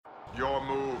Your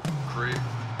move, creep.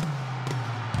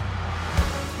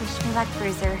 Wish me luck,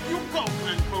 Bruiser. You go,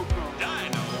 Big Coco.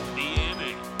 Dino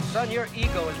DMing. Son, your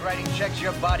ego is writing checks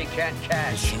your body can't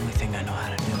cash. It's the only thing I know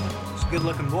how to do. It's a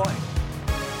good-looking boy.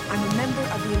 I'm a member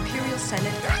of the Imperial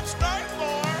Senate. That's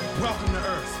Nightmare. Welcome to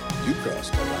Earth. You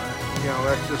crossed the line. You know,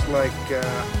 that's just like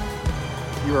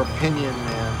your opinion,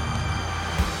 man.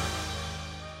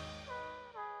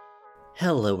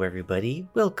 Hello, everybody.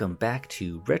 Welcome back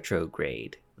to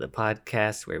Retrograde, the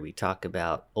podcast where we talk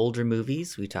about older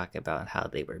movies. We talk about how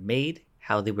they were made,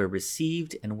 how they were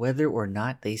received, and whether or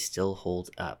not they still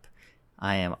hold up.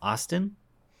 I am Austin.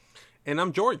 And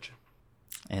I'm George.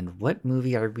 And what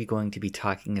movie are we going to be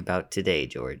talking about today,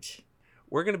 George?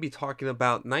 We're going to be talking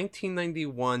about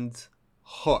 1991's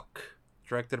Hook,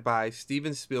 directed by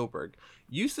Steven Spielberg.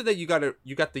 You said that you got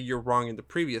the year wrong in the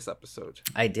previous episode.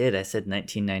 I did. I said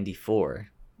 1994,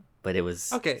 but it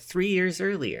was 3 years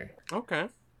earlier. Okay.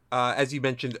 As you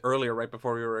mentioned earlier, right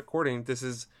before we were recording, this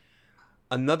is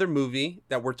another movie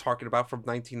that we're talking about from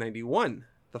 1991.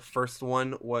 The first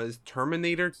one was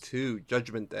Terminator 2: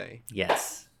 Judgment Day.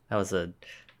 Yes, that was a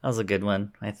good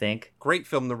one, I think. Great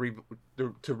film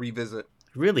to revisit.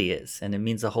 It really is, and it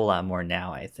means a whole lot more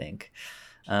now, I think.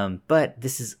 But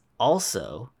this is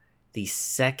also the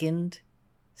second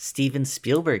Steven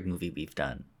Spielberg movie we've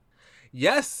done.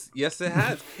 Yes, it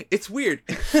has. It's weird.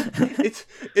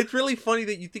 It's really funny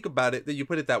that you think about it, that you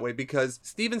put it that way, because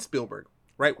Steven Spielberg,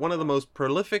 right, one of the most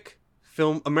prolific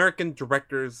American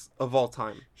directors of all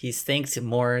time. He's thanked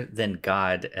more than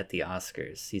God at the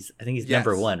Oscars. I think he's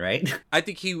number one, right? I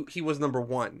think he was number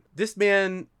one. This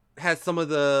man has some of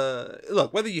the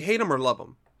look, whether you hate him or love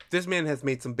him, this man has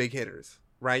made some big hitters,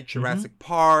 right? Jurassic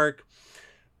Park.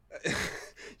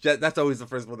 That's always the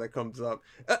first one that comes up.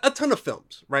 A ton of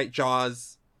films, right?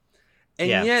 Jaws. And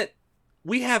yet,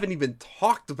 we haven't even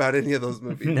talked about any of those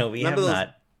movies. No, we have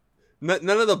not. None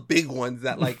of the big ones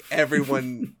that, like,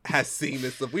 everyone has seen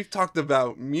this stuff. We've talked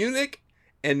about Munich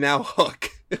and now Hook.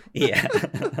 Yeah.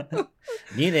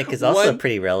 Munich is also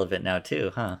pretty relevant now,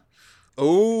 too, huh?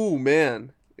 Oh,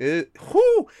 man. You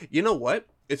know what?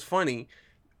 It's funny.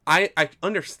 I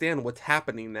understand what's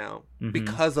happening now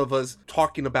because of us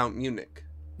talking about Munich.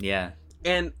 Yeah.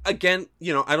 And again,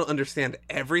 you know, I don't understand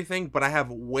everything, but I have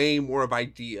way more of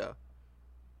idea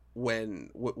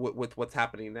with what's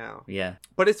happening now. Yeah.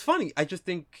 But it's funny. I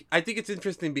think it's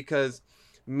interesting because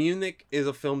Munich is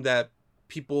a film that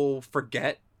people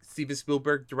forget Steven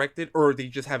Spielberg directed, or they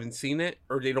just haven't seen it,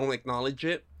 or they don't acknowledge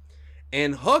it.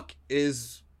 And Hook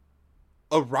is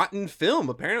a rotten film,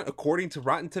 apparently, according to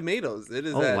Rotten Tomatoes. It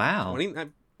is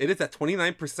it is at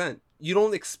 29%. You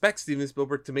don't expect Steven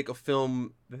Spielberg to make a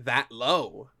film that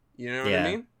low. You know what I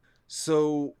mean?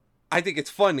 So I think it's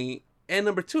funny. And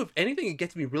number two, if anything, it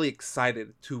gets me really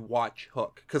excited to watch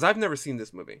Hook, because I've never seen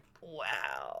this movie.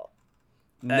 Wow.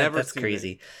 That's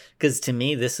crazy. Because to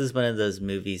me, this is one of those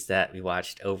movies that we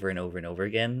watched over and over and over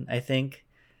again, I think.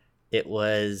 It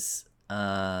was...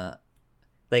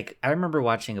 Like, I remember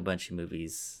watching a bunch of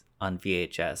movies on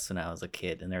VHS when I was a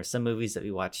kid, and there were some movies that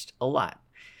we watched a lot.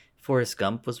 Forrest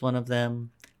Gump was one of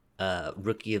them.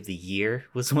 Rookie of the Year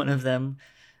was one of them.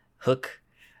 Hook,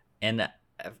 and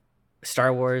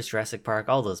Star Wars, Jurassic Park,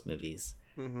 all those movies.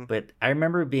 But I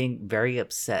remember being very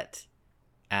upset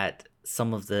at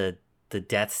some of the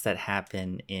deaths that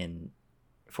happen in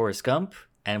Forrest Gump,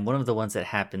 and one of the ones that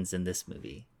happens in this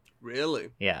movie. Really?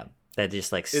 Yeah, that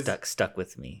just like stuck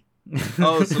with me.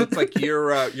 Oh, so it's like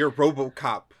you're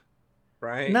RoboCop,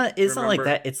 right? No, it's not like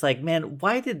that. It's like, man,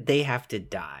 why did they have to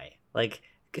die? Like,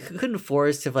 couldn't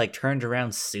Forrest have like turned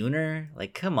around sooner?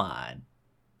 Like, come on,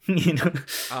 you know?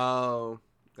 Oh,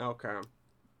 okay.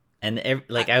 And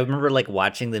I remember like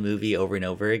watching the movie over and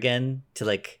over again to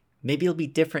like, maybe it'll be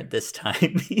different this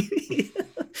time.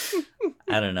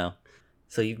 I don't know.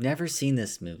 So you've never seen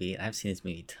this movie. I've seen this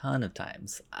movie a ton of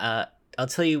times. I'll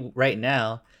tell you right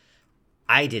now,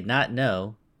 I did not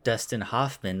know Dustin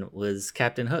Hoffman was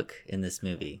Captain Hook in this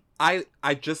movie. I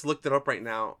just looked it up right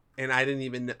now, and I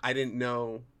didn't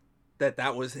know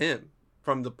that was him.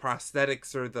 From the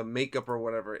prosthetics or the makeup or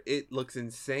whatever, it looks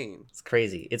insane. It's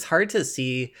crazy. It's hard to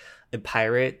see a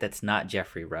pirate that's not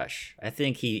Jeffrey Rush. I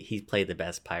think he played the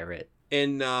best pirate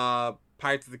in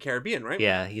Pirates of the Caribbean, right?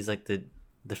 Yeah, he's like the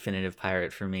definitive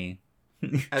pirate for me.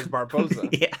 As Barbossa.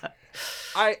 Yeah,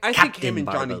 I think him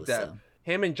and Johnny Depp.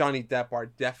 Him and Johnny Depp are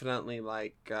definitely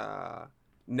like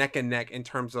neck and neck in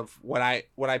terms of what I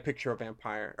picture a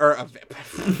vampire or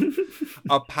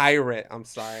a pirate. I'm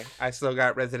sorry, I still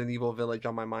got Resident Evil Village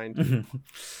on my mind.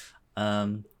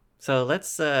 So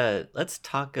let's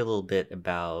talk a little bit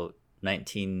about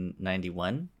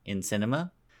 1991 in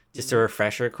cinema. Just a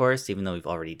refresher course, even though we've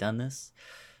already done this.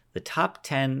 The top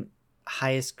 10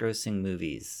 highest grossing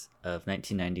movies of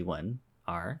 1991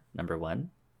 are number 1,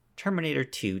 Terminator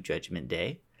 2 Judgment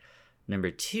Day.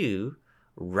 Number 2,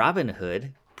 Robin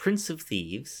Hood, Prince of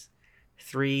Thieves.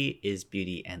 3 is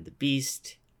Beauty and the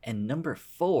Beast. And number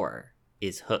 4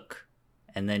 is Hook.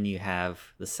 And then you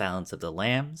have The Silence of the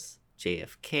Lambs,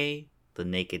 JFK, The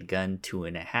Naked Gun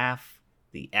 2.5,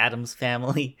 The Addams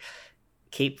Family,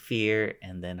 Cape Fear,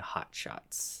 and then Hot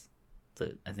Shots.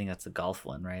 I think that's the golf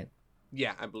one, right?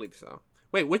 Yeah, I believe so.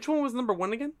 Wait, which one was number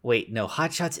 1 again? Wait, no,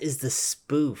 Hot Shots is the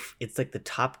spoof. It's like the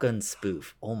Top Gun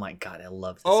spoof. Oh my god, I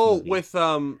love this movie.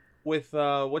 with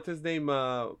what's his name?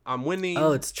 I'm Winning.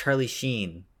 Oh, it's Charlie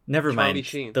Sheen. Never Charlie mind.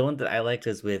 Sheen. The one that I liked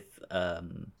was with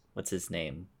what's his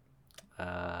name?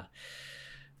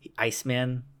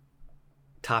 Iceman.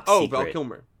 Top Secret. Val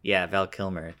Kilmer. Yeah, Val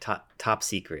Kilmer. Top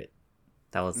Secret.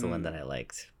 That was the one that I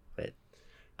liked, but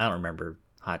I don't remember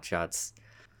Hot Shots.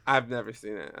 I've never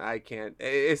seen it. I can't.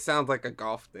 It sounds like a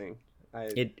golf thing.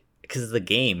 Because of the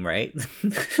game, right?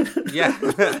 Yeah.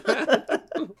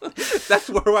 That's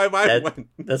where my mind went.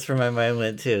 That's where my mind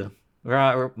went too.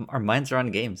 Our minds are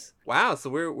on games. Wow, so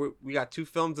we got 2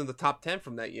 films in the top 10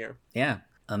 from that year. Yeah.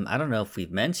 I don't know if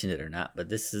we've mentioned it or not, but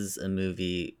this is a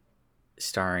movie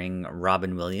starring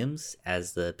Robin Williams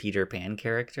as the Peter Pan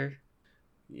character.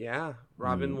 Yeah,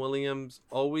 Robin Williams,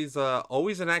 always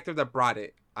an actor that brought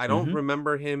it. I don't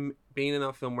remember him being in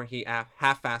a film where he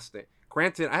half-assed it.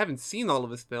 Granted, I haven't seen all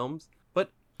of his films, but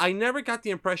I never got the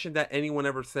impression that anyone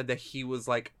ever said that he was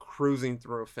like cruising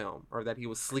through a film or that he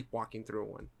was sleepwalking through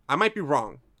one. I might be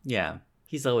wrong. Yeah,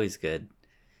 he's always good.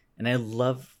 And I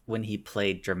love when he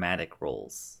played dramatic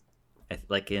roles.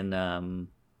 Like in,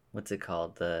 what's it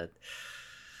called?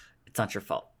 It's Not Your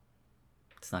Fault.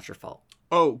 It's Not Your Fault.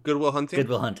 Oh, Good Will Hunting? Good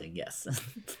Will Hunting, yes.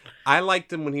 I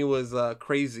liked him when he was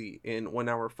crazy in 1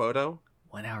 Hour Photo.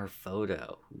 1 Hour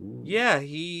Photo. Ooh. Yeah,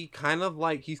 he's kind of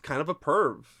a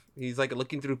perv. He's like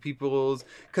looking through people's,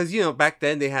 because back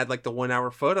then they had like the 1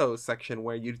 Hour Photo section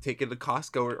where you'd take it to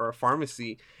Costco or a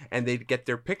pharmacy and they'd get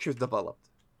their pictures developed.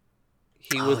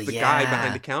 He was the guy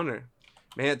behind the counter.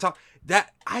 Man,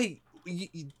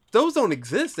 those don't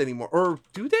exist anymore, or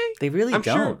do they? They really don't.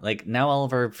 Sure. Like now all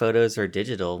of our photos are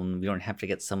digital and we don't have to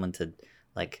get someone to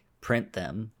like print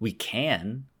them. We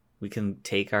can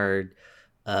take our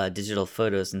digital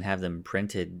photos and have them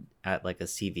printed at like a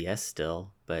CVS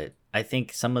still, but I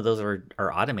think some of those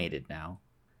are automated now.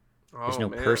 There's no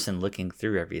person looking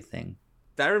through everything.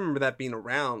 I remember that being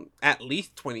around at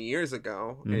least 20 years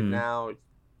ago, and now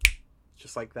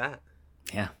just like that.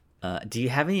 Yeah. Do you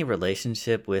have any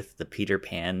relationship with the Peter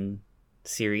Pan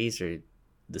series or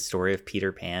the story of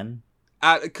Peter Pan?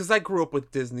 Because I grew up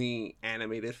with Disney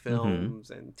animated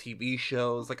films and TV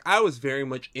shows. Like I was very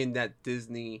much in that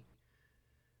Disney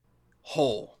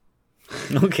hole.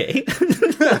 Okay.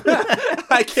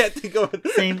 I can't think of it.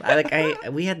 Same.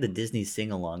 We had the Disney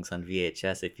sing-alongs on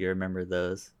VHS, if you remember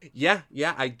those. Yeah,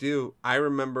 I do. I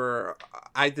remember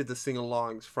I did the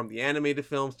sing-alongs from the animated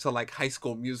films to like High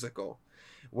School Musical,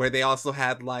 where they also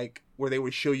had like where they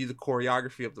would show you the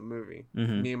choreography of the movie.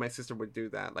 Me and my sister would do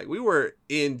that. Like we were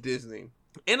in Disney,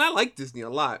 and I like Disney a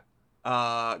lot.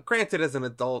 Granted, as an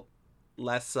adult,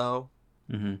 less so.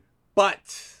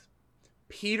 But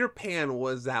Peter Pan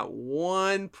was that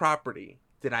one property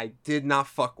that I did not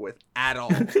fuck with at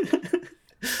all.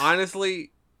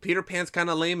 Honestly, Peter Pan's kind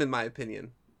of lame in my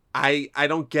opinion. I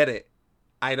don't get it.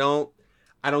 I don't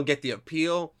get the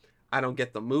appeal. I don't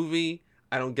get the movie.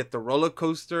 I don't get the roller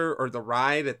coaster or the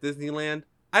ride at Disneyland.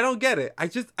 I don't get it.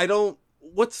 I don't.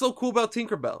 What's so cool about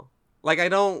Tinkerbell? Like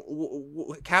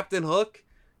Captain Hook.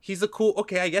 He's a cool.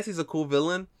 Okay, I guess he's a cool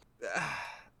villain.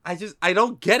 I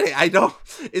don't get it.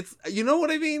 It's, you know what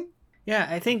I mean? Yeah,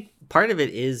 I think part of it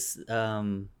is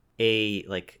a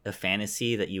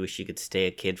fantasy that you wish you could stay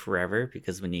a kid forever,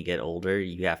 because when you get older,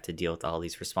 you have to deal with all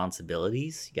these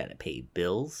responsibilities. You got to pay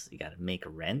bills. You got to make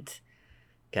rent.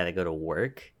 Got to go to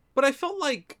work. But I felt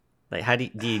like how do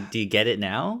you get it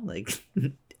now? Like,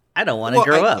 I don't want to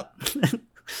grow up.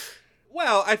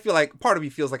 Well, I feel like part of me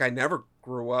feels like I never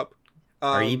grew up.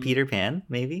 Are you Peter Pan?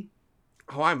 Maybe.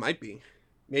 Oh, I might be.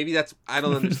 Maybe that's, I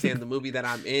don't understand the movie that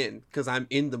I'm in, because I'm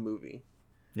in the movie.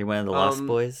 You're one of the Lost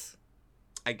Boys?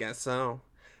 I guess so.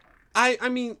 I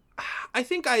mean, I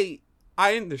think I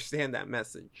understand that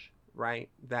message, right?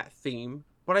 That theme.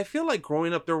 But I feel like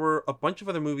growing up, there were a bunch of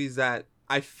other movies that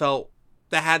I felt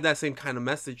that had that same kind of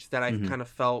message that I kind of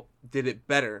felt did it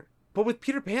better. But with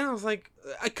Peter Pan, I was like,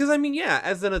 because I mean, yeah,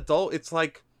 as an adult, it's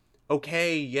like,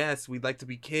 okay, yes, we'd like to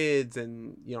be kids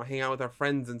and, hang out with our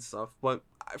friends and stuff. But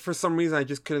for some reason I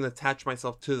just couldn't attach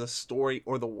myself to the story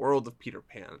or the world of Peter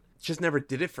Pan. It just never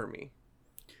did it for me.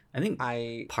 I think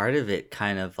part of it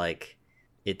kind of like,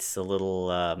 it's a little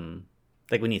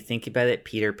like when you think about it,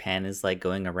 Peter Pan is like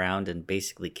going around and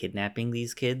basically kidnapping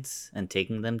these kids and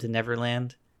taking them to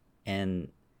Neverland. And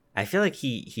I feel like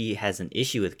he has an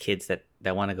issue with kids that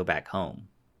want to go back home,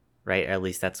 right? Or at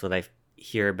least that's what I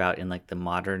hear about in like the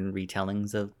modern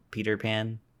retellings of Peter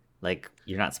Pan. Like,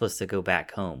 you're not supposed to go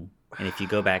back home, and if you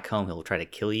go back home, he'll try to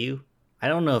kill you. I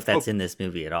don't know if that's in this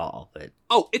movie at all, but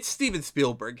it's Steven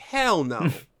Spielberg. Hell no.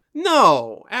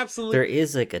 No, absolutely. There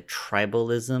is like a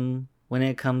tribalism when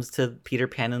it comes to Peter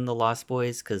Pan and the Lost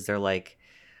Boys, because they're like,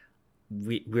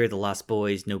 we're the Lost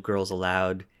Boys, no girls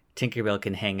allowed. Tinkerbell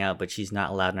can hang out, but she's not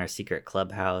allowed in our secret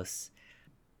clubhouse.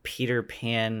 Peter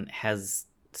Pan has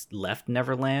left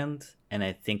Neverland, and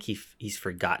I think he's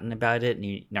forgotten about it, and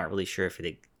you're not really sure if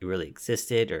it really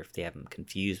existed or if they have him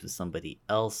confused with somebody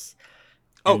else.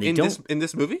 And in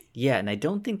this movie? Yeah, and I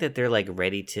don't think that they're like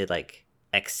ready to like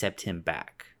accept him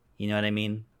back. You know what I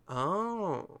mean?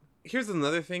 Oh. Here's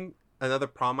another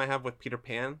problem I have with Peter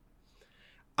Pan.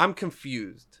 I'm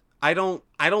confused. I don't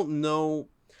know.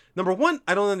 Number one,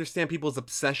 I don't understand people's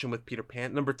obsession with Peter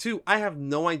Pan. Number two, I have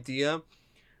no idea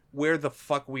where the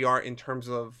fuck we are in terms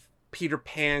of Peter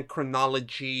Pan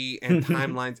chronology and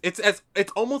timelines. It's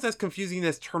almost as confusing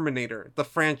as Terminator, the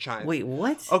franchise. Wait,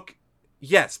 what? Okay,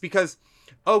 yes, because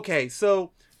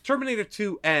so Terminator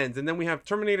 2 ends, and then we have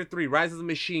Terminator 3, Rise of the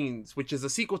Machines, which is a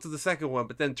sequel to the second one,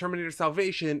 but then Terminator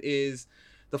Salvation is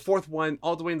the fourth one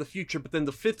all the way in the future, but then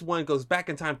the fifth one goes back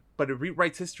in time, but it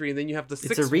rewrites history, and then you have the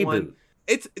sixth one.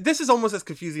 It's a reboot. This is almost as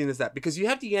confusing as that, because you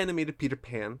have the animated Peter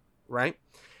Pan, right?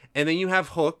 And then you have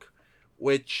Hook,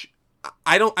 which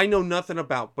I know nothing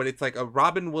about, but it's like a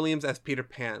Robin Williams as Peter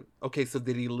Pan. Okay, so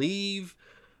did he leave?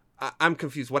 I'm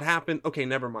confused. What happened? Okay,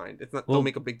 never mind. It's not. Don't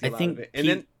make a big deal out of it. And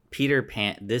then Peter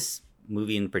Pan. This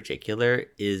movie in particular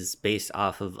is based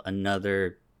off of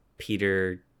another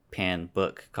Peter Pan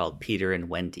book called Peter and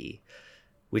Wendy,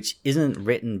 which isn't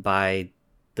written by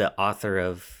the author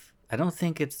of. I don't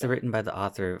think it's written by the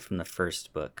author from the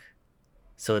first book.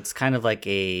 So it's kind of like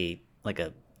a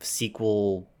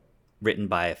sequel written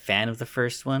by a fan of the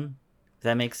first one. Does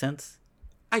that make sense?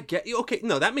 I get you. Okay,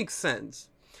 no, that makes sense.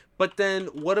 But then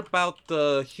what about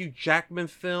the Hugh Jackman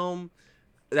film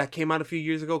that came out a few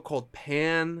years ago called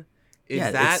Pan?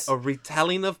 Is that a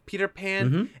retelling of Peter Pan?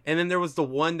 Mm-hmm. And then there was the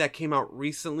one that came out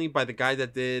recently by the guy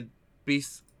that did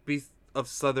Beast of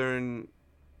Southern.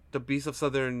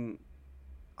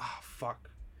 Oh,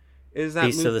 fuck. Is that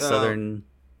Beast of the Southern?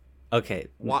 Okay.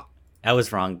 What? I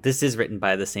was wrong. This is written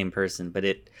by the same person, but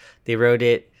they wrote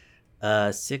it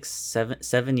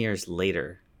 7 years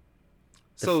later.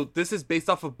 So this is based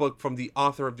off a book from the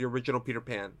author of the original Peter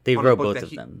Pan. They wrote both of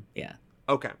them. Yeah.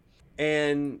 Okay.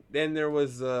 And then there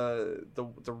was the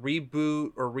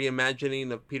reboot or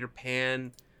reimagining of Peter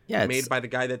Pan, made by the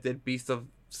guy that did Beast of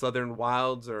Southern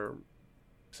Wilds or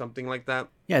something like that.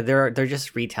 Yeah, they're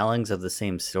just retellings of the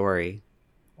same story,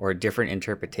 or different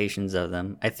interpretations of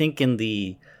them. I think in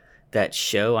that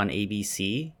show on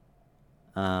ABC,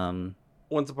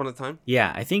 Once Upon a Time.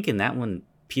 Yeah, I think in that one,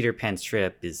 Peter Pan's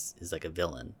trip is like a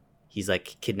villain. He's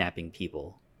like kidnapping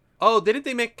people. Oh, didn't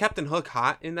they make Captain Hook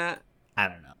hot in that? I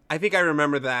don't know. I think I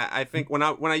remember that. I think when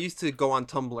I used to go on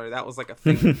Tumblr, that was like a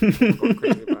thing that people were going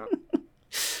crazy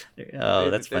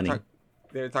about. That's funny.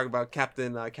 They were talking about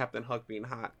Captain Hook being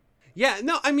hot. Yeah,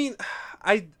 no, I mean,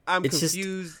 I'm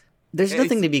confused. There's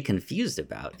nothing to be confused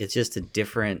about. It's just a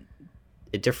different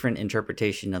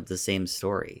interpretation of the same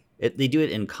story. They do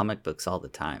it in comic books all the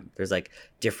time. There's like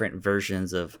different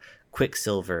versions of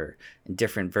Quicksilver and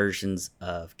different versions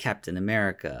of Captain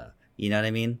America. You know what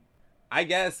I mean? I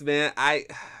guess, man.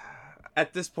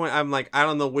 At this point, I'm like, I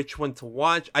don't know which one to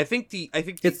watch. I think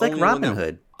it's like Robin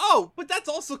Hood. Oh, but that's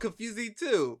also confusing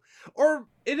too. Or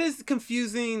it is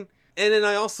confusing, and then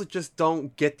I also just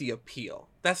don't get the appeal.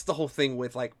 That's the whole thing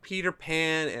with like Peter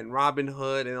Pan and Robin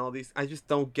Hood and all these. I just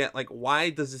don't get, like, why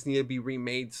does this need to be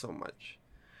remade so much?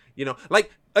 You know,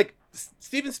 like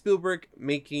Steven Spielberg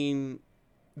making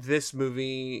this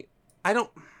movie.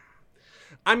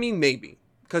 I mean, maybe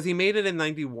because he made it in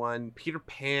 '91. Peter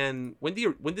Pan. When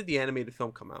did the animated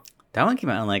film come out? That one came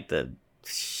out in like that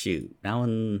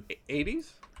one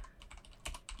 80s.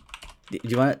 Do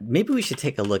you want? Maybe we should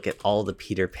take a look at all the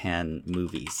Peter Pan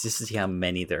movies just to see how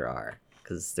many there are,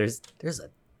 because there's a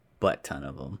butt ton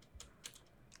of them.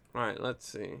 All right, let's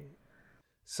see.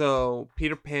 So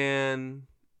Peter Pan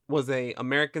was a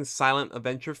American silent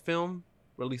adventure film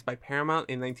released by Paramount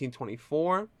in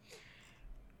 1924.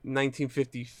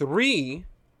 1953.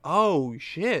 Oh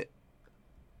shit!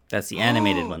 That's the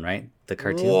animated one, right? The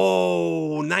cartoon.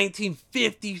 Whoa,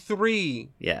 1953.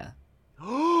 Yeah.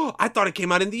 I thought it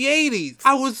came out in the 80s.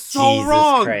 I was so Jesus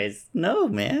wrong. Christ. No,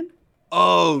 man.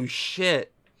 Oh,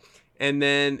 shit. And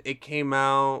then it came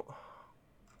out.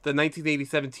 The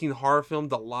 1987 teen horror film,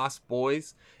 The Lost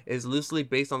Boys, is loosely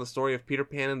based on the story of Peter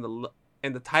Pan,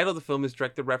 and the title of the film is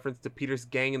directed reference to Peter's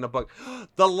gang in the book.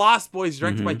 The Lost Boys,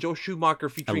 directed by Joe Schumacher,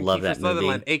 featuring love Kiefer that movie.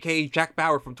 Sutherland, a.k.a. Jack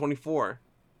Bauer from 24.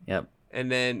 Yep.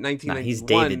 And then 1991. He's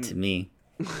David to me.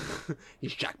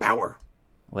 He's Jack Bauer.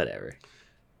 Whatever.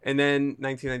 And then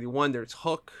 1991, there's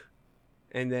Hook.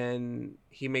 And then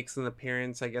he makes an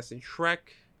appearance, I guess, in Shrek.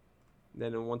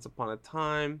 Then in Once Upon a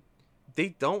Time. They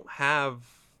don't have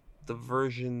the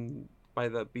version by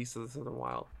the Beast of the Southern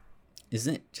Wild.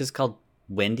 Isn't it just called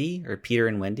Wendy or Peter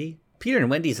and Wendy? Peter and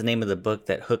Wendy is the name of the book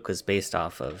that Hook was based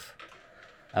off of.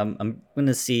 I'm going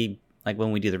to see, like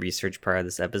when we do the research part of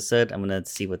this episode, I'm going to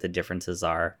see what the differences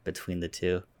are between the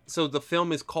two. So the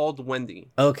film is called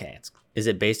Wendy. Okay. Is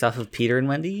it based off of Peter and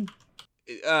Wendy?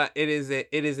 It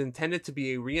is intended to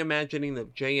be a reimagining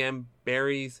of J.M.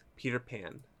 Barrie's Peter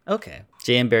Pan. Okay.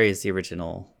 J.M. Barrie is the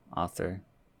original author.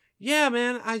 Yeah,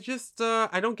 man. I just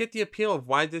I don't get the appeal of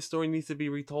why this story needs to be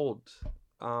retold.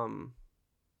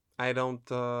 I don't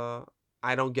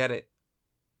get it.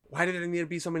 Why did there need to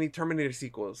be so many Terminator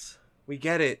sequels? We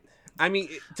get it. I mean,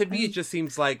 to me, it just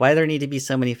seems like Why there need to be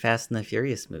so many Fast and the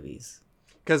Furious movies?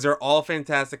 because they're all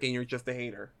fantastic and you're just a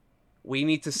hater. We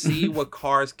need to see what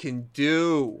cars can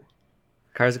do.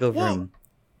 Cars go Whoa. vroom.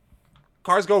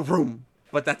 Cars go vroom,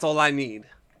 but that's all I need.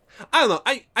 I don't know.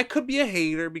 I could be a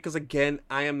hater because, again,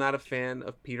 I am not a fan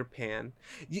of Peter Pan.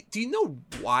 Do you know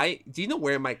why? Do you know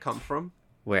where it might come from?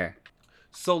 Where?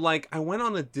 So, like, I went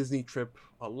on a Disney trip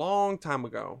a long time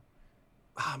ago.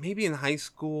 Maybe in high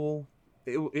school.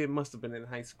 It must have been in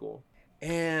high school.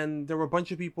 And there were a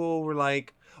bunch of people who were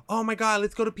like, oh my God,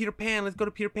 let's go to Peter Pan. Let's go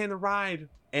to Peter Pan the ride.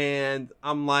 And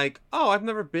I'm like, oh, I've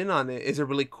never been on it. Is it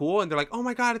really cool? And they're like, oh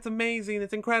my God, it's amazing.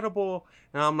 It's incredible.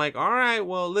 And I'm like, all right,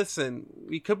 well, listen,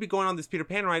 we could be going on this Peter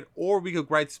Pan ride or we could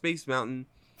ride Space Mountain.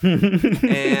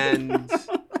 And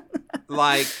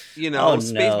like, you know,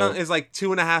 Space Mountain is like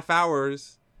 2.5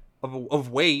 hours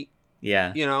of wait.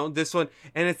 Yeah. You know, this one.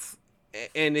 And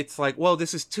it's like, well,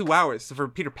 this is 2 hours. So for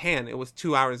Peter Pan, it was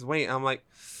 2 hours wait. I'm like,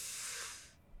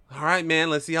 all right, man,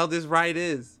 let's see how this ride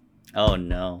is. Oh,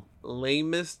 no.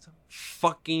 Lamest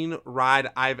fucking ride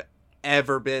I've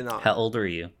ever been on. How old were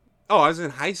you? Oh, I was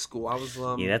in high school. I was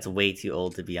Yeah, that's way too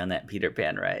old to be on that Peter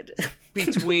Pan ride.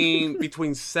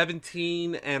 between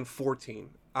 17 and 14.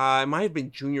 It might have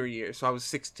been junior year, so I was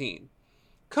 16.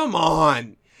 Come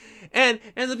on. And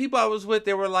the people I was with,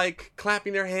 they were like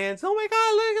clapping their hands. Oh my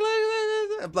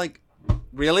God, look. I'm like,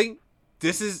 really?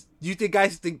 You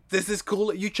guys think this is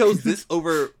cool? You chose this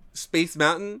over Space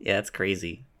Mountain? Yeah, that's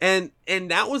crazy. And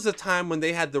that was a time when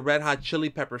they had the Red Hot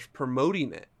Chili Peppers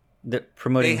promoting it.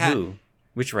 Promoting who?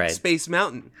 Which ride? Space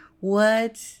Mountain.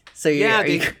 What? So Yeah,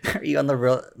 are you on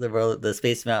the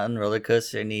Space Mountain roller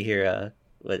coaster and you hear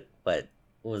what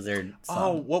was their song?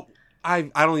 Oh, what? I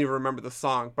don't even remember the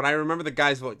song, but I remember the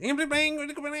guy's voice. It was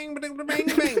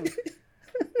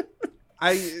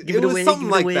something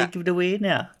like that. Give it away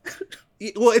now.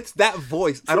 Well, it's that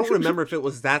voice. I don't remember if it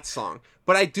was that song,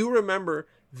 but I do remember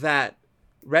that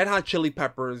Red Hot Chili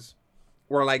Peppers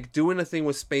were like doing a thing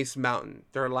with Space Mountain.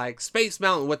 They're like Space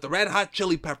Mountain with the Red Hot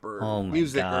Chili Pepper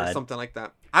music or something like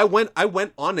that. I went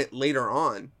on it later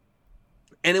on,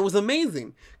 and it was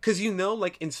amazing because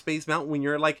like in Space Mountain when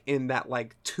you're like in that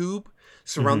like tube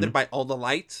surrounded by all the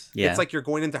lights, it's like you're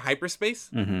going into hyperspace.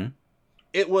 Mm-hmm.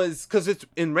 It was because it's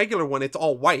in regular one, it's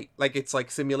all white, like it's like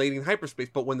simulating hyperspace.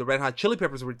 But when the Red Hot Chili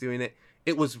Peppers were doing it,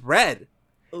 it was red.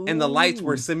 Ooh. And the lights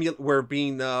were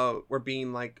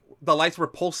the lights were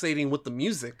pulsating with the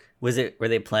music. Were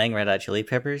they playing Red Hot Chili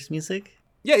Peppers music?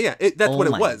 Yeah, that's what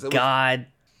it was. God.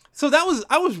 So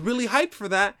I was really hyped for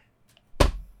that.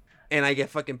 And I get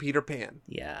fucking Peter Pan.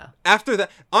 Yeah. After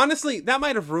that, honestly, that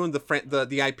might have ruined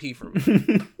the IP for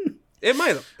me. It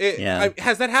might have.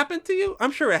 Has that happened to you?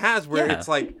 I'm sure it has. Where it's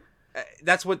like,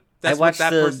 I watched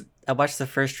the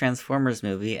first Transformers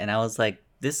movie, and I was like,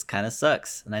 this kind of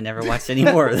sucks, and I never watched any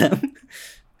more of them.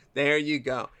 There you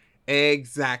go.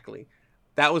 Exactly.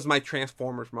 That was my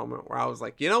Transformers moment where I was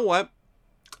like, you know what?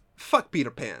 Fuck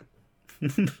Peter Pan.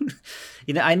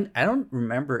 I don't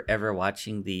remember ever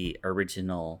watching the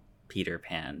original Peter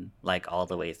Pan like all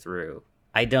the way through.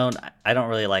 I don't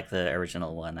really like the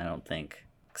original one, I don't think.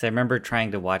 Because I remember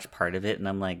trying to watch part of it, and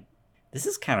I'm like, this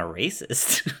is kind of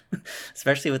racist.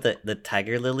 Especially with the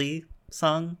Tiger Lily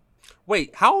song.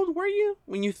 Wait, how old were you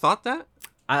when you thought that?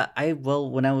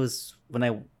 When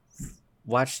I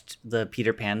watched the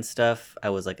Peter Pan stuff, I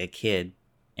was like a kid,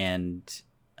 and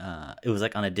it was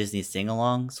like on a Disney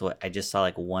sing-along, so I just saw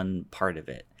like one part of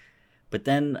it. But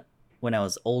then when I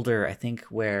was older, I think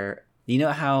where, you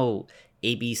know how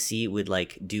ABC would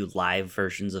like do live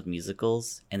versions of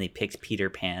musicals, and they picked Peter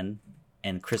Pan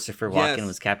and Christopher Walken Yes.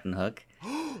 was Captain Hook?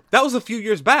 That was a few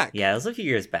years back. Yeah, it was a few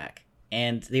years back.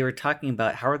 And they were talking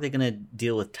about how are they going to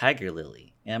deal with Tiger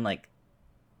Lily? And I'm like,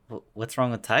 what's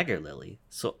wrong with Tiger Lily?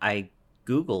 So I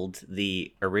Googled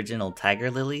the original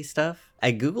Tiger Lily stuff.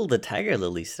 I Googled the Tiger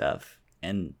Lily stuff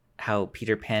and how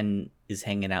Peter Pan is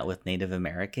hanging out with Native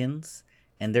Americans.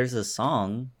 And there's a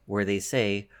song where they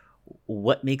say,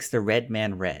 "What makes the red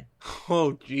man red?"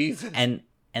 Oh, Jesus. And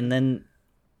then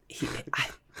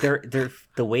they're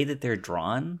the way that they're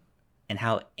drawn and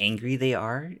how angry they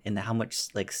are and how much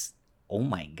like, oh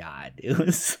my God, it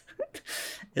was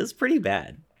pretty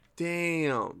bad.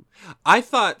 Damn. I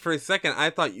thought for a second,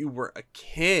 you were a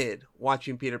kid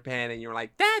watching Peter Pan and you were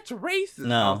like, that's racist.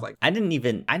 No, I was like, I didn't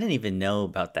even know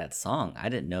about that song. I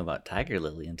didn't know about Tiger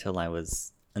Lily until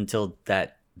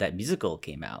that musical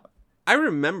came out. I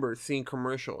remember seeing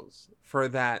commercials for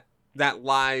that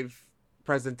live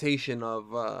presentation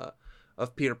of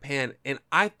Peter Pan, and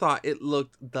I thought it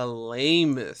looked the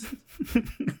lamest.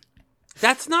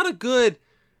 That's not a good,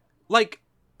 like,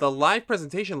 the live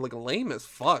presentation looked lame as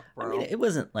fuck, bro. I mean, it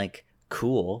wasn't like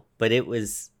cool, but it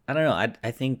was, I don't know. I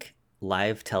think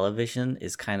live television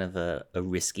is kind of a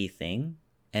risky thing,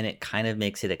 and it kind of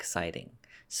makes it exciting.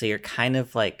 So you're kind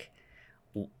of like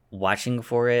watching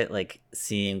for it, like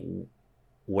seeing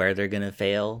where they're gonna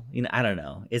fail. You know, I don't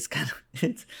know. It's kind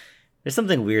of there's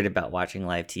something weird about watching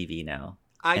live TV now.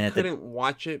 I couldn't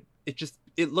watch it.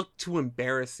 It looked too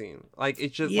embarrassing. Like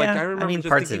it just Yeah, like I remember just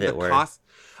parts thinking of it the were.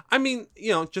 I mean,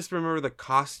 just remember the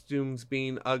costumes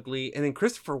being ugly, and then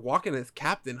Christopher Walken as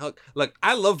Captain Hook. Like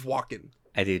I love Walken,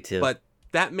 I do too. but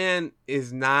that man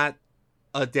is not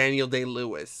a Daniel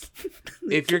Day-Lewis.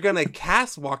 If you're gonna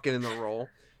cast Walken in the role,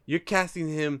 you're casting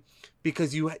him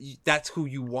because that's who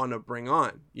you want to bring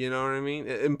on. You know what I mean?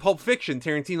 In Pulp Fiction,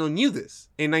 Tarantino knew this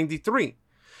in '93.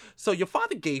 So your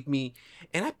father gave me,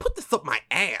 and I put this up my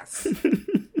ass.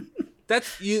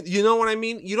 That's you know what I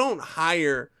mean? You don't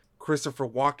hire Christopher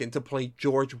Walken to play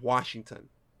George Washington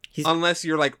unless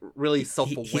you're like really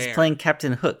self-aware. He's playing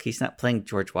Captain Hook. He's not playing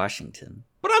George Washington.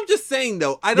 But I'm just saying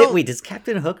though, I don't. Wait, does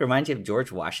Captain Hook remind you of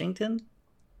George Washington?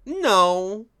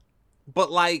 No,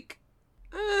 but like,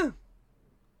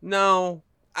 no,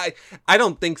 I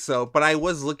don't think so. But I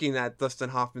was looking at Dustin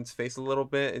Hoffman's face a little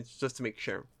bit, it's just to make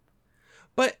sure.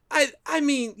 But I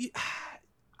mean,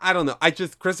 I don't know.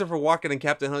 Christopher Walken and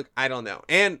Captain Hook, I don't know.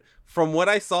 And from what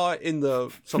I saw in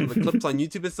some of the clips on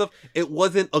YouTube and stuff, it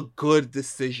wasn't a good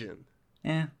decision.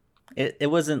 Yeah,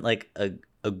 it wasn't like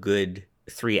a good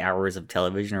 3 hours of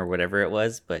television or whatever it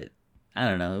was, but I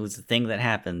don't know. It was a thing that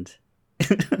happened.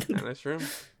 Yeah, that's true.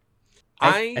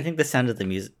 I think the Sound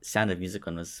of Music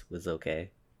one was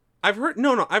okay. I've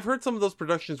heard some of those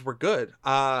productions were good.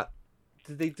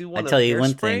 Did they do one? I tell you Hairspray?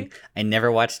 one thing. I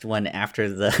never watched one after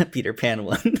the Peter Pan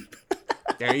one.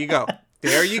 There you go.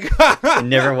 I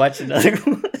never watched another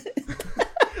one.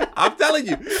 I'm telling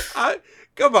you.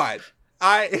 Come on.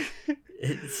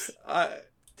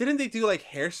 Didn't they do like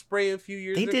Hairspray a few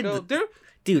years ago?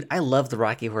 Dude, I love the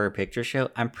Rocky Horror Picture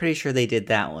Show. I'm pretty sure they did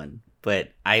that one,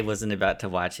 but I wasn't about to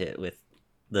watch it with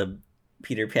the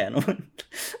Peter Pan one.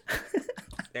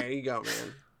 There you go,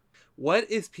 man.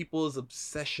 What is people's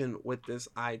obsession with this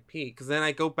IP? Because then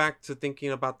I go back to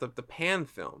thinking about the Pan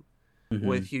film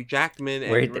with Hugh Jackman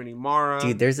and Rooney Mara.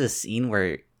 Dude, there's a scene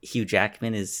where Hugh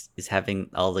Jackman is having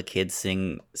all the kids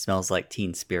sing "Smells Like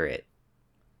Teen Spirit."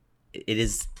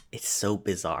 It's so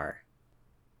bizarre.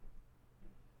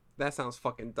 That sounds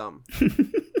fucking dumb.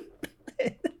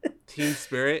 Teen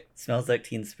Spirit? Smells Like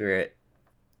Teen Spirit.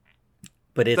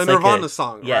 But it's the like Nirvana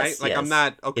song, yes, right? Like yes. I'm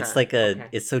not okay. It's like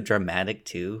it's so dramatic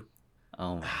too.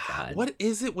 Oh my god. What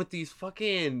is it with these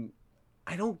fucking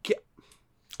I don't get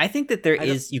I think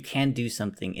that you can do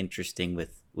something interesting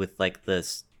with like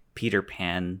this Peter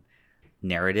Pan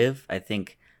narrative. I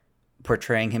think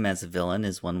portraying him as a villain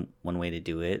is one way to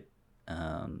do it.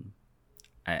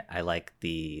 I like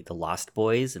the Lost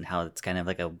Boys and how it's kind of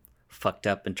like a fucked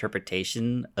up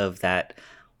interpretation of that.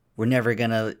 We're never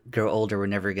gonna grow older. We're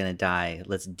never gonna die.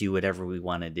 Let's do whatever we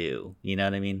want to do. You know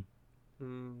what I mean?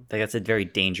 Like that's a very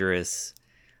dangerous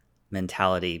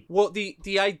mentality. Well,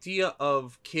 the idea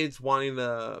of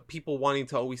people wanting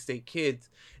to always stay kids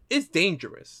is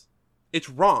dangerous. It's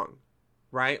wrong,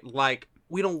 right? Like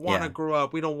we don't want to grow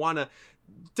up. We don't want to.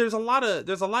 There's a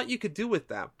lot you could do with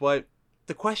that, but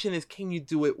the question is, can you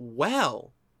do it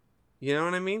well? You know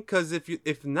what I mean? Because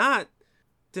if not,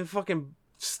 then fucking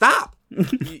stop.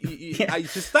 Yeah. I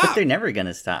just stop. But they're never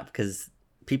gonna stop because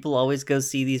people always go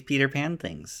see these Peter Pan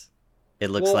things. It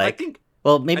looks Well, like. I think,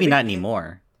 Maybe not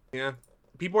anymore. yeah,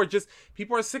 people are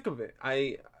sick of it.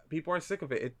 People are sick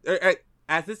of it.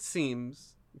 As it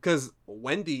seems, because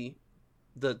Wendy,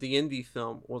 the indie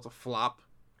film, was a flop,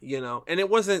 and it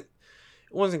wasn't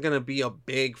gonna be a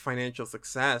big financial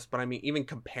success. But I mean, even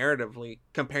comparatively,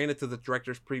 comparing it to the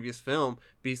director's previous film,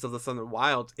 Beast of the Southern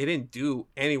Wilds, it didn't do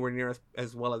anywhere near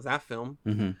as well as that film.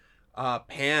 Mm-hmm.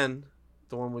 Pan,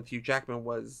 the one with Hugh Jackman,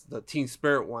 was the Teen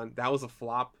Spirit one. That was a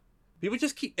flop. People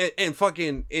just keep and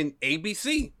fucking in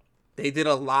ABC, they did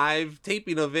a live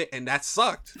taping of it, and that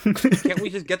sucked. Can't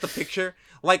we just get the picture?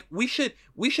 Like we should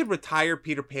retire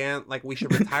Peter Pan. Like we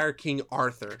should retire King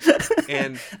Arthur.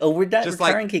 And we're not just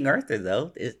retiring King Arthur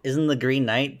though. Isn't the Green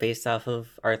Knight based off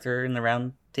of Arthur in the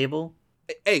Round Table?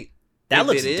 Hey, that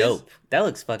looks dope. That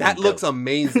looks fucking. That dope. looks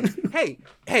amazing. hey,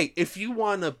 if you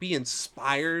want to be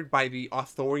inspired by the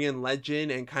Arthurian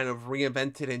legend and kind of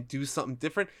reinvent it and do something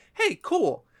different, hey,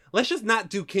 cool. Let's just not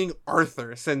do King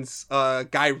Arthur since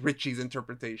Guy Ritchie's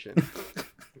interpretation.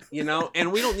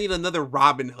 And we don't need another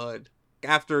Robin Hood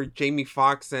after Jamie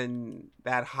Foxx and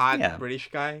that hot British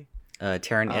guy.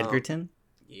 Taron Egerton?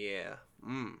 Yeah.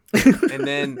 And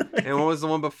what was the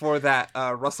one before that?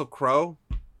 Russell Crowe?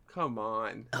 Come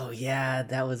on. Oh, yeah.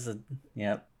 That was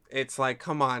yep. It's like,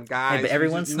 come on, guys. Hey, but every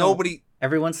once in a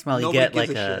while you get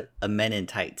like a Men in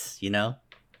Tights,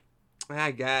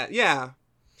 I get, yeah.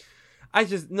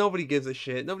 Nobody gives a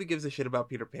shit. Nobody gives a shit about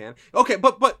Peter Pan. Okay,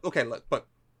 but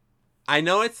I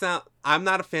know I'm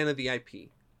not a fan of the IP.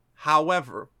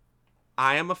 However,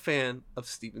 I am a fan of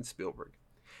Steven Spielberg.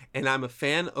 And I'm a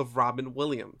fan of Robin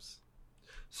Williams.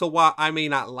 So while I may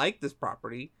not like this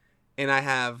property, and I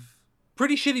have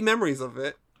pretty shitty memories of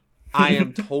it, I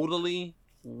am totally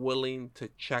willing to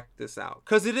check this out.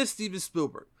 Because it is Steven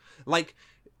Spielberg.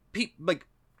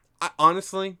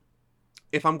 Honestly,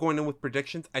 if I'm going in with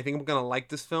predictions, I think I'm going to like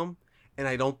this film. And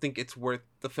I don't think it's worth,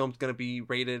 the film's going to be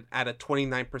rated at a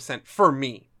 29% for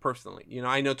me, personally.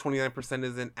 I know 29%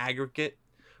 is an aggregate,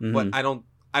 but I don't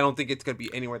think it's going to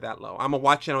be anywhere that low. I'm going to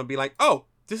watch it and I'll be like, oh,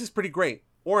 this is pretty great.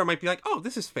 Or I might be like, oh,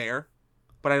 this is fair,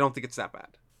 but I don't think it's that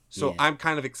bad. So I'm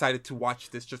kind of excited to watch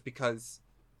this just because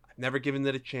I've never given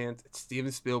it a chance. It's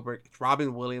Steven Spielberg. It's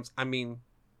Robin Williams. I mean,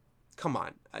 come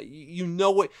on. You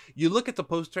know what? You look at the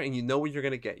poster and you know what you're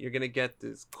going to get. You're going to get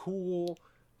this cool,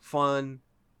 fun,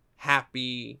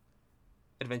 happy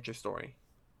adventure story.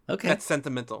 Okay. That's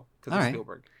sentimental because of right.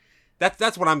 Spielberg.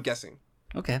 That's what I'm guessing.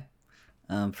 Okay.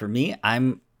 For me,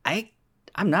 I'm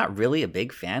not really a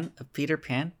big fan of Peter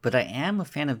Pan, but I am a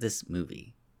fan of this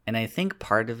movie. And I think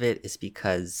part of it is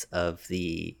because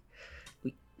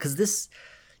this,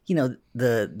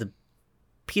 the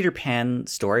Peter Pan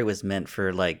story was meant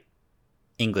for like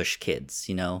English kids,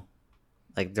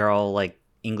 like they're all like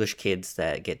English kids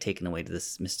that get taken away to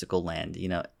this mystical land,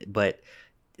 but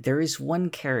there is one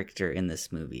character in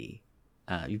this movie,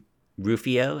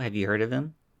 Rufio. Have you heard of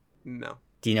him? No.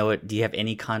 Do you have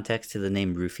any context to the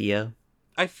name Rufio?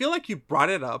 I feel like you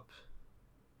brought it up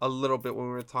a little bit when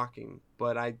we were talking,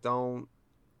 but I don't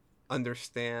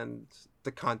understand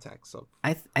the context of.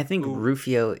 I think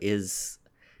Rufio is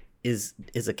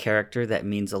a character that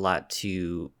means a lot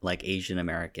to like Asian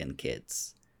American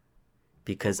kids,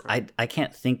 because okay. I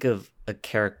can't think of a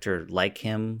character like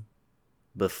him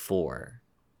before,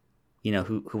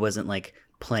 who wasn't like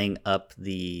playing up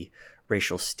the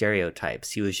racial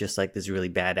stereotypes. He was just like this really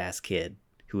badass kid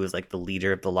who was like the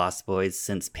leader of the Lost Boys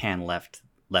since Pan left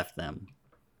them.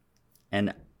 And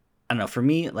I don't know, for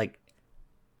me, like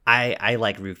I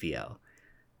like Rufio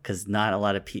because not a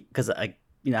lot of people, because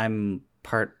I'm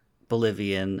part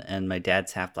Bolivian and my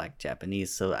dad's half black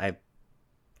Japanese, so I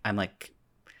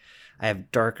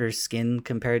have darker skin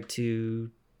compared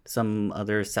to some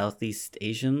other Southeast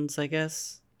Asians, I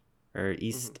guess, or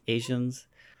East Asians.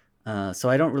 So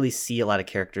I don't really see a lot of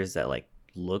characters that like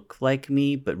look like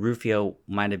me, but Rufio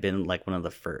might have been like one of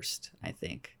the first, I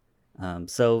think.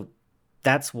 So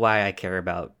that's why I care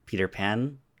about Peter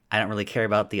Pan. I don't really care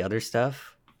about the other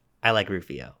stuff. I like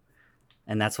Rufio.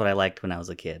 And that's what I liked when I was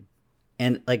a kid.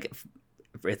 And like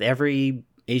with every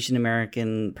Asian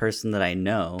American person that I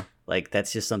know, like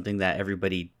that's just something that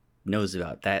everybody knows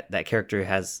about. That character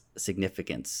has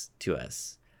significance to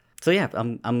us. So yeah,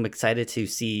 I'm excited to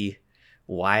see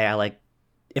why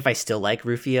if I still like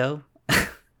Rufio. I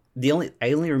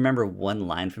only remember one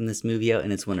line from this movie,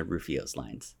 and it's one of Rufio's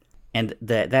lines. And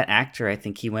that actor, I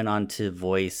think he went on to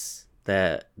voice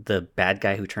the bad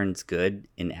guy who turns good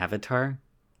in Avatar,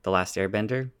 The Last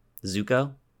Airbender,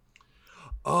 Zuko.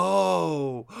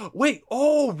 Oh, wait.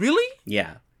 Oh, really?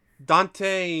 Yeah.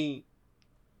 Dante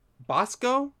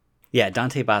Bosco? Yeah,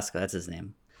 Dante Bosco, that's his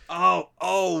name.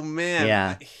 Oh man.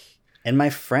 Yeah. And my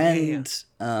friend,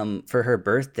 for her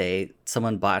birthday,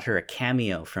 someone bought her a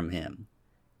cameo from him.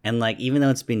 And like, even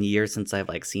though it's been years since I've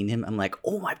like seen him, I'm like,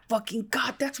 oh my fucking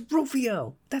god, that's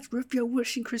Rufio! That's Rufio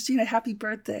wishing Christina happy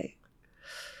birthday.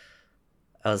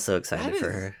 I was so excited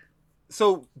for her.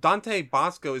 So Dante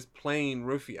Bosco is playing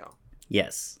Rufio.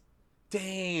 Yes.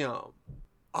 Damn.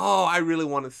 Oh, I really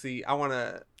want to see.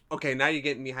 Okay, now you're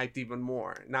getting me hyped even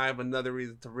more. Now I have another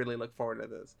reason to really look forward to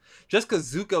this. Just because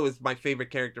Zuko is my favorite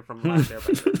character from Last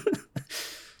Airbender.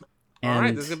 All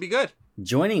right, this is going to be good.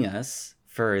 Joining us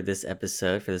for this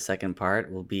episode, for the second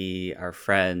part, will be our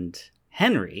friend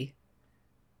Henry,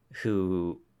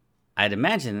 who I'd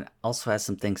imagine also has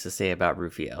some things to say about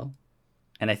Rufio.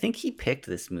 And I think he picked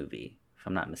this movie, if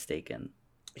I'm not mistaken.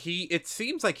 It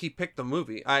seems like he picked the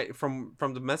movie. From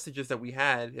the messages that we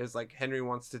had, it was like Henry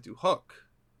wants to do Hook.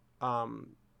 I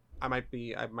might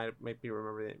be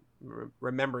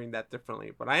remembering that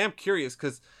differently, but I am curious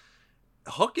because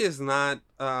Hook is not.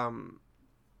 I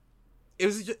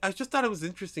just thought it was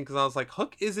interesting because I was like,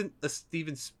 Hook isn't a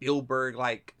Steven Spielberg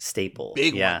like staple,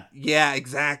 big yeah, one. Yeah,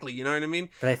 exactly. You know what I mean?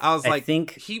 But I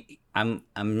think I'm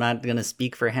not gonna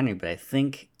speak for Henry, but I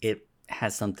think it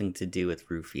has something to do with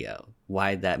Rufio.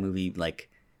 Why that movie like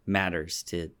matters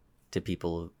to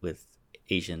people with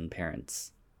Asian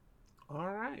parents. All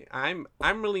right, I'm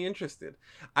really interested.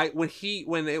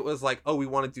 When it was like, oh, we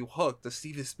want to do Hook, the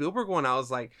Steven Spielberg one, I was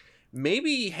like,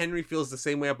 maybe Henry feels the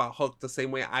same way about Hook, the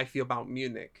same way I feel about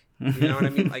Munich. You know what I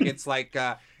mean? Like it's like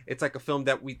a film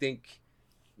that we think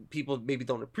people maybe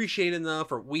don't appreciate enough,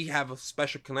 or we have a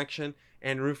special connection,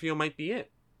 and Rufio might be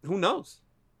it. Who knows?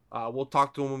 We'll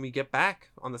talk to him when we get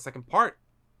back on the second part.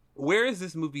 Where is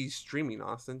this movie streaming,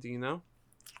 Austin? Do you know?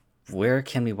 Where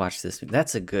can we watch this?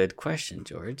 That's a good question,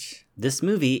 George. This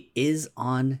movie is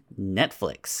on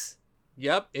Netflix.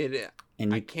 Yep, it is.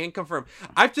 And I can't confirm.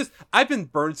 I've been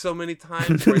burned so many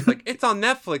times where it's like, it's on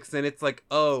Netflix, and it's like,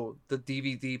 oh, the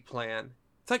DVD plan.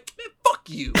 It's like, man, fuck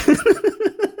you.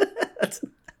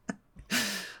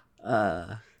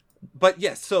 But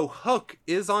yes, so Hook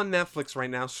is on Netflix right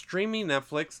now, streaming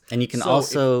Netflix. And you can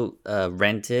also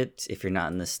rent it if you're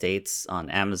not in the States on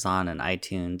Amazon and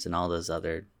iTunes and all those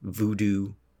other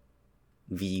Vudu,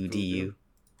 VUDU.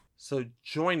 So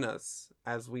join us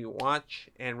as we watch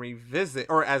and revisit,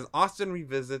 or as Austin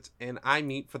revisits and I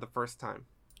meet for the first time.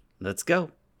 Let's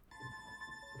go.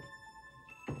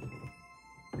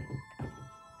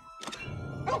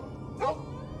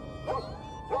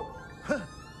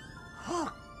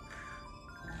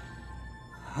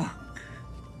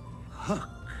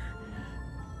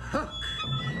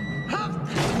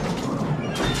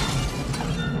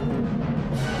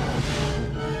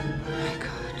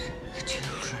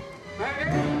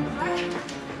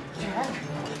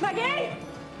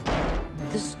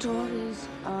 The stories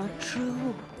are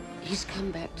true. He's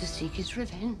come back to seek his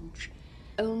revenge.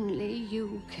 Only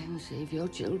you can save your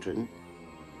children.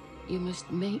 You must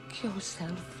make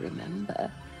yourself remember.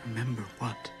 Remember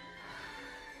what?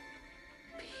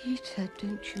 Peter,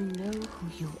 don't you know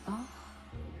who you are?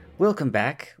 Welcome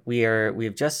back.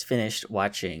 We've just finished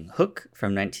watching Hook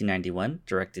from 1991,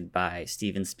 directed by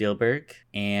Steven Spielberg,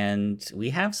 and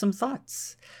we have some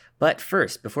thoughts. But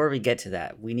first, before we get to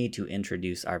that, we need to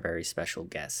introduce our very special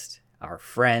guest, our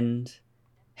friend,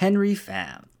 Henry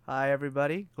Pham. Hi,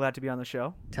 everybody. Glad to be on the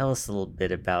show. Tell us a little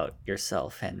bit about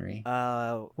yourself, Henry.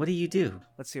 What do you do?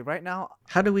 Let's see. Right now,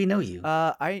 how do we know you?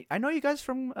 I know you guys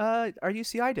from our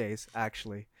UCI days,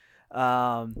 actually.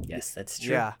 Yes, that's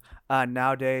true. Yeah.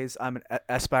 Nowadays, I'm an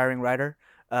aspiring writer.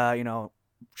 Trying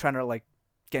to like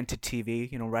get into TV.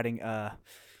 Writing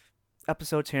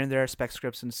episodes here and there, spec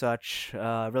scripts and such.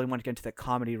 Really want to get into that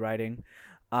comedy writing.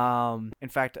 In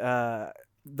fact,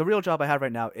 the real job I have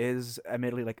right now is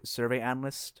admittedly like a survey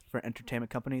analyst for an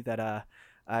entertainment company that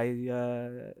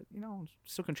I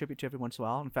still contribute to every once in a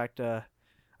while. In fact, I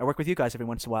work with you guys every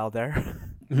once in a while there.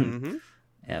 Mm-hmm.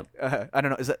 Yep. I don't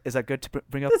know. Is that good to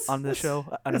bring up on the show?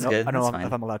 I don't know. Good. I don't know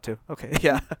if I'm allowed to. Okay.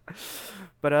 Yeah.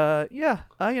 But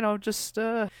just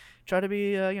try to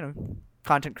be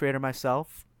content creator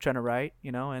myself, trying to write,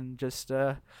 and just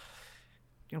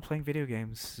playing video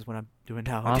games is what I'm doing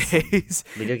nowadays.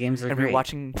 Awesome. Video games are and great.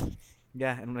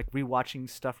 And like rewatching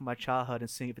stuff from my childhood and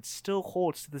seeing if it still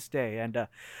holds to this day. And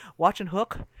watching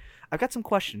Hook, I've got some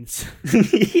questions.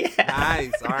 Yeah.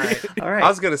 Nice. All right. I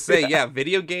was gonna say, yeah,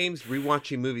 video games,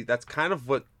 rewatching movies. That's kind of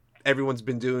what everyone's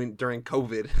been doing during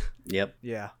COVID. Yep.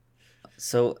 Yeah.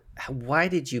 So, why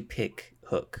did you pick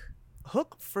Hook?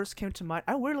 Hook first came to mind.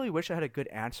 I really wish I had a good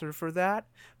answer for that,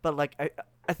 but like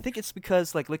I think it's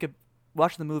because like look at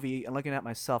watching the movie and looking at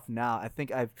myself now, I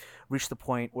think I've reached the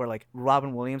point where like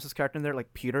Robin Williams' character in there,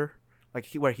 like Peter, like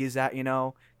where he's at,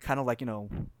 kind of like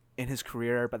in his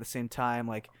career, but at the same time,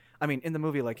 like I mean, in the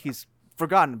movie, like he's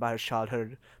forgotten about his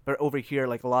childhood, but over here,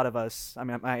 like a lot of us, I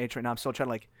mean, at my age right now, I'm still trying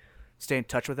to like stay in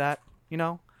touch with that,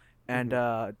 and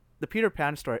the Peter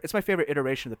Pan story, it's my favorite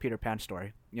iteration of the Peter Pan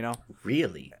story,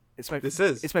 Really? It's my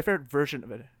It's my favorite version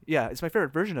of it. Yeah, it's my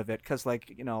favorite version of it because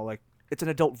like like it's an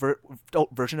adult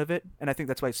version of it, and I think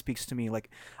that's why it speaks to me.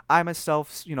 Like I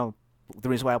myself, the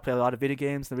reason why I play a lot of video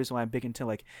games, the reason why I'm big into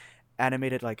like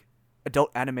animated like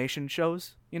adult animation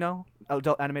shows,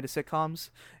 adult animated sitcoms.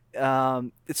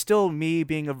 It's still me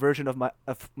being a version of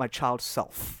my child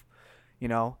self,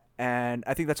 and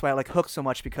I think that's why I like Hook so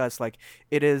much because like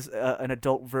it is an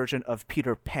adult version of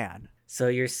Peter Pan.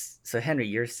 So Henry,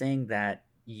 you're saying that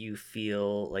you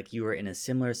feel like you were in a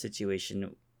similar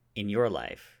situation in your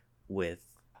life with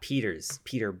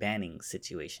Peter Banning's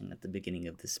situation at the beginning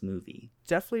of this movie.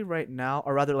 Definitely right now,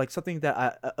 or rather like something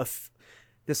that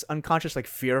this unconscious like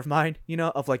fear of mine,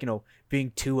 of like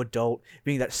being too adult,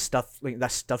 being that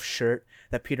stuffed shirt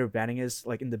that Peter Banning is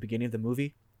like in the beginning of the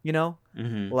movie,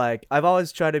 Mm-hmm. like I've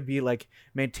always tried to be like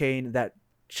maintain that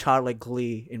childlike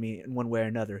glee in me in one way or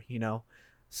another,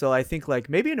 So I think like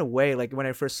maybe in a way like when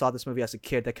I first saw this movie as a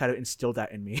kid, that kind of instilled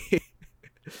that in me.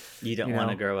 You don't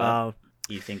want to grow up.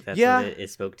 You think that's yeah. what it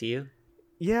spoke to you?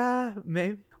 Yeah,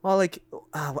 maybe. Well, like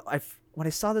when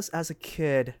I saw this as a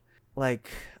kid, like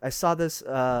I saw this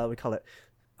we call it.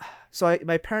 So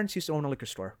my parents used to own a liquor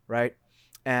store, right?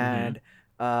 And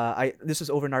this was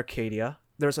over in Arcadia.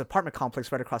 There's an apartment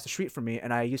complex right across the street from me,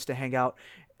 and I used to hang out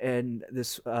in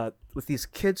this with these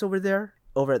kids over there.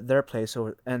 Over at their place,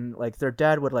 and like their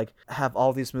dad would like have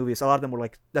all these movies. A lot of them were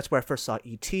like that's where I first saw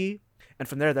E.T., and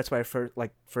from there that's where I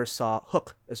first saw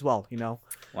Hook as well.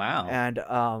 Wow.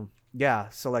 And yeah,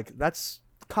 so like that's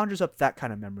conjures up that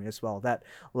kind of memory as well, that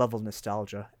level of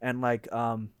nostalgia. And like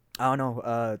I don't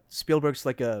know, Spielberg's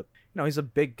like he's a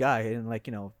big guy and like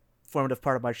formative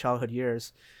part of my childhood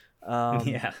years.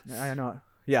 Yeah, I don't know.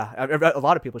 Yeah, a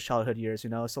lot of people's childhood years,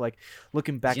 So like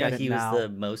looking back at it he now, was the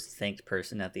most thanked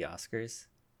person at the Oscars.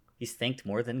 He's thanked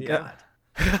more than God.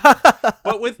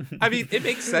 But it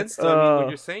makes sense though. What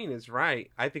you're saying is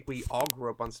right. I think we all grew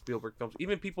up on Spielberg films.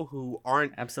 Even people who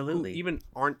aren't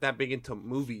that big into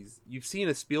movies. You've seen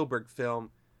a Spielberg film,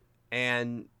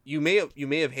 and you may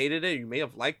have hated it, you may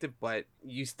have liked it, but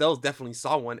you still definitely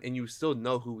saw one, and you still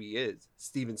know who he is,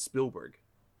 Steven Spielberg.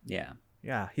 Yeah.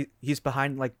 Yeah, he's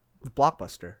behind like the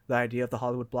blockbuster, the idea of the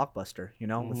Hollywood blockbuster,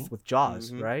 with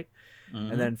Jaws, right?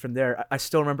 Mm-hmm. And then from there, I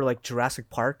still remember like Jurassic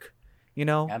Park,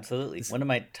 Absolutely. One of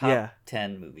my top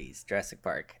 10 movies, Jurassic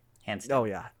Park, hands down. Oh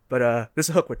yeah, but this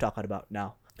is Hook we're talking about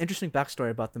now. Interesting backstory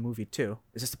about the movie too.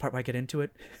 Is this the part where I get into it?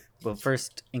 Well,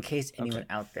 first, in case anyone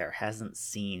out there hasn't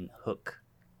seen Hook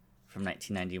from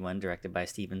 1991, directed by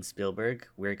Steven Spielberg,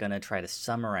 we're gonna try to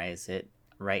summarize it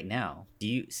right now.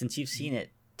 Since you've seen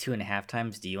it 2.5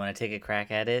 times, do you want to take a crack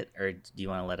at it, or do you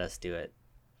want to let us do it?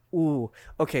 Ooh,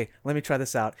 okay, let me try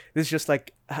this out. This is just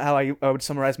like how I would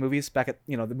summarize movies back at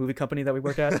the movie company that we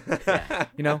worked at. Yeah.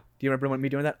 Do you remember me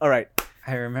doing that? All right.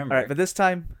 I remember. All right, but this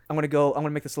time I'm gonna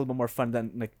make this a little bit more fun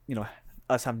than like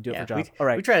us having to do it for job. All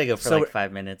right, we try to go for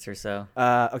 5 minutes or so.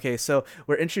 Okay, so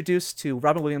we're introduced to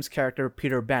Robin Williams' character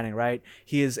Peter Banning, right?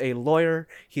 He is a lawyer.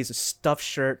 He's a stuffed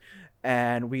shirt.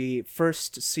 And we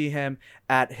first see him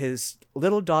at his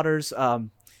little daughter's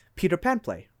Peter Pan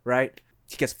play, right?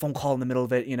 He gets a phone call in the middle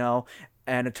of it,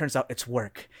 and it turns out it's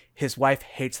work. His wife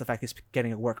hates the fact he's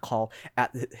getting a work call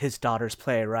at his daughter's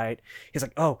play, right? He's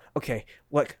like, oh, okay,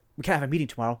 look, we can't have a meeting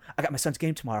tomorrow. I got my son's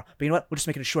game tomorrow. But you know what? We'll just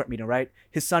make it a short meeting, right?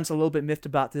 His son's a little bit miffed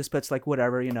about this, but it's like,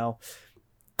 whatever,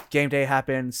 Game day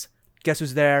happens. Guess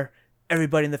who's there?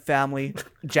 Everybody in the family,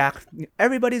 Jack,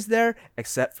 everybody's there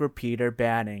except for Peter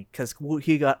Banning because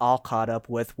he got all caught up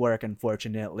with work,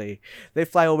 unfortunately. They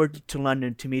fly over to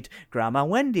London to meet Grandma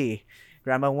Wendy.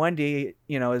 Grandma Wendy,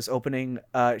 is opening,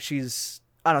 she's,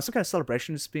 I don't know, some kind of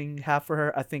celebration is being had for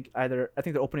her. I think they're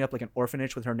opening up like an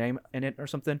orphanage with her name in it or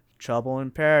something. Trouble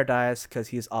in paradise because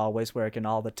he's always working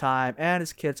all the time and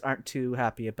his kids aren't too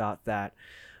happy about that.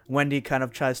 Wendy kind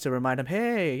of tries to remind him,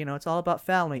 hey, it's all about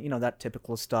family, that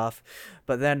typical stuff.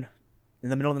 But then in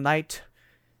the middle of the night,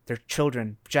 their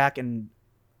children, Jack and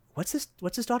what's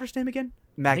his daughter's name again?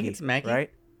 Maggie. I think it's Maggie.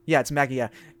 Right? Yeah, it's Maggie. Yeah.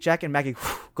 Jack and Maggie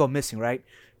go missing, right?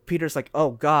 Peter's like,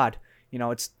 oh God,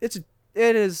 it's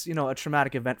it is, a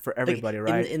traumatic event for Like, everybody,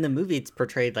 right? In the movie, it's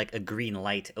portrayed like a green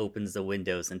light opens the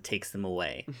windows and takes them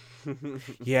away.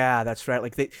 Yeah, that's right.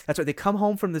 Like that's right. They come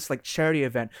home from this like charity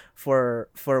event for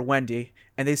Wendy,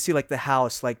 and they see like the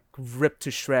house like ripped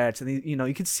to shreds, and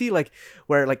you can see like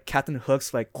where like Captain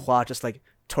Hook's like claw just like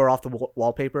tore off the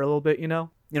wallpaper a little bit.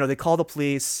 They call the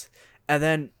police, and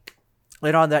then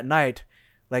later on that night,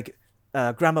 like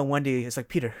Grandma Wendy is like,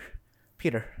 Peter,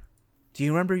 do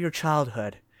you remember your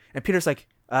childhood? And Peter's like,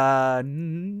 nothing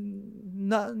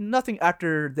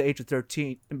after the age of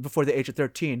 13, before the age of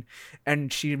 13.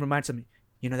 And she reminds him,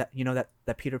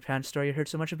 that Peter Pan story you heard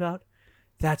so much about?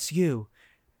 That's you.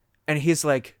 And he's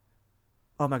like,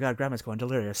 oh my God, Grandma's going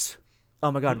delirious.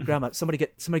 Oh my God, Grandma, somebody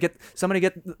get the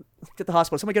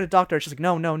hospital. Somebody get a doctor. She's like,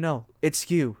 no, it's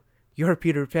you. You're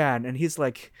Peter Pan. And he's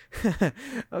like,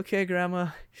 okay,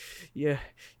 Grandma, yeah,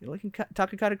 you're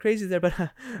talking kind of crazy there,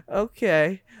 but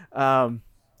okay.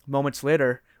 Moments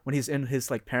later, when he's in his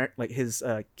his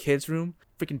kid's room,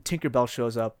 freaking Tinkerbell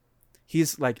shows up.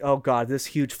 He's like, oh God, this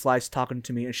huge fly's talking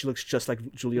to me, and she looks just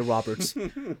like Julia Roberts.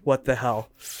 What the hell?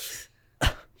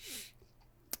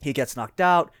 He gets knocked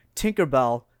out.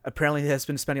 Tinkerbell apparently has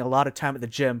been spending a lot of time at the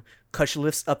gym because she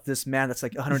lifts up this man that's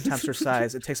like 100 times her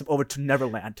size and takes him over to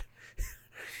Neverland.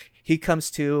 He comes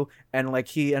to, and like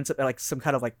he ends up at like some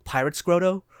kind of like pirate's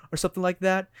grotto or something like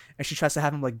that, and she tries to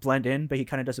have him like blend in, but he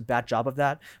kind of does a bad job of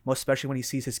that, most especially when he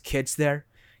sees his kids there.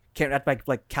 Can't act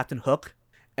like Captain Hook,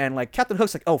 and like Captain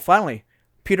Hook's like, oh, finally,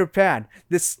 Peter Pan.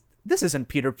 This isn't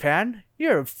Peter Pan.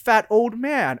 You're a fat old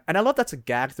man. And I love that's a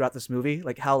gag throughout this movie,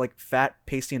 like how like fat,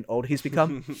 pasty, and old he's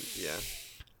become. Yeah.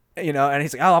 And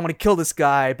he's like, oh, I'm gonna kill this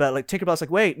guy, but like Tinkerbell's like,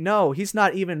 wait, no, he's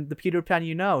not even the Peter Pan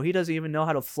you know. He doesn't even know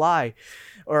how to fly,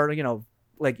 or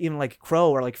like even like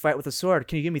crow or like fight with a sword.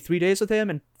 Can you give me 3 days with him?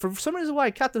 And for some reason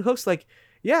why Captain Hook's like,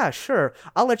 yeah, sure,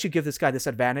 I'll let you give this guy this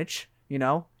advantage,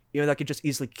 even though I could just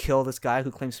easily kill this guy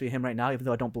who claims to be him right now, even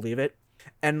though I don't believe it.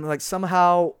 And like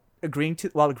somehow agreeing to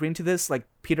this, like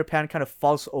Peter Pan kind of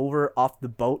falls over off the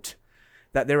boat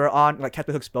that they were on, like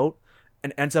Captain Hook's boat,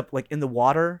 and ends up like in the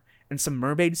water, and some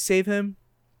mermaids save him,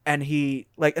 and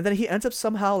then he ends up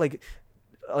somehow like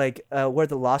where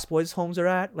the Lost Boys homes are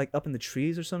at, like up in the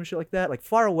trees or some shit like that, like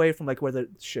far away from like where the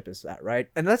ship is at, right?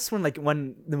 And that's when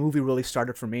the movie really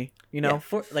started for me, Yeah,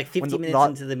 like 50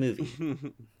 minutes into the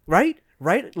movie. right?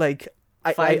 Like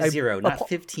 50, not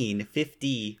 15,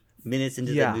 50 minutes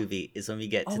into the movie is when we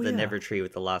get to the Nevertree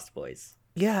with the Lost Boys.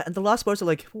 Yeah, and the Lost Boys are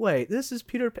like, wait, this is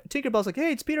Peter Pan. Tinkerbell's like,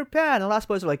 hey, it's Peter Pan. And the Lost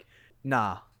Boys are like,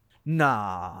 nah.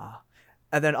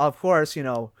 And then, of course,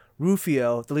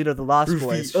 Rufio, the leader of the Lost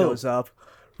Boys, shows up.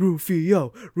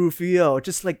 Rufio.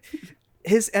 Just like,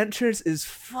 his entrance is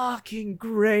fucking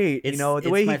great. It's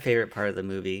my favorite part of the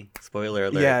movie. Spoiler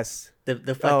alert. Yes.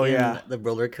 The fucking the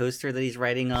roller coaster that he's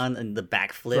riding on and the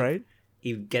backflip. Right.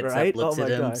 He gets up, looks at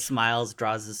him, smiles,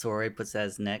 draws the sword, puts it at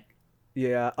his neck.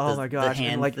 Yeah. Oh my gosh. The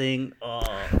hand thing. Oh.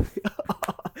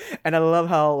 And I love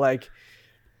how what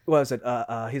was it?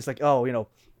 He's like, oh,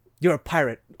 you're a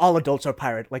pirate. All adults are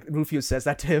pirate. Like Rufio says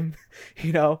that to him,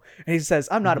 and he says,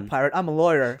 I'm not a pirate. I'm a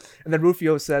lawyer. And then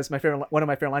Rufio says, one of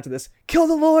my favorite lines of this: kill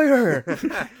the lawyer.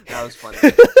 That was funny.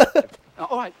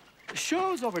 All right, the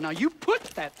show's over now. You put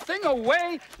that thing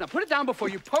away. Now put it down before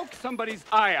you poke somebody's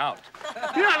eye out.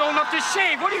 You're not old enough to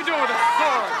shave. What are you doing with a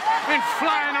sword? And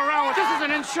flying around with this is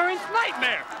an insurance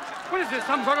nightmare. What is this?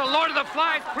 Some sort of Lord of the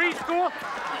Flies preschool?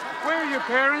 Where are your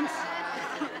parents?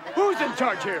 Who's in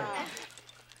charge here?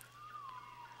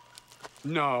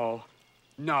 No,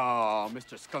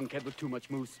 Mr. Skunkhead with too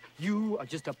much moose. You are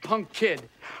just a punk kid.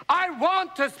 I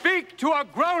want to speak to a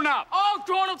grown-up. All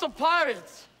grown-ups are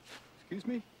pirates. Excuse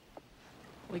me?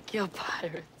 We kill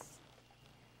pirates.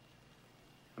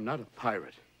 I'm not a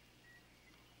pirate.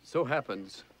 So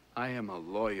happens I am a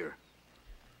lawyer.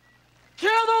 Kill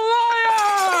the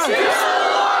lawyer! Kill the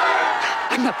lawyer!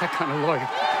 I'm not that kind of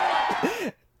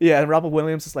lawyer. Yeah, and Robin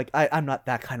Williams is like, I'm not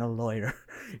that kind of lawyer,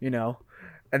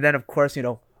 And then, of course,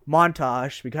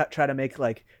 montage. We try to make,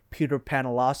 like, Peter Pan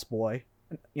a lost boy.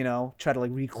 Try to,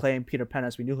 like, reclaim Peter Pan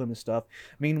as we knew him and stuff.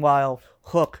 Meanwhile,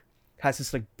 Hook has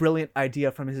this, like, brilliant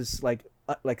idea from his, like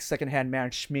secondhand man,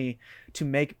 Shmi, to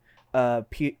make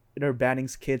Peter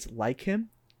Banning's kids like him.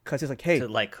 Because he's like, hey,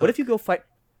 what if you go fight...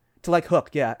 To like Hook,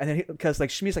 yeah. And then, because, like,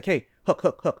 Shmi's like, hey,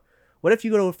 Hook. What if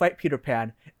you go to fight Peter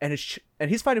Pan, and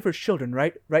he's fighting for his children,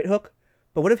 right? Right, Hook?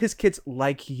 But what if his kids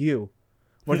like you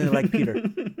more than they like Peter?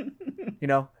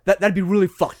 That'd be really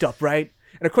fucked up, right?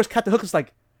 And of course, Captain Hook is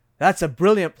like, that's a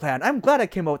brilliant plan. I'm glad I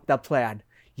came up with that plan.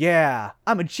 Yeah,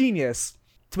 I'm a genius.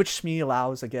 To which Shmi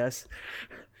allows, I guess.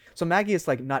 So Maggie is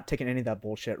like not taking any of that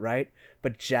bullshit, right?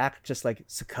 But Jack just like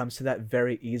succumbs to that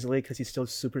very easily because he's still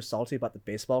super salty about the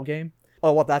baseball game.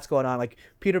 Oh, while that's going on, like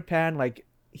Peter Pan, like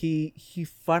he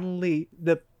finally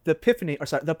the epiphany, or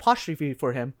sorry, the apostrophe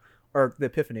for him, or the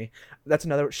epiphany. That's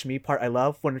another Shmi part I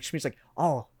love when Shmi's like,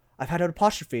 "Oh, I've had an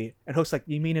apostrophe," and Hook's like,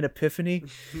 "You mean an epiphany?"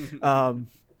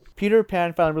 Peter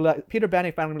Banning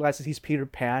finally realizes he's Peter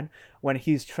Pan when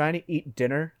he's trying to eat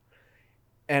dinner,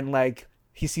 and like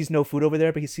he sees no food over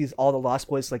there, but he sees all the Lost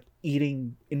Boys like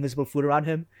eating invisible food around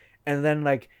him, and then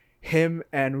like him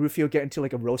and Rufio get into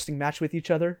like a roasting match with each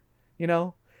other, you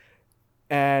know,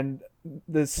 and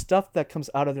the stuff that comes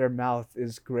out of their mouth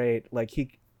is great.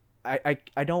 Like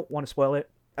I don't want to spoil it.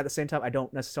 At the same time, I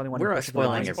don't necessarily want We're to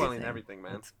spoiling everything,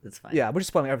 man. It's fine. Yeah, we're just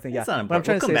spoiling everything. Yeah, It's not what I'm important.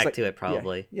 trying We'll to come say back is, to it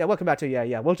probably. Yeah, we'll come back to it.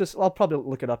 Yeah. I'll probably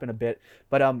look it up in a bit.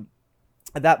 But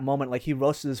at that moment, like he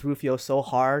roasts Rufio so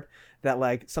hard that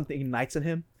like something ignites in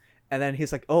him, and then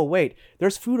he's like, "Oh wait,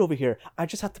 there's food over here. I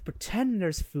just have to pretend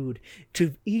there's food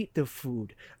to eat the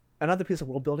food." Another piece of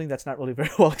world building that's not really very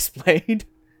well explained.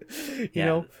 you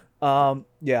know,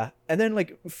 yeah. And then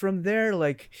like from there,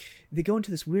 like they go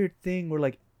into this weird thing where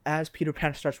like as Peter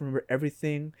Pan starts to remember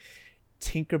everything,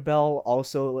 Tinkerbell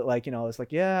also like, you know, it's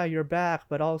like, "Yeah, you're back,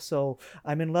 but also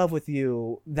I'm in love with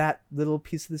you." That little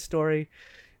piece of the story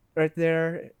right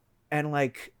there. And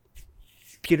like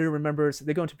Peter remembers,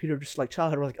 they go into Peter just like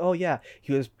childhood. We're like, "Oh yeah,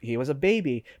 he was a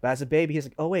baby, but as a baby he's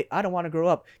like, oh wait, I don't want to grow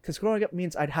up because growing up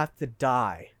means I'd have to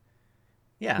die."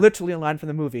 Yeah, literally a line from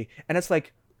the movie. And it's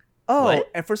like, oh, what?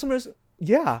 And for some reason,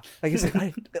 yeah, like he's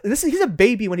like, he's a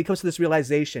baby when he comes to this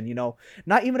realization, you know,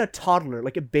 not even a toddler,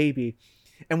 like a baby.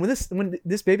 And when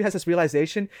this baby has this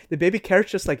realization, the baby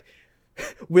character just like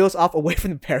wheels off away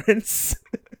from the parents.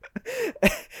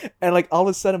 And like all of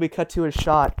a sudden we cut to a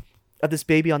shot of this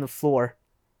baby on the floor,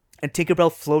 and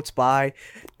Tinkerbell floats by.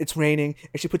 It's raining,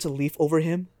 and she puts a leaf over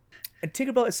him, and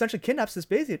Tinkerbell essentially kidnaps this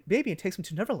baby and takes him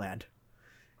to Neverland,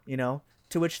 you know,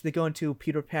 to which they go into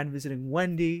Peter Pan visiting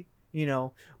Wendy, you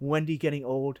know, Wendy getting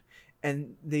old.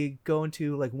 And they go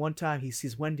into, like, one time he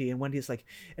sees Wendy, and Wendy is like,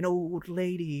 "An old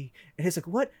lady." And he's like,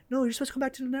 "What? No, you're supposed to come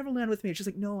back to Neverland with me." And she's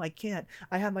like, "No, I can't.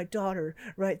 I have my daughter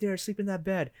right there asleep in that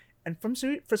bed." And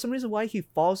for some reason why he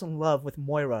falls in love with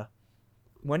Moira,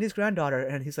 Wendy's granddaughter,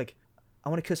 and he's like, "I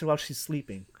want to kiss her while she's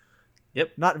sleeping."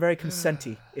 Yep. Not very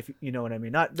consenty, if you know what I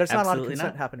mean. There's not a lot of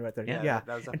consent happening right there. Yeah.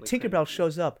 And Tinkerbell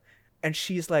shows up, and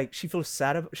she's like, she feels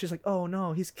sad. She's like, "Oh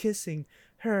no, he's kissing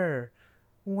her.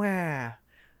 Wah."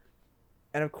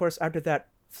 And of course, after that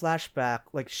flashback,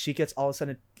 like she gets all of a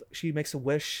sudden, she makes a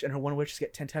wish, and her one wish is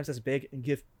get 10 times as big and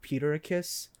give Peter a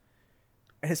kiss.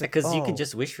 And it's like, because you can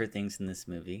just wish for things in this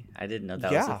movie. I didn't know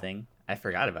that was a thing. I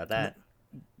forgot about that.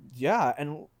 Yeah,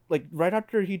 and like right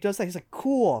after he does that, he's like,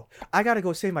 "Cool, I gotta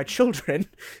go save my children."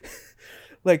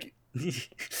 Like,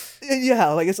 yeah,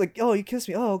 like it's like, "Oh, you kissed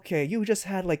me. Oh, okay. You just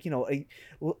had like, you know,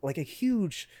 a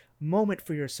huge moment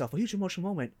for yourself, a huge emotional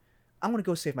moment. I want to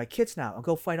go save my kids now and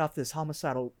go fight off this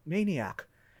homicidal maniac."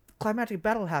 Climactic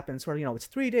battle happens where, you know, it's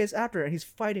 3 days after, and he's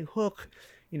fighting Hook,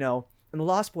 you know, and the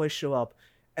Lost Boys show up,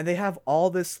 and they have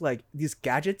all this like these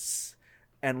gadgets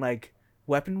and like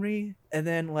weaponry, and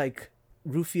then like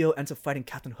Rufio ends up fighting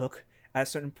Captain Hook at a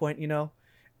certain point, you know,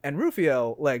 and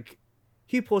Rufio, like,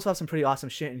 he pulls off some pretty awesome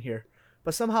shit in here,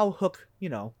 but somehow Hook, you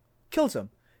know, kills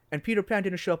him, and Peter Pan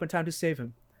didn't show up in time to save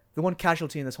him, the one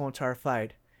casualty in this whole entire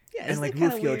fight. Yeah, and like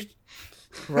Rufio,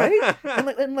 right?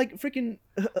 and like freaking.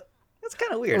 That's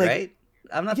kind of weird, like, right?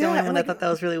 I'm not the only one that thought that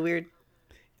was really weird.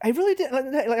 I really did.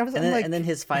 And then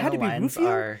his final lines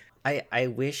are, "I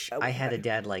wish I had a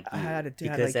dad like you."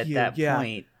 Because at that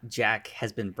point, Jack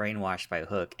has been brainwashed by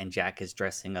Hook, and Jack is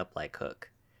dressing up like Hook.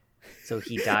 So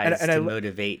he dies to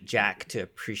motivate Jack to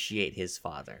appreciate his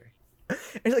father.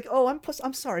 And he's like, "Oh,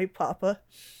 I'm sorry, Papa."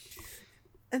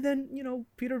 And then, you know,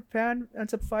 Peter Pan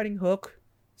ends up fighting Hook.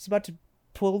 He's about to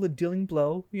pull the dealing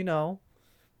blow, you know.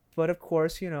 But of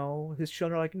course, you know, his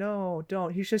children are like, "No,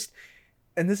 don't. He's just..."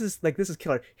 And this is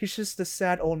killer. He's just a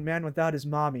sad old man without his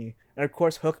mommy. And of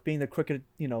course, Hook, being the crooked,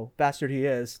 you know, bastard he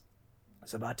is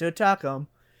about to attack him.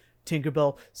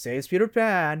 Tinkerbell saves Peter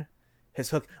Pan.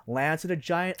 His hook lands in a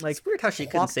giant, like... It's weird how she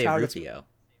couldn't save Rufio.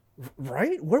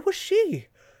 Right? Where was she?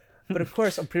 But of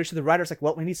course, I'm pretty sure the writer's like,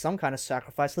 "Well, we need some kind of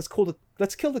sacrifice. Let's kill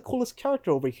the coolest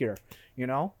character over here, you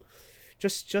know?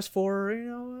 Just for, you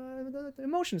know, the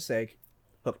emotion's sake."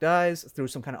 Hook dies through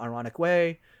some kind of ironic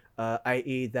way,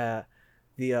 i.e. that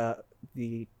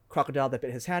the crocodile that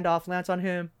bit his hand off lands on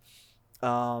him.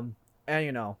 And,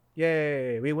 you know,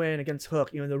 yay, we win against Hook,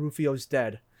 even though Rufio's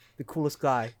dead. The coolest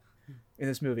guy in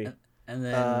this movie. And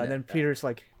then Peter's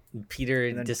like...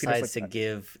 Peter decides to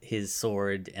give his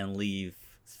sword and leave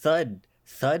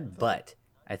Thud Butt,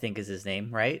 I think is his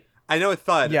name, right? I know it's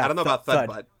Thud. Yeah, I don't know about Thud,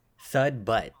 but Thud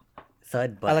Butt.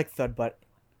 I like Thud Butt.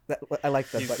 I like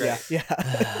Thud He's Butt. great. Yeah.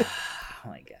 Oh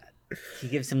my god. He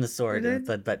gives him the sword, and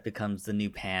Thud Butt becomes the new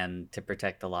Pan to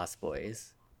protect the Lost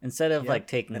Boys. Instead of like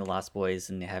taking the Lost Boys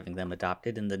and having them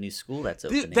adopted in the new school that's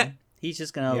opening, he's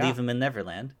just gonna leave them in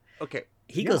Neverland. Okay.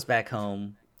 He goes back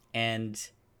home, and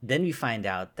then we find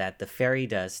out that the fairy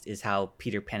dust is how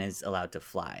Peter Pan is allowed to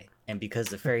fly. And because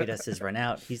the fairy dust has run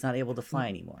out, he's not able to fly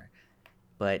anymore.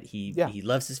 But he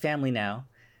loves his family now,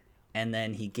 and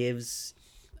then he gives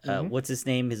what's his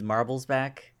name, his marbles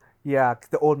back. Yeah,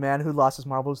 the old man who lost his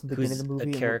marbles in the beginning of the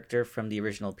movie. A character from the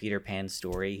original Peter Pan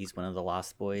story. He's one of the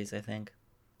Lost Boys, I think.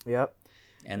 Yep.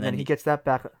 And then he gets that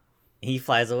back. He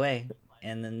flies away,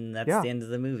 and then that's the end of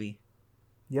the movie.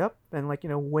 Yep. And like,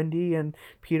 Wendy and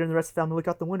Peter and the rest of the family look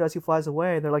out the window as he flies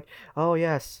away, and they're like, "Oh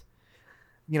yes."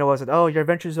 What was it? "Oh, your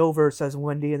adventure's over," says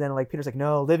Wendy, and then like Peter's like,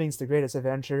 "No, living's the greatest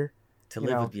adventure." To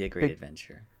live would be a great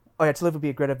adventure. Oh yeah, to live would be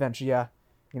a great adventure. Yeah.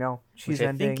 She's Which I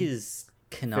ending. think is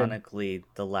canonically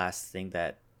the last thing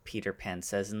that Peter Pan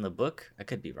says in the book. I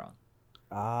could be wrong.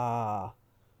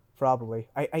 Probably.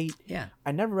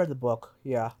 I never read the book.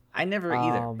 Yeah. I never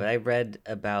either, but I read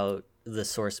about the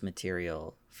source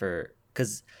material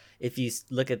because if you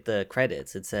look at the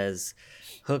credits, it says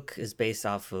Hook is based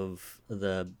off of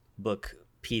the book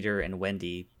Peter and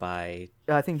Wendy by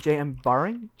I think J.M.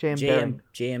 Barring.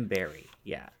 J.M. Barrie.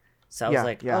 Yeah. So I was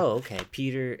like, oh, okay.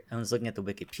 Peter. I was looking at the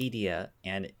Wikipedia,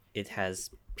 and it has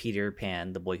Peter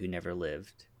Pan, the boy who never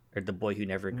lived, or the boy who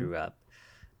never grew up.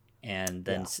 And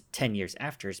then 10 years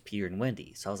after is Peter and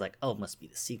Wendy. So I was like, oh, it must be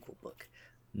the sequel book.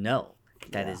 No,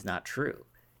 that is not true.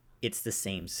 It's the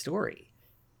same story.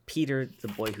 Peter, the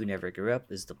boy who never grew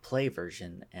up, is the play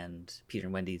version, and Peter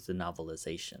and Wendy is the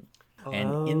novelization.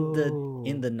 And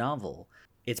in the novel,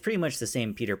 it's pretty much the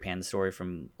same Peter Pan story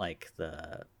from like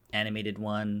the animated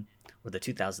one or the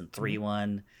 2003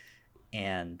 one.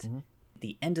 And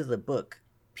the end of the book,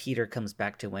 Peter comes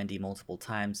back to Wendy multiple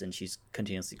times, and she's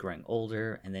continuously growing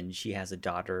older, and then she has a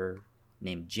daughter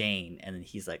named Jane, and then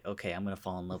he's like, okay, I'm gonna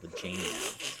fall in love with Jane now.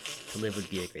 To live would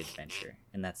be a great adventure,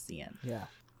 and that's the end. Yeah.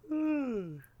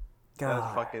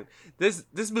 That's fucking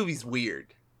this movie's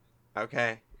weird.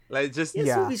 Okay, like just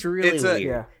this movie's really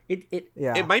weird.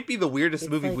 It might be the weirdest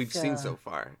movie we've seen so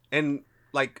far, and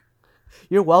like.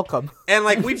 You're welcome. And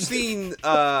like we've seen like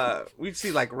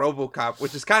RoboCop,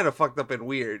 which is kind of fucked up and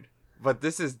weird. But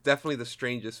this is definitely the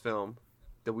strangest film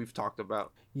that we've talked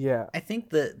about. Yeah. I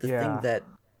think the thing that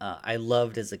I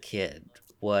loved as a kid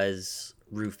was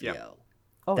Rufio.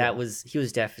 Yep. He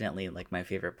was definitely like my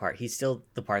favorite part. He's still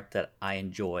the part that I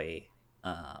enjoy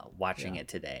watching it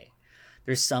today.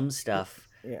 There's some stuff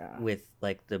with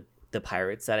like the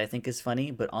pirates that I think is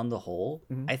funny, but on the whole,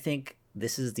 I think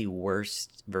this is the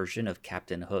worst version of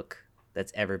Captain Hook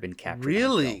that's ever been captured.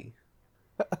 Really?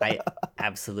 I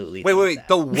absolutely wait.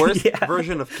 The worst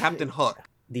version of Captain Hook.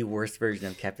 The worst version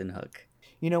of Captain Hook.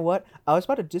 You know what? I was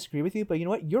about to disagree with you, but you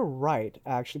know what? You're right,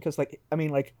 actually, because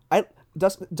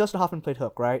Dustin Hoffman played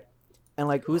Hook, right? And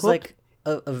like who's Hook, like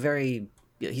a very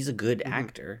he's a good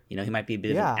actor. He might be a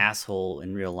bit of an asshole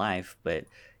in real life, but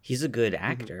he's a good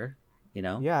actor.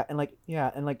 Yeah, and like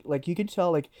you can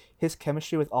tell like his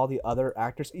chemistry with all the other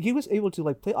actors. He was able to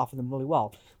like play off of them really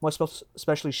well. Most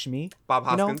especially Shmi. Bob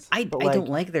Hoskins. I don't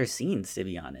like their scenes, to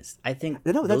be honest. I think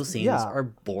those scenes are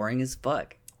boring as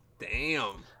fuck.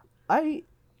 Damn.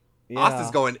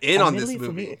 Austin's going in on this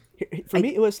movie. For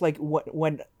me, it was like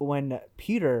when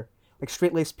Peter, like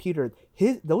straight-laced Peter,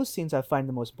 those scenes I find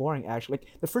the most boring. Actually, like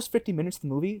the first 50 minutes of the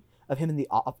movie of him in the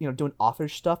doing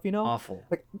office stuff. Awful.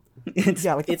 Like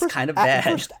it's kind of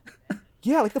bad.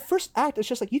 Like the first act, it's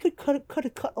just like you could cut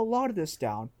a lot of this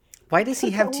down. Why does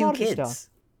he have two kids?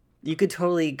 You could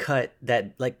totally cut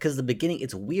that, like, because the beginning,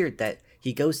 it's weird that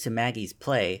he goes to Maggie's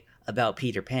play about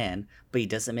Peter Pan, but he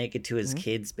doesn't make it to his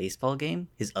kid's baseball game,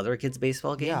 his other kid's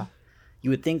baseball game. Yeah. You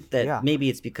would think that maybe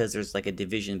it's because there's like a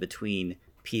division between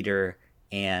Peter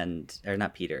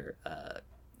not Peter,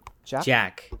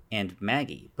 Jack and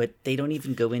Maggie, but they don't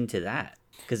even go into that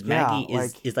because Maggie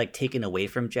is like taken away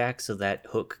from Jack so that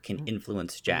Hook can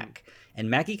influence Jack, and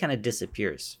Maggie kind of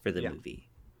disappears for the movie.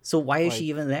 So why is she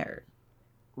even there?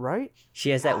 Right? She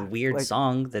has that weird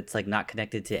song that's like not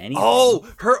connected to anything. Oh,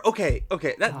 okay.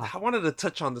 I wanted to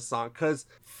touch on the song because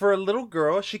for a little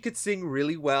girl, she could sing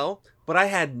really well, but I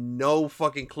had no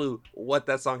fucking clue what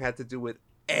that song had to do with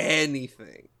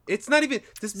anything. It's not even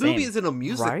this movie isn't a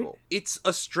musical. Right? It's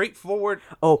a straightforward.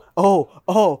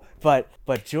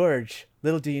 But George,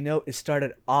 little do you know, it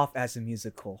started off as a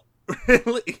musical.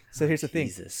 Really? So here's the thing.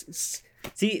 Jesus.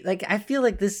 See, like I feel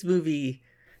like this movie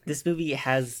this movie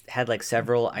has had like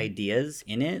several ideas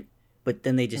in it, but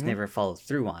then they just never follow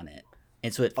through on it,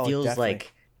 and so it feels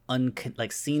definitely. like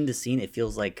like scene to scene, it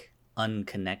feels like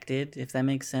unconnected, if that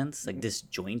makes sense, like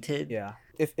disjointed. Yeah.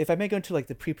 If I may go into like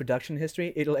the pre-production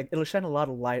history, it'll shine a lot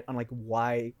of light on like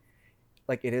why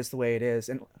like it is the way it is,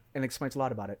 and explains a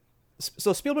lot about it.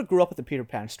 So Spielberg grew up with the Peter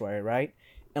Pan story, right?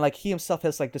 And like he himself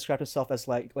has like described himself as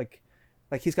like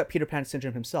he's got Peter Pan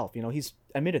syndrome himself. You know, he's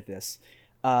admitted this.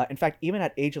 In fact, even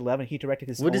at age 11, he directed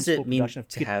his What own does it full mean production of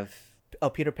to have?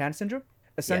 Peter Pan syndrome.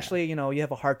 Essentially, you know, you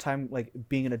have a hard time like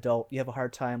being an adult. You have a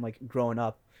hard time like growing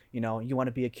up. You know, you want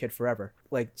to be a kid forever.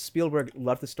 Like Spielberg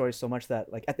loved the story so much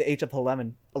that like at the age of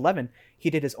 11, he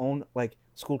did his own like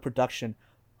school production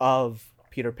of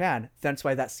Peter Pan. That's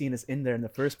why that scene is in there in the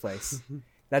first place.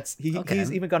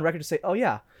 He's even gone on record to say, "Oh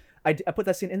yeah, I put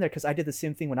that scene in there because I did the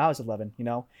same thing when I was 11." You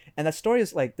know, and that story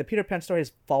is like the Peter Pan story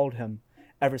has followed him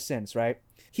ever since, right?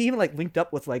 He even like linked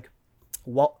up with like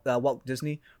Walt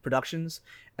Disney Productions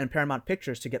and Paramount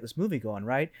Pictures to get this movie going,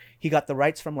 right? He got the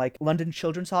rights from like London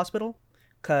Children's Hospital,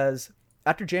 because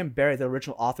after J.M. Barrie, the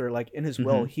original author, like in his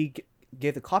will, he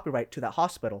gave the copyright to that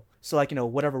hospital. So like, you know,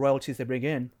 whatever royalties they bring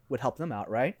in would help them out,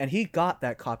 right? And he got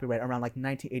that copyright around like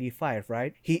 1985,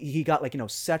 right? He got like, you know,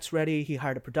 sets ready. He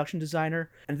hired a production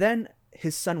designer, and then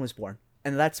his son was born.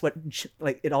 And that's what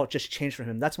like it all just changed for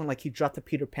him. That's when like he dropped the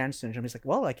Peter Pan syndrome. He's like,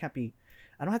 well, I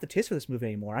don't have the taste for this movie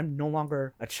anymore. I'm no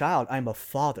longer a child. I'm a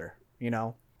father, you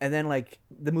know? And then like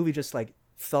the movie just like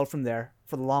fell from there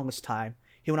for the longest time.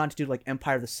 He went on to do like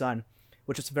Empire of the Sun,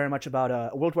 which is very much about a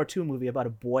World War II movie about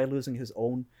a boy losing his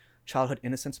own childhood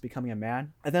innocence, becoming a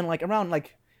man. And then like around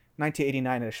like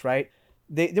 1989-ish, right?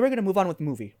 They were going to move on with the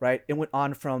movie, right? It went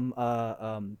on from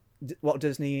Walt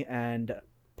Disney and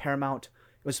Paramount.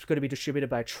 It was going to be distributed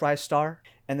by TriStar.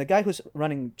 And the guy who's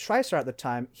running TriStar at the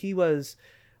time, he was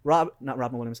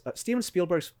Steven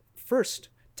Spielberg's first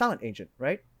talent agent,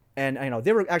 right? And you know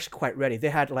they were actually quite ready. They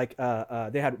had like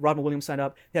they had Robin Williams sign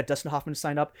up, they had Dustin Hoffman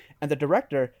sign up, and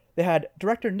they had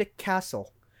director Nick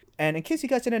Castle. And in case you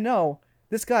guys didn't know,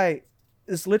 this guy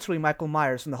is literally Michael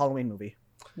Myers from the Halloween movie.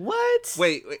 What?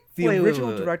 Wait. The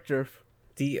original director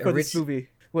for this movie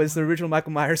was the original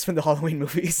Michael Myers from the Halloween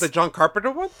movies. The John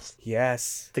Carpenter ones?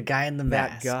 Yes. The guy in the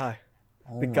mask. That guy.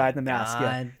 Oh the guy in the mask,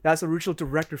 God. yeah. That's the original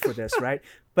director for this, right?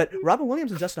 But Robin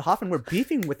Williams and Dustin Hoffman were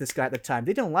beefing with this guy at the time.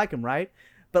 They didn't like him, right?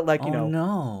 But like, you know,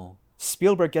 no.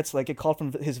 Spielberg gets like a call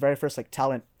from his very first like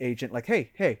talent agent, like, hey,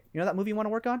 you know that movie you want to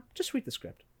work on? Just read the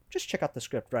script. Just check out the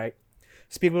script, right?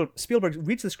 Spielberg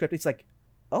reads the script. He's like,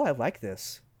 oh, I like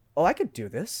this. Oh, I could do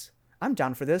this. I'm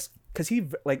down for this. Because he,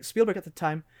 like, Spielberg at the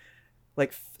time,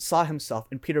 like, saw himself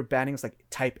in Peter Banning's, like,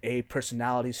 type A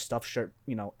personality stuffed shirt,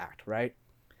 you know, act, right?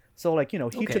 So, like, you know,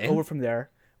 he took over from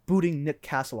there, booting Nick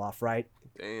Castle off, right?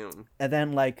 Damn. And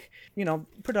then, like, you know,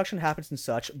 production happens and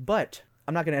such. But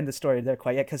I'm not going to end the story there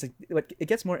quite yet, because it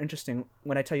gets more interesting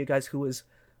when I tell you guys who was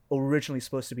originally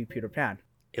supposed to be Peter Pan.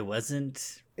 It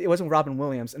wasn't Robin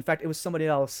Williams. In fact, it was somebody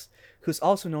else who's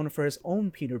also known for his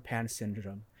own Peter Pan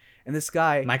syndrome. And this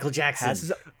guy, Michael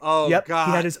Jackson. God.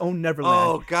 He had his own Neverland.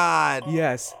 Oh God.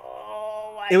 Yes.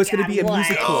 It was going to be a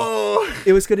musical. Oh.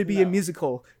 It was going to be a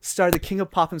musical. Star the King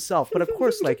of Pop himself. But of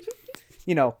course, like,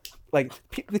 you know, like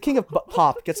the King of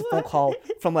Pop gets a phone call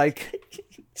from like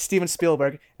Steven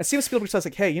Spielberg, and Steven Spielberg says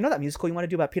like, "Hey, you know that musical you want to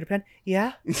do about Peter Pan?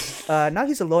 Yeah. Now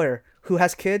he's a lawyer who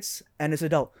has kids and is an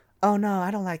adult. Oh no,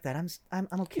 I don't like that. I'm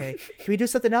okay. Can we do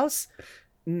something else?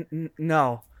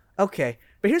 No. Okay.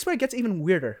 But here's where it gets even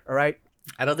weirder. All right.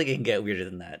 I don't think it can get weirder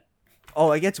than that.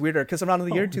 Oh, it gets weirder because around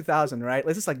the year 2000, right?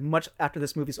 This is like much after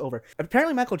this movie's over.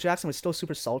 Apparently, Michael Jackson was still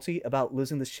super salty about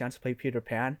losing this chance to play Peter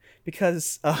Pan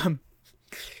because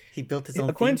he built his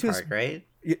own theme park, right?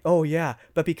 Oh yeah,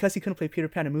 but because he couldn't play Peter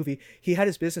Pan in a movie, he had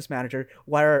his business manager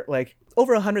wire like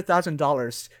over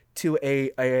 $100,000 to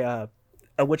a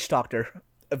witch doctor,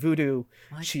 a voodoo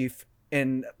chief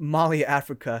in Mali,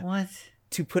 Africa. What?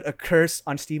 To put a curse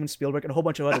on Steven Spielberg and a whole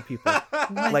bunch of other people.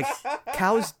 Like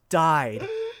cows died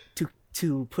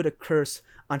to put a curse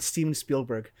on Steven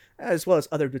Spielberg, as well as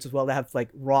other dudes as well that have like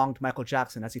wronged Michael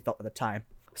Jackson as he felt at the time.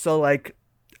 So like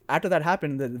after that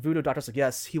happened, the voodoo doctor's like,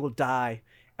 yes, he will die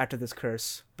after this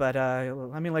curse. But I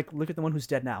mean, like, look at the one who's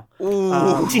dead now.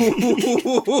 Oh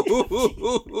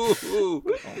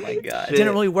my God! It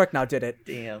didn't really work now, did it?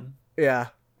 Damn. Yeah.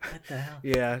 What the hell?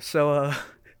 Yeah. So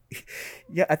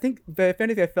yeah, I think if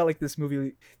anything, I felt like this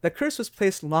movie, the curse was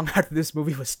placed long after this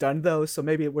movie was done, though. So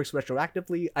maybe it works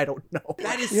retroactively. I don't know.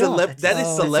 That is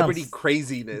celebrity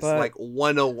craziness, like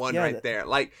 101 right there.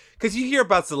 Like, because you hear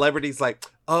about celebrities like,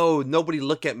 oh, nobody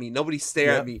look at me, nobody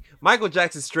stare at me. Michael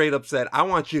Jackson straight up said, I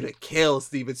want you to kill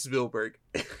Steven Spielberg.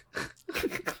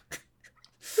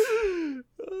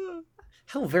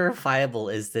 How verifiable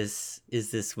is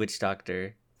this witch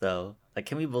doctor though? Like,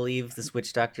 can we believe this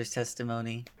witch doctor's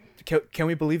testimony? Can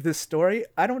we believe this story?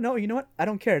 I don't know. You know what? I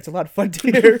don't care. It's a lot of fun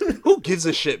to hear. Who gives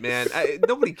a shit, man?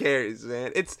 Nobody cares,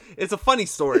 man. It's a funny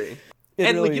story. It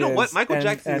And really like, you know what? is. Michael And-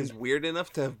 Jackson and- is weird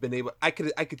enough to have been able. I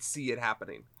could see it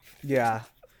happening. Yeah.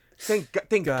 Thank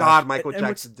Gosh. God Michael And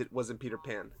what's- Jackson wasn't Peter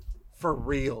Pan. For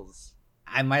reals.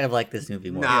 I might have liked this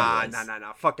movie more. Nah. than it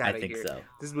was. Fuck out I of think here. so.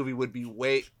 This movie would be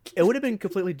way. It would have been a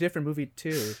completely different movie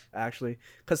too, actually,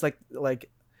 because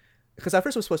because at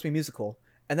first it was supposed to be musical,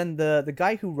 and then the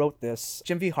guy who wrote this,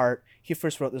 Jim V. Hart, he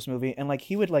first wrote this movie, and like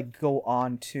he would like go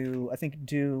on to he didn't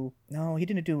do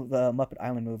the Muppet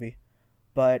Island movie,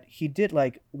 but he did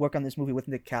like work on this movie with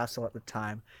Nick Castle at the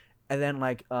time, and then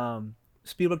like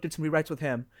Spielberg did some rewrites with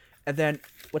him, and then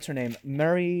what's her name,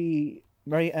 Mary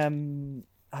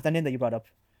the name that you brought up.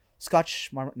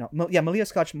 Malia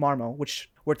Scotch Marmo, which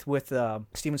worked with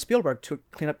Steven Spielberg to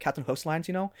clean up Captain Hook's lines,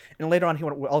 and later on he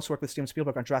would also work with Steven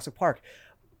Spielberg on Jurassic Park.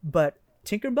 But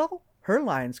Tinkerbell, her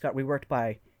lines got reworked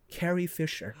by Carrie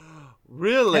Fisher.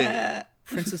 Really?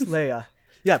 Princess Leia.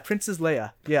 Yeah, Princess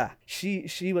Leia. Yeah,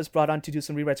 she was brought on to do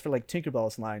some rewrites for like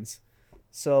Tinkerbell's lines.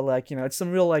 So like it's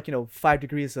some real 5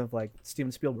 degrees of like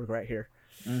Steven Spielberg right here.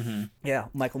 Mm-hmm. Yeah,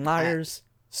 Michael Myers,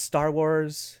 Star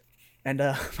Wars. And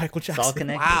Michael Jackson. It's all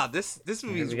connected. Wow, this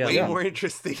movie is way Yeah. more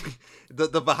interesting.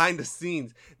 The behind the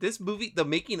scenes. This movie, the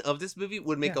making of this movie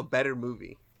would make a better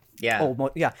movie. Yeah.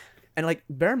 Yeah. And like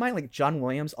bear in mind, like John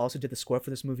Williams also did the score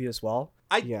for this movie as well.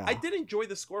 I did enjoy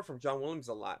the score from John Williams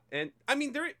a lot. And I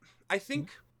mean I think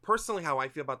personally how I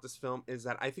feel about this film is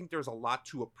that I think there's a lot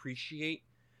to appreciate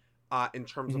in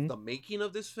terms of the making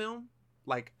of this film.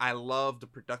 Like I love the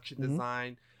production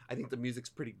design. I think the music's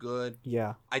pretty good.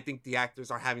 Yeah. I think the actors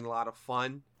are having a lot of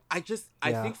fun. I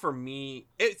think for me,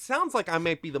 it sounds like I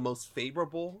might be the most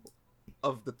favorable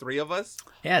of the three of us.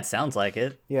 Yeah, it sounds like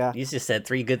it. Yeah. You just said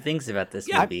 3 good things about this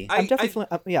Yeah, movie. I'm definitely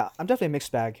a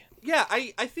mixed bag. Yeah,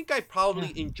 I think I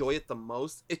probably enjoy it the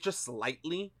most. It's just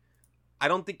slightly. I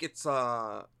don't think it's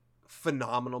a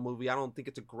phenomenal movie. I don't think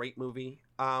it's a great movie.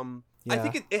 I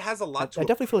think it has a lot to. I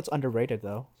definitely feel it's underrated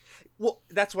though. Well,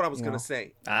 that's what I was gonna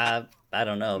say. I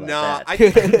don't know about No, that.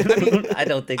 I mean, I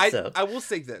don't think so. I will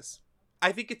say this.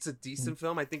 I think it's a decent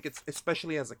film. I think it's,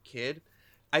 especially as a kid,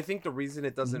 I think the reason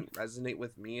it doesn't resonate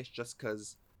with me is just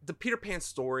because the Peter Pan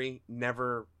story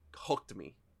never hooked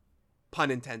me. Pun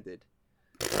intended.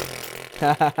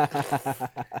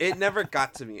 It never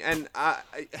got to me. And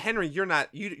Henry, you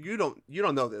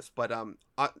don't know this, but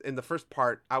in the first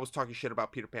part, I was talking shit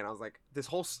about Peter Pan. I was like, this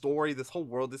whole story, this whole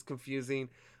world is confusing.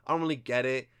 I don't really get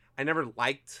it. I never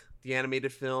liked the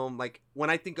animated film. Like when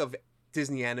I think of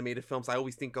Disney animated films, I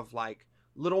always think of like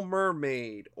Little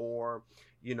Mermaid or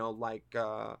like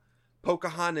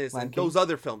Pocahontas and those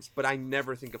other films, but I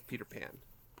never think of Peter Pan.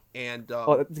 And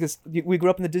well, because we grew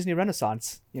up in the Disney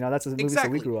Renaissance. That's the movies that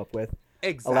we grew up with.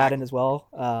 Exactly. Aladdin as well.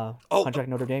 Hunchback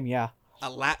Notre Dame. Yeah.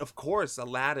 Of course,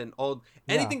 Aladdin.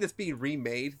 Anything that's being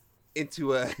remade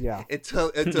into a Yeah.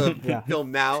 into a Yeah.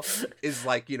 film now is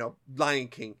like Lion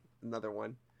King, another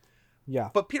one. Yeah.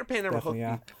 But Peter Pan never hooked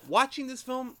Definitely, me. Watching this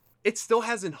film, it still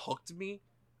hasn't hooked me.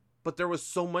 But there was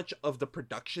so much of the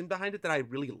production behind it that I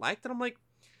really liked, and I'm like,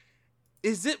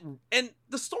 is it? And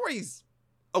the story's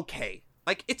okay.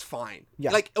 Like it's fine.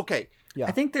 Yeah. Like okay. Yeah.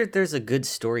 I think there's a good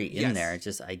story in Yes. there. It's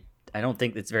just I don't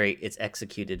think it's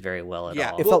executed very well at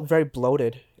all. It felt very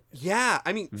bloated. Yeah,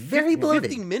 I mean, Very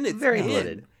bloated. 50 minutes. Very in,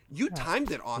 bloated. You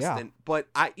timed it, Austin. But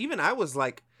I was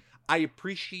like, I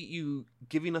appreciate you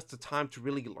giving us the time to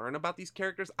really learn about these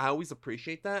characters. I always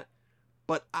appreciate that.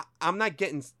 But I'm not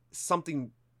getting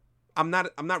something. I'm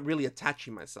not really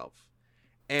attaching myself.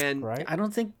 And Right.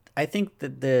 I think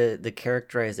that the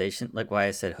characterization, like why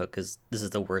I said Hook, because this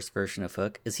is the worst version of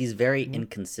Hook, is he's very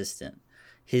inconsistent.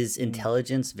 His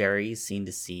intelligence varies scene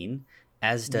to scene,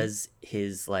 as does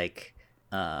his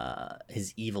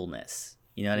his evilness.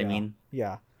 You know what I mean?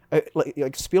 Yeah.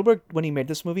 Like Spielberg, when he made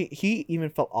this movie, he even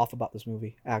felt off about this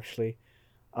movie, actually.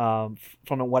 From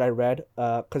what I read,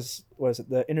 because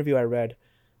the interview I read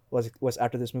was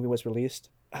after this movie was released.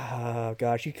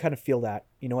 Gosh, you kind of feel that.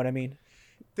 You know what I mean?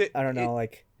 I don't know,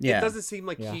 It doesn't seem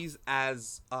like he's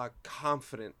as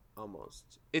confident.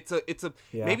 Almost, it's a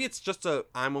maybe it's just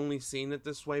I'm only seeing it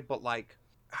this way, but like,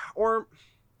 or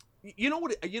you know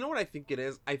what I think it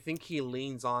is. I think he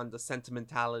leans on the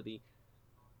sentimentality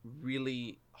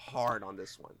really hard on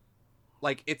this one.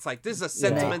 Like it's like this is a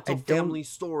sentimental family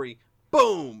story.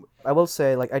 Boom. I will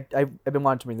say, like I've been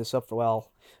wanting to bring this up for a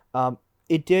while.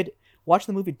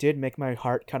 Watching the movie did make my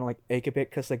heart kind of like ache a bit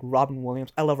because like Robin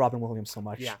Williams, I love Robin Williams so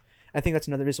much. Yeah. I think that's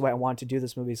another reason why I wanted to do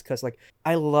this movie is because like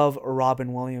I love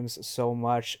Robin Williams so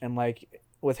much, and like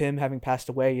with him having passed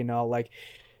away, you know, like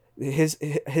his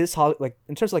like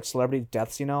in terms of like celebrity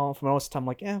deaths, you know, for most of the time,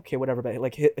 like yeah, okay, whatever, but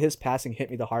like his passing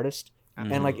hit me the hardest,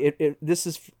 and like this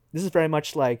is very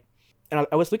much like, and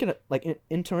I was looking at like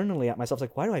internally at myself,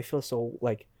 like why do I feel so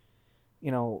like,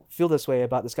 you know, feel this way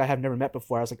about this guy I've never met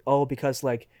before? I was like, oh, because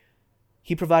like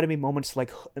he provided me moments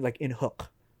like in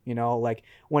Hook, you know, like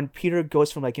when Peter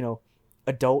goes from like, you know,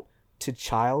 adult to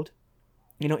child,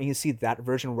 you know, and you see that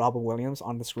version of Robin Williams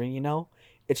on the screen, you know,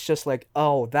 it's just like,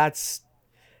 oh, that's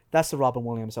the Robin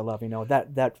Williams I love, you know,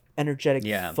 that energetic,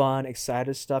 fun,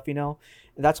 excited stuff, you know,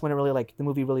 and that's when it really like the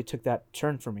movie really took that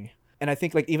turn for me. And I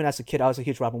think like even as a kid, I was a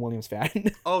huge Robin Williams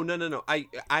fan. Oh no! I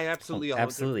absolutely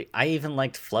absolutely. I even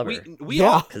liked Flubber. We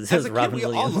all because as a kid we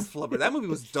all loved Flubber. That movie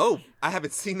was dope. I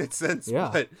haven't seen it since.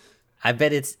 Yeah. But I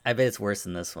bet it's worse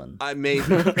than this one. Maybe.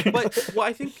 But well,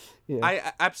 I think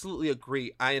I absolutely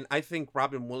agree. I think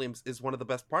Robin Williams is one of the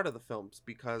best part of the films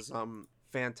because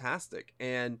fantastic.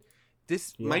 And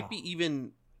this might be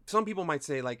even, some people might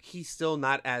say like he's still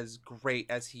not as great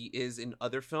as he is in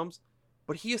other films,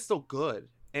 but he is still good.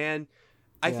 And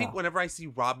I think whenever I see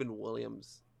Robin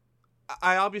Williams,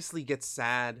 I obviously get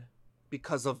sad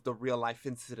because of the real life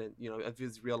incident, you know, of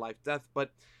his real life death.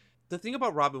 But the thing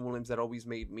about Robin Williams that always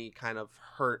made me kind of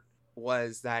hurt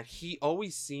was that he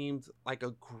always seemed like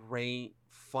a great,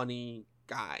 funny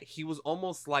guy. He was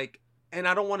almost like, and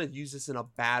I don't want to use this in a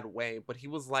bad way, but he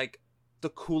was like the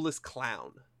coolest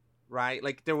clown, right?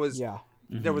 Like there was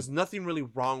nothing really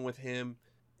wrong with him.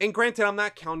 And granted, I'm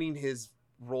not counting his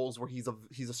roles where he's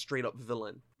a straight up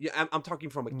villain. Yeah, I'm talking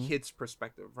from a kid's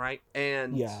perspective, right?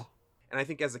 And I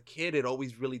think as a kid, it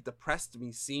always really depressed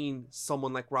me seeing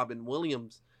someone like Robin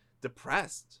Williams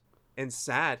depressed and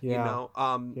sad. You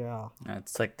know,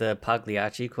 it's like the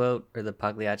Pagliacci quote or the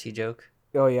Pagliacci joke.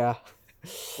 Oh yeah.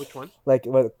 Which one? Like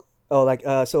what? Oh, like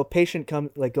so a patient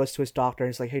goes to his doctor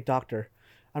and he's like, "Hey doctor,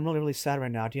 I'm really sad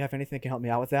right now. Do you have anything that can help me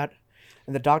out with that?"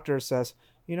 And the doctor says,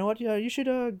 "You know what? Yeah, you should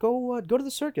go to the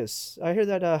circus. I hear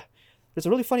that there's a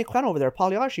really funny clown over there,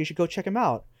 Pagliacci. You should go check him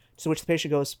out." To which the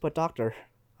patient goes, "But doctor,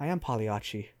 I am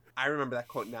Pagliacci." I remember that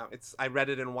quote now. I read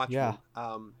it in Watchmen.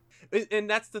 And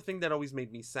that's the thing that always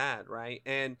made me sad, right?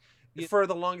 And for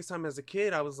the longest time as a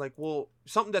kid, I was like, well,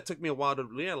 something that took me a while to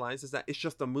realize is that it's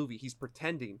just a movie. He's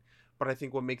pretending. But I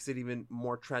think what makes it even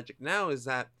more tragic now is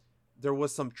that there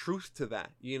was some truth to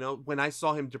that. You know, when I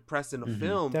saw him depressed in a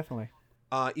film, definitely.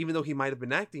 Even though he might have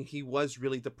been acting, he was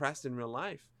really depressed in real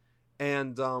life.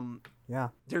 And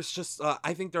there's just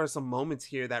I think there are some moments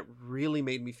here that really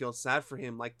made me feel sad for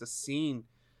him. Like the scene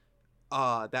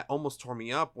that almost tore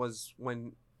me up was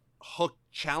when Hook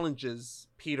challenges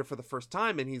Peter for the first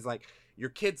time, and he's like, "Your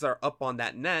kids are up on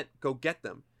that net, go get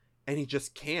them," and he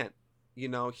just can't. You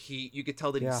know, you could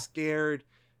tell that he's scared,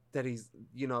 that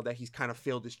he's kind of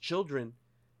failed his children,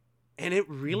 and it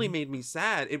really made me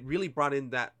sad. It really brought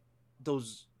in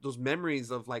those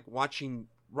memories of like watching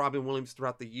Robin Williams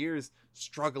throughout the years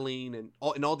struggling and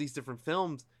in all these different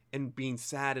films and being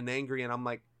sad and angry. And I'm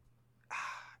like,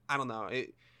 I don't know.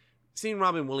 Seeing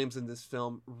Robin Williams in this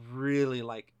film really,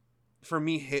 like, for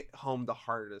me, hit home the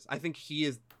hardest. I think he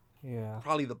is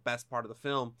probably the best part of the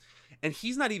film. And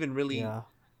he's not even really,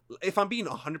 if I'm being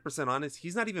 100% honest,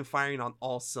 he's not even firing on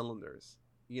all cylinders,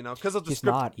 you know, because of the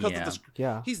script.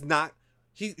 He's not.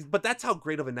 But that's how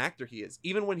great of an actor he is.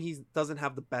 Even when he doesn't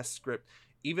have the best script,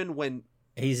 even when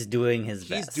he's doing his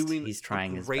best, he's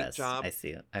trying his best. Job. I see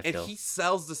it. And he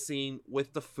sells the scene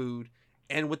with the food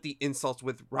and with the insults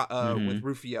with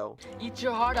Rufio. Eat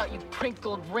your heart out, you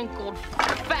crinkled, wrinkled,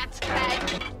 fat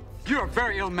hag. You're a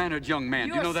very ill-mannered young man.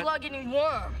 Do you know that? You're a slug-eating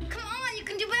worm. Come on, you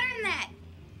can do better than that.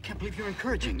 Can't believe you're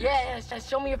encouraging me. Yeah,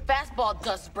 show me your fastball,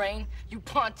 dust brain. You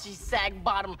paunchy,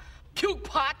 sag-bottom, puke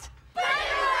pot.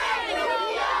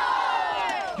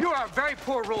 You are a very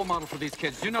poor role model for these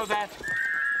kids. Do you know that?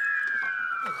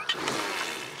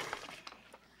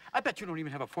 I bet you don't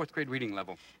even have a 4th grade reading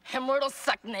level. Hemorrhoidal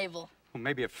suck navel. Well,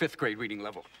 maybe a 5th grade reading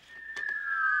level.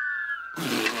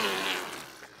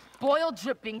 Boil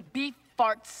dripping, beef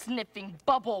fart sniffing,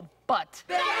 bubble butt.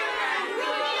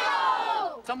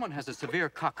 Someone has a severe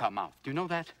caca mouth. Do you know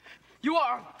that? You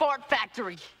are a fart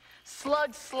factory.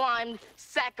 Slug slimed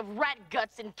sack of rat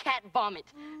guts and cat vomit.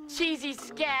 Cheesy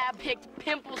scab-hicked,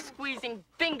 pimple-squeezing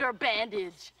finger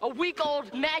bandage. A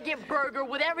week-old maggot burger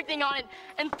with everything on it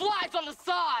and flies on the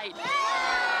side.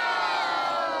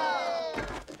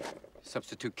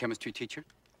 Substitute chemistry teacher?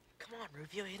 Come on,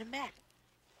 Rufio, hit him back.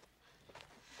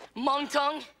 Mung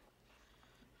tongue.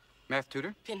 Math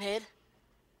tutor? Pinhead.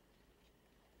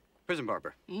 Prison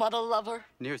barber. Mother lover.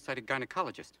 Nearsighted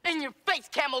gynecologist. In your face,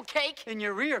 camel cake. In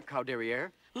your rear, cow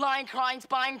derriere. Lying, crying,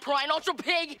 spying, prying, ultra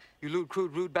pig. You lewd,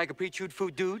 crude, rude, bag of pre-chewed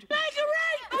food dude.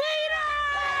 Marguerite Peter!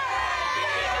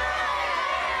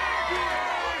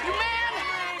 You man!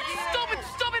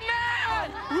 Stupid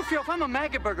man! Rufio, if I'm a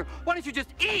maggot burger, why don't you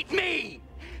just eat me?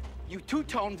 You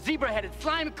two-toned, zebra-headed,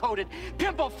 slime-coated,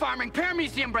 pimple-farming,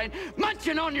 paramuseum brain,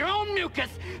 munching on your own mucus,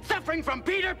 suffering from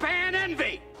Peter Pan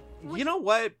envy. You know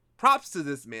what? Props to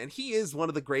this man. He is one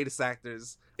of the greatest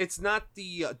actors. It's not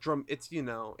the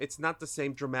it's not the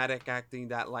same dramatic acting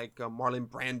that like Marlon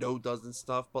Brando does and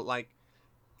stuff, but like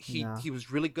he was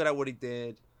really good at what he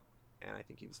did, and I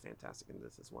think he was fantastic in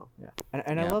this as well. Yeah,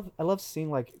 and I love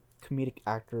seeing like comedic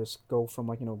actors go from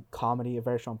like comedy, a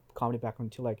very strong comedy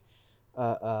background to like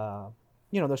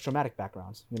those dramatic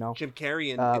backgrounds. Jim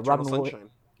Carrey in Eternal Sunshine.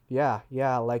 Yeah,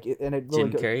 like and it really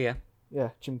Jim Carrey, yeah,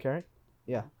 Jim Carrey,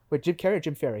 yeah. Wait, Jim Carrey or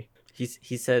Jim Ferry? He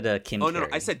said Kim. Oh Carrey. no,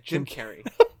 I said Jim Carrey.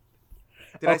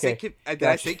 Did Okay. I say Kim? Did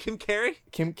I say Kim Carrey?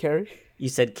 Kim Carrey? You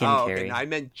said Kim Oh, Carrey. okay, no, I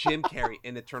meant Jim Carrey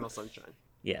in Eternal Sunshine.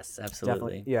 Yes,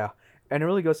 absolutely. Definitely, yeah. And it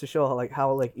really goes to show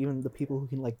how even the people who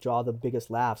can like draw the biggest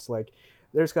laughs, like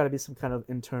there's got to be some kind of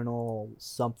internal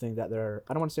something that they're,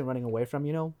 I don't want to say running away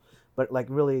from, but like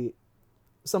really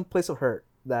some place of hurt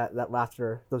that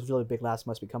laughter, those really big laughs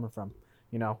must be coming from,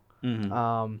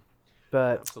 Mm-hmm.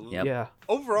 But Absolutely. Yep. yeah,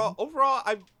 Overall,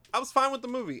 I was fine with the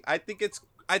movie. I think it's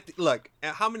look,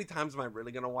 how many times am I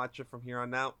really gonna watch it from here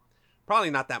on out? Probably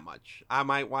not that much. I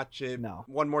might watch it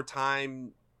one more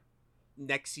time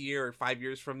next year or 5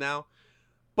 years from now.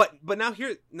 But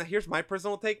here's my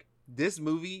personal take. This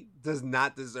movie does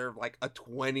not deserve like a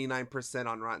 29%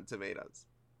 on Rotten Tomatoes.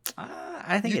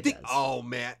 I think it does. Oh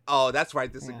man. Oh, that's where I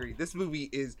disagree. Yeah. This movie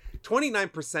is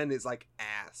 29% is like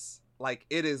ass. Like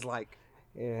it is like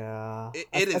yeah.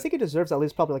 It is. I think it deserves at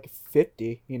least probably like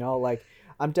 50, like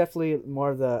I'm definitely more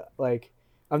of the like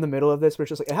I'm the middle of this, where it's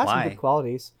just like it has some good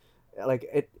qualities. Like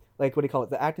what do you call it?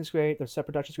 The acting's great, the set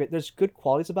production's great. There's good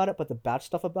qualities about it, but the bad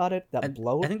stuff about it that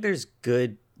blow. I think there's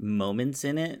good moments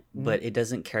in it, but it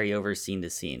doesn't carry over scene to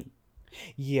scene.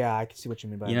 Yeah, I can see what you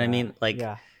mean by that. You know what I mean?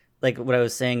 Like what I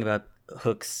was saying about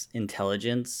Hook's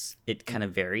intelligence, it kind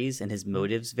of varies, and his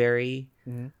motives vary.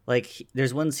 Mm-hmm. Like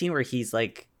there's one scene where he's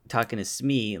like talking to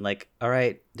Smee, like, all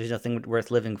right, there's nothing worth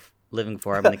living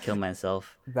for. I'm gonna kill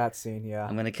myself. That scene, yeah.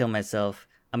 I'm gonna kill myself.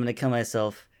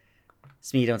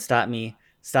 Smee, don't stop me.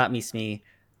 Stop me, Smee.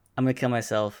 I'm gonna kill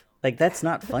myself. Like, that's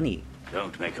not funny.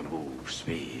 Don't make a move,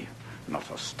 Smee.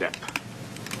 Not a step.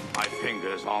 My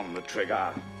finger's on the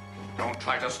trigger. Don't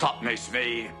try to stop me,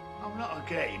 Smee. Oh, not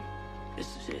again. This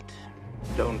is it.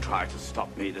 Don't try to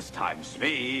stop me this time,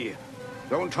 Smee.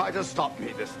 Don't try to stop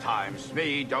me this time,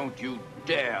 Smee. Don't you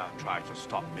dare try to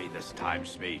stop me this time,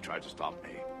 Smee. Try to stop me.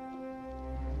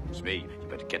 Smee, you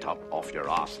better get up off your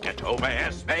ass. Get over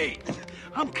here, Smee.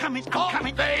 I'm coming.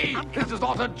 Smee! This is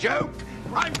not a joke.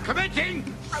 I'm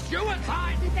committing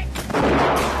suicide.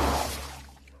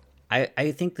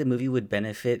 I think the movie would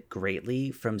benefit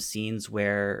greatly from scenes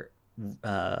where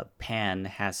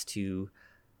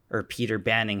Peter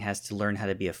Banning has to learn how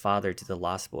to be a father to the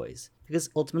Lost Boys, because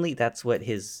ultimately that's what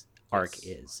his arc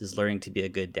is learning to be a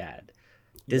good dad.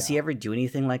 Does he ever do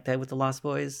anything like that with the Lost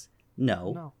Boys?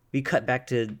 No. We cut back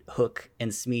to Hook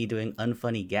and Smee doing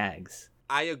unfunny gags.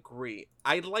 I agree.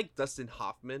 I like Dustin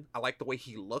Hoffman. I like the way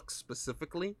he looks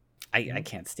specifically. I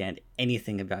can't stand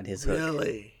anything about his Hook.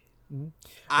 Really? Mm-hmm.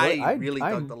 I really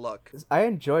dug the look. I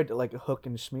enjoyed like Hook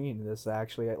and Smee in this,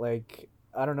 actually. Like,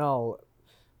 I don't know.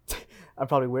 I'm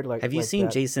probably weird. Like, have you like seen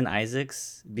that. Jason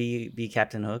Isaacs be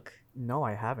Captain Hook? No,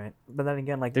 I haven't. But then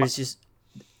again, like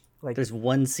there's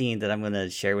one scene that I'm gonna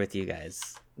share with you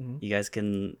guys. Mm-hmm. You guys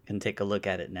can take a look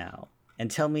at it now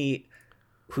and tell me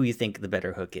who you think the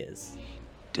better Hook is.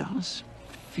 Does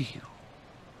feel.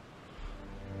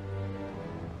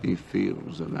 He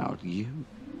feels about you.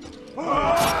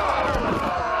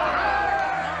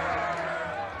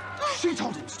 She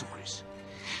told him stories.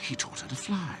 He taught her to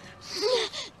fly.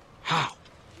 How?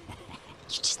 You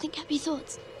just think happy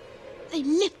thoughts. They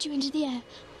lift you into the air.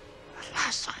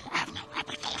 Alas, I have no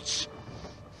happy thoughts.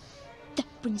 That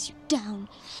brings you down.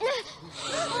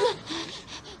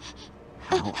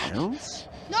 How else?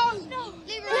 No, leave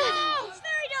her alone. It's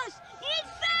fairy dust.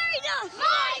 It's fairy dust.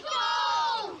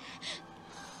 Michael!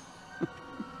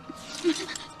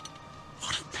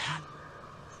 What a man.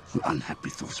 Will unhappy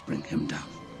thoughts bring him down?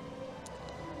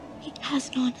 He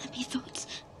has no unhappy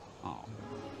thoughts. Oh.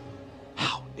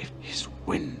 How it is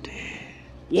windy.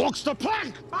 Walks the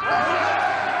plank!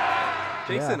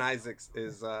 Jason Isaacs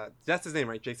is that's his name,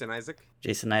 right? Jason Isaac.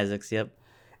 Jason Isaacs, yep.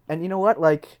 And you know what?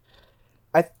 Like,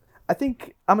 I I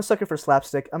think I'm a sucker for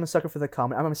slapstick. I'm a sucker for the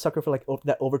comedy. I'm a sucker for like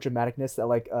that over dramaticness that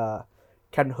like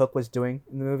Captain Hook was doing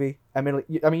in the movie. I mean,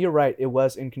 you're right. It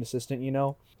was inconsistent,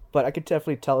 but I could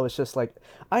definitely tell it was just like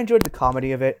I enjoyed the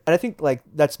comedy of it, and I think like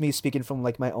that's me speaking from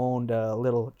like my own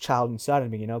little child inside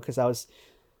of me, because I was,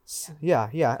 yeah.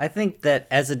 I think that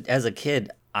as a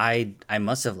kid, I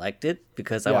must have liked it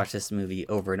because I watched this movie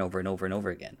over and over and over and over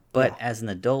again. But as an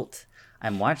adult,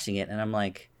 I'm watching it and I'm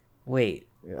like, wait.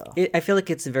 Yeah. I feel like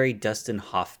it's a very Dustin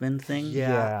Hoffman thing.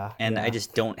 Yeah. And I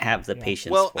just don't have the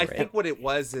patience for it. Well, I think what it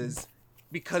was is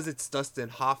because it's Dustin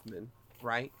Hoffman,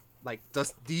 right? Like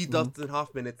Dustin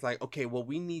Hoffman, it's like, okay, well,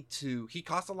 he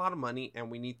costs a lot of money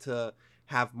and we need to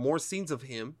have more scenes of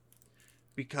him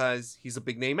because he's a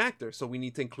big name actor. So we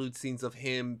need to include scenes of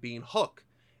him being Hook.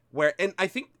 And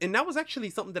that was actually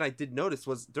something that I did notice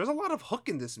was there's a lot of Hook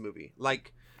in this movie.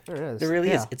 Like, there is. There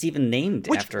really is. It's even named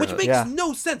after Hook. Which makes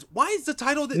no sense. Why is the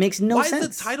title of makes no sense. Why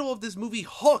is the title of this movie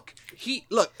Hook? He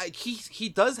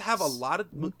does have a lot of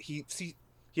he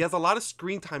has a lot of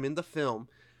screen time in the film,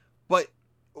 but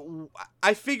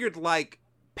I figured like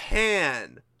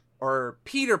Pan or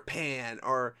Peter Pan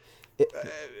or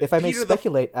if I may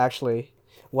speculate actually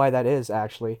why that is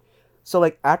actually. So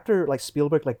like after like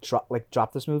Spielberg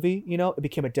dropped this movie, it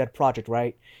became a dead project,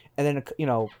 right? And then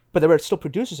but there were still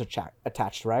producers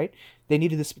attached, right? They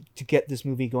needed this to get this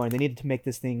movie going. They needed to make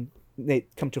this thing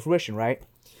come to fruition, right?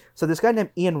 So this guy named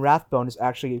Ian Rathbone is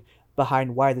actually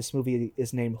behind why this movie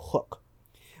is named Hook.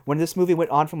 When this movie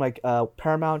went on from like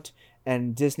Paramount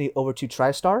and Disney over to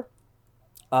TriStar,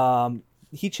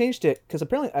 he changed it because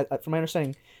apparently, from my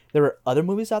understanding, there were other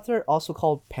movies out there also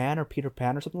called Pan or Peter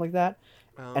Pan or something like that.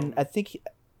 And I think,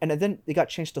 and then it got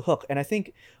changed to Hook. And I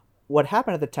think what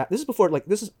happened at the time, this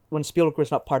is when Spielberg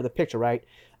was not part of the picture, right?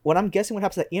 What I'm guessing what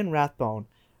happens is that Ian Rathbone,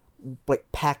 like,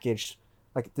 packaged,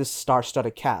 like, this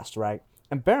star-studded cast, right?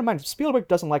 And bear in mind, Spielberg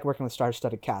doesn't like working with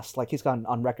star-studded cast. Like, he's gone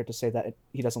on record to say that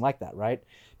he doesn't like that, right?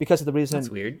 Because of the reason... That's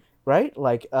weird. Right?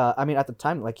 Like, I mean, at the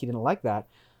time, like, he didn't like that.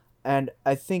 And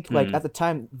I think, like, at the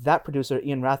time, that producer,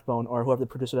 Ian Rathbone, or whoever the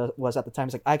producer was at the time,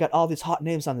 is like, I got all these hot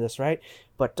names on this, right?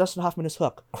 But Dustin Hoffman is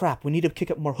Hook. Crap, we need to kick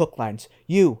up more Hook lines.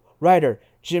 You, writer,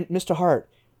 Mr. Hart,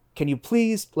 can you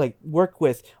please, like, work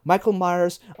with Michael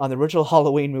Myers on the original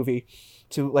Halloween movie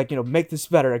to, like, make this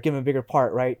better or give him a bigger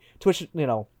part, right? To which,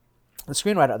 the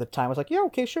screenwriter at the time was like, yeah,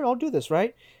 okay, sure, I'll do this,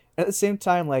 right? And at the same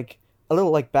time, like, a little,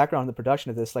 like, background on the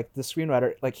production of this, like, the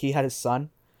screenwriter, like, he had his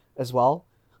son as well,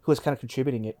 who was kind of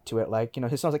contributing to it. Like,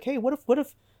 his son was like, hey, what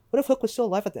if Hook was still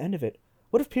alive at the end of it?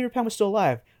 What if Peter Pan was still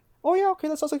alive? Oh yeah, okay,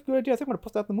 that sounds like a good idea. I think I'm gonna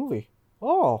put that in the movie.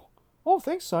 Oh,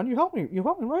 thanks, son. You helped me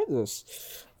write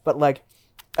this. But like,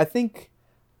 I think,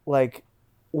 like,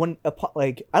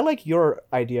 I like your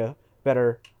idea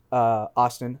better,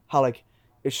 Austin. How like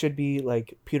it should be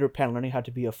like Peter Pan learning how to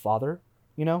be a father,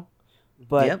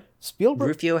 But Spielberg,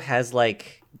 Rufio has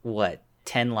like what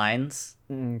 10 lines.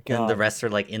 And the rest are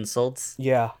like insults.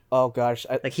 Yeah. Oh gosh.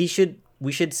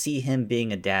 We should see him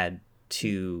being a dad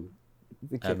to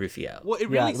Rufio. Well, it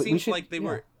really seems like they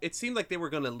were. It seemed like they were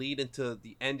going to lead into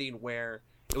the ending where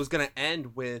it was going to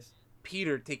end with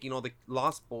Peter taking all the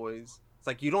Lost Boys. It's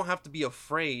like you don't have to be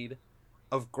afraid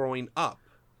of growing up.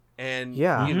 And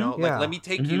let me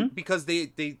take you, because they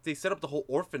set up the whole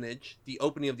orphanage, the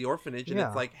opening of the orphanage, and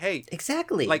it's like, hey,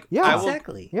 exactly, like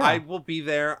I will be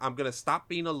there. I'm gonna stop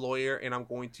being a lawyer, and I'm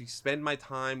going to spend my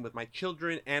time with my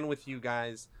children and with you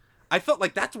guys. I felt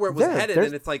like that's where it was headed,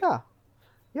 and it's like,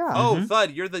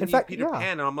 Thud, you're the new Peter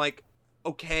Pan, and I'm like,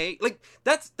 okay, like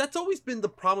that's always been the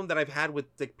problem that I've had with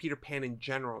like Peter Pan in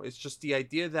general. It's just the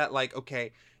idea that like,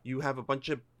 okay, you have a bunch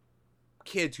of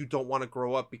kids who don't want to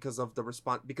grow up because of the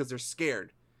response, because they're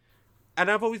scared, and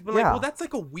I've always been like, well, that's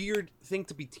like a weird thing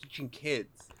to be teaching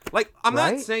kids. Like, I'm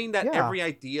not saying that every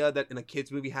idea that in a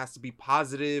kids movie has to be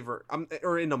positive,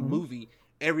 or in a movie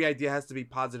every idea has to be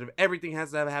positive, everything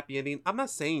has to have a happy ending. I'm not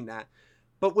saying that,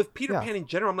 but with Peter Pan in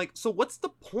general, I'm like, so what's the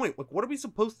point? Like, what are we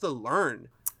supposed to learn?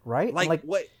 Right? Like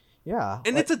what? Yeah.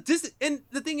 And it's a Disney, and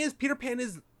the thing is, Peter Pan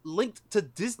is linked to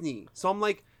Disney, so I'm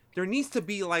like, there needs to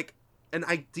be like an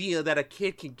idea that a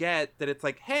kid can get, that it's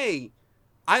like, hey,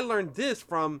 I learned this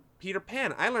from Peter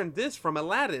Pan, I learned this from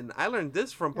Aladdin, I learned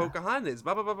this from Pocahontas,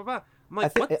 blah blah blah blah blah. I'm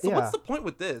like, what's the point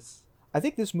with this? I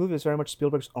think this movie is very much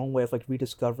Spielberg's own way of like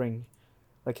rediscovering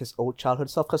like his old childhood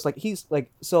self, because like he's like,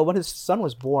 so when his son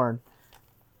was born,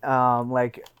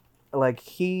 like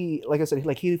he, like I said,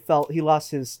 like he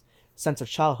lost his sense of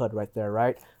childhood right there,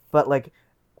 right? But like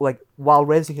while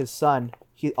raising his son,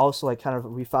 he also like kind of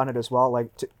refound it as well.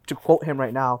 Like to quote him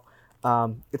right now,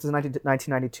 it's a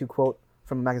 1992 quote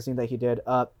from a magazine that he did.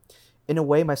 In a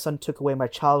way, my son took away my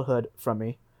childhood from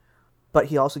me. but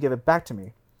he also gave it back to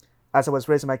me. As I was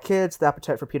raising my kids, the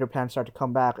appetite for Peter Pan started to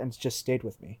come back, and it's just stayed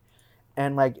with me.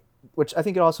 And like, which I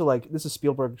think it also like this is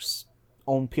Spielberg's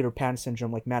own Peter Pan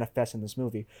syndrome like manifests in this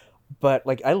movie. But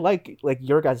like I like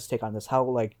your guys' take on this, how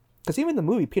like, because even in the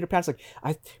movie Peter Pan's like,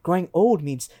 growing old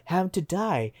means having to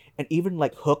die, and even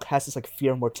like Hook has this like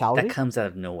fear of mortality That comes out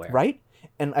of nowhere, right?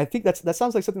 And I think that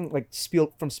sounds like something like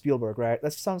from Spielberg, right?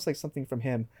 That sounds like something from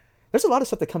him. There's a lot of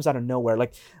stuff that comes out of nowhere,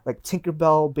 like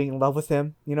Tinkerbell being in love with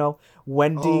him, you know,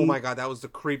 Wendy. Oh my god, that was the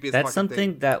creepiest. That's fucking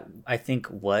something thing. that I think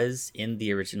was in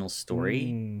the original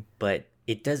story, but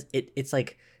it's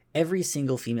like every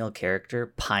single female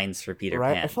character pines for Peter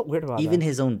Right? Pan. I felt weird about even that.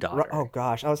 his own daughter. Oh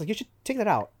gosh, I was like, you should take that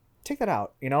out. Take that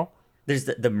out, you know? There's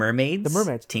the mermaids. The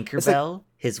mermaids. Tinkerbell,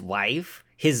 his wife,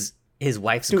 his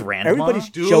wife's Dude, grandma. everybody's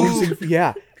jonesing.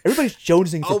 Yeah, everybody's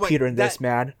jonesing for Peter in this,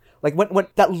 man. Like when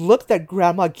that look that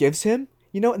grandma gives him,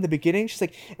 you know, in the beginning, she's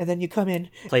like, and then you come in.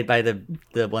 Played by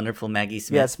the wonderful Maggie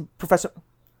Smith. Yes, Professor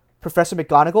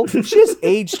McGonagall. She has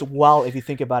aged well if you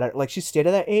think about it. Like she stayed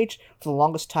at that age for the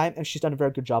longest time, and she's done a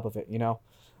very good job of it, you know.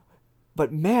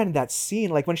 But man, that scene,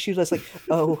 like when she was like,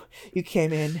 "Oh, you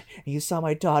came in and you saw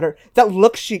my daughter," that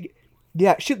look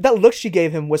that look she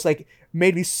gave him was like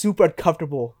made me super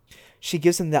uncomfortable. She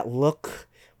gives him that look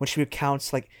when she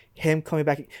recounts like him coming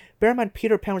back. Bear in mind,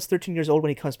 Peter Pan was 13 years old when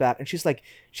he comes back, and she's like,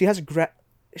 she has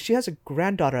a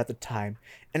granddaughter at the time,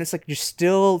 and it's like you're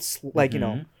still like you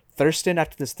know thirsting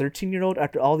after this 13-year-old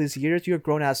after all these years. You're a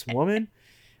grown ass woman,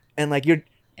 and like you're.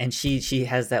 And she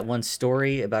has that one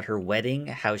story about her wedding,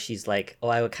 how she's like, oh,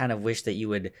 I would kind of wish that you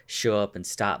would show up and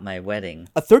stop my wedding.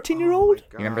 A 13-year-old?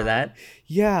 You remember that?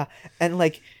 Yeah, and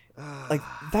like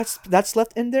that's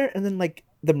left in there, and then like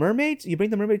the mermaids, you bring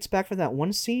the mermaids back for that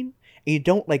one scene, and you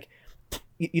don't like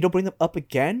you don't bring them up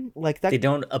again like that. They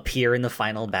don't appear in the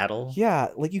final battle. Yeah,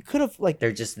 like you could have like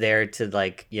they're just there to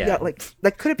like like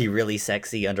that could have be really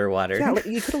sexy underwater. Yeah, like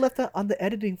you could have left that on the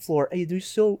editing floor, and you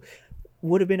still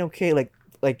would have been okay.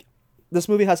 Like this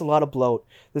movie has a lot of bloat.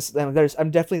 I'm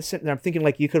definitely sitting there. I'm thinking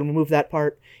like you could remove that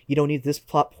part. You don't need this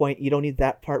plot point. You don't need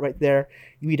that part right there.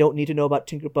 We don't need to know about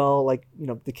Tinkerbell, like you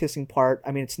know the kissing part.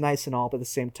 I mean, it's nice and all, but at the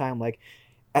same time, like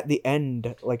at the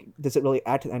end, like does it really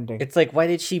add to the ending? It's like why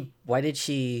did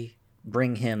she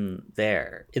bring him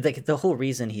there? Like the whole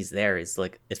reason he's there is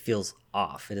like it feels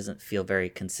off. It doesn't feel very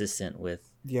consistent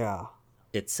with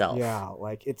itself. Yeah,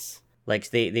 like it's like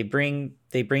they bring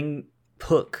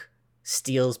Hook.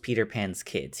 Steals Peter Pan's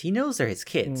kids. He knows they're his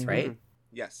kids, right?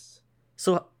 Yes.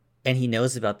 So, and he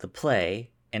knows about the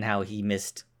play and how he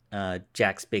missed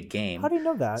Jack's big game. How do you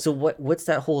know that? So what's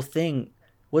that whole thing?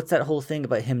 What's that whole thing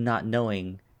about him not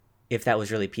knowing if that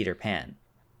was really Peter Pan?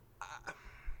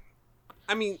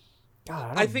 I mean,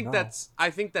 God, I think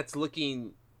that's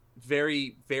looking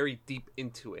very, very deep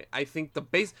into it. I think the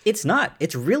base. It's not.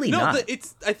 It's really not.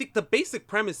 I think the basic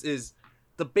premise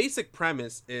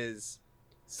is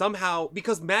somehow,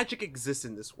 because magic exists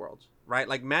in this world, right?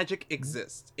 Like magic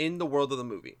exists in the world of the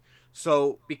movie.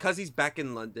 So because he's back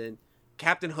in London,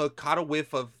 Captain Hook caught a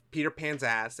whiff of Peter Pan's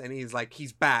ass, and he's like,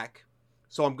 he's back,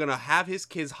 so I'm gonna have his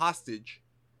kids hostage,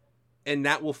 and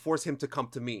that will force him to come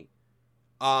to me.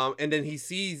 And then he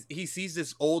sees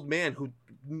this old man who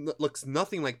looks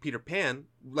nothing like Peter Pan,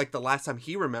 like the last time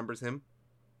he remembers him,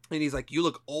 and he's like, you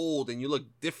look old and you look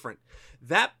different.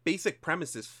 That basic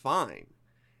premise is fine.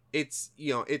 It's,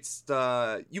 you know, it's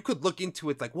you could look into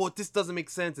it like, well, this doesn't make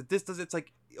sense. It's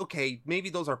like, okay, maybe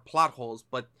those are plot holes,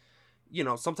 but you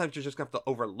know, sometimes you just have to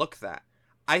overlook that.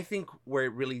 I think where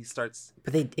it really starts,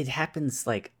 but it happens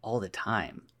like all the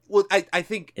time. Well, I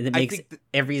think, and it makes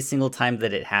every single time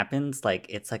that it happens, like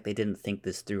it's like they didn't think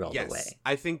this through all the way.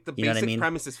 I think the basic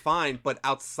premise is fine, but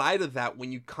outside of that,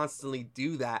 when you constantly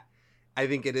do that, I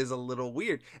think it is a little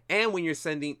weird. And when you're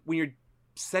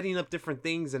setting up different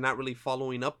things and not really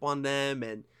following up on them,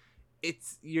 and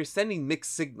you're sending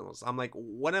mixed signals. I'm like,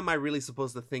 what am I really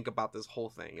supposed to think about this whole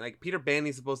thing? Like, Peter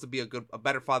Banny's supposed to be a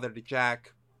better father to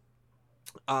Jack,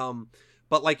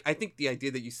 but like I think the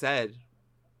idea that you said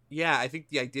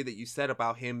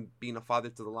about him being a father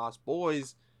to the Lost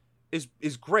Boys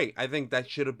is great. I think that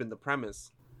should have been the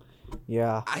premise.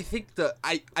 Yeah, I think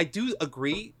I do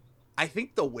agree. I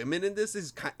think the women in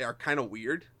this are kind of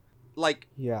weird. Like,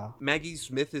 Maggie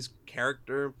Smith's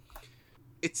character,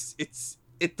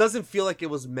 it doesn't feel like it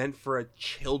was meant for a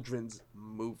children's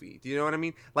movie. Do you know what I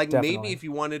mean? Like, Definitely. Maybe if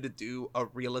you wanted to do a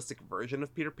realistic version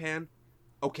of Peter Pan,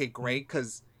 okay, great,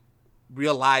 because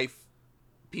real life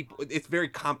people, it's very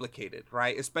complicated,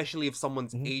 right? Especially if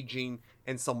someone's aging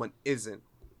and someone isn't.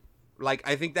 Like,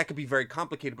 I think that could be very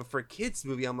complicated, but for a kid's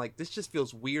movie, I'm like, this just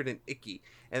feels weird and icky.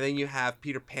 And then you have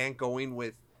Peter Pan going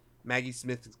with Maggie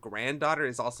Smith's granddaughter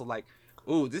is also like,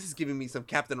 ooh, this is giving me some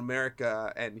Captain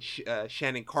America and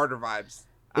Shannon Carter vibes.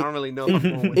 I don't really know if I'm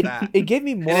going with that. It gave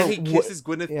me more. And then he kisses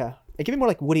Gwyneth. Yeah, it gave me more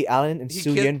like Woody Allen and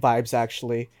Soo Yin vibes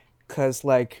actually, because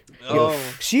like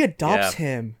she adopts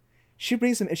him, she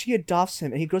brings him and she adopts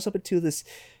him, and he grows up into this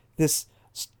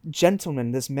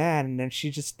gentleman, this man, and then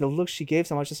she just the look she gave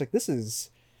him, I was just like, this is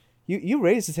you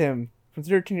raised him from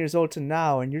 13 years old to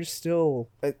now, and you're still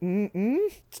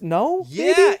no.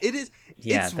 Yeah, maybe? it is.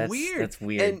 Yeah, it's that's weird. That's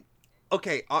weird. And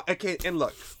okay, and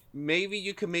look, maybe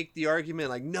you can make the argument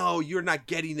like, no, you're not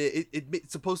getting it.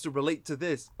 It's supposed to relate to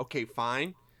this. Okay,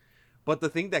 fine. But the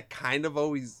thing that kind of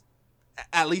always,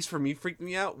 at least for me, freaked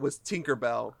me out was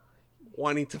Tinkerbell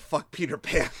wanting to fuck Peter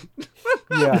Pan.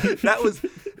 Yeah,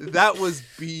 that was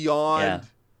beyond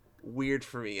weird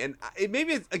for me. And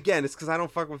maybe it's because I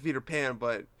don't fuck with Peter Pan,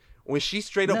 but when she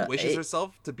straight up wishes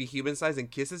herself to be human sized and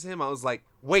kisses him, I was like,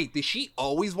 wait, did she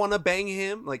always want to bang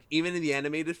him? Like, even in the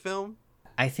animated film?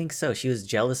 I think so. She was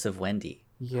jealous of Wendy.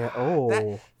 Yeah.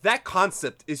 Oh, that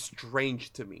concept is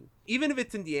strange to me. Even if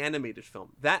it's in the animated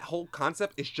film, that whole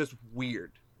concept is just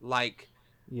weird. Like,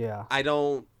 yeah, I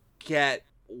don't get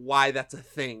why that's a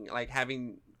thing. Like,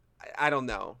 I don't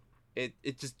know.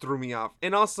 It just threw me off.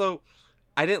 And also,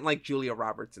 I didn't like Julia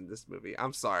Roberts in this movie.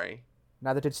 I'm sorry.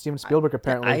 Neither did Steven Spielberg,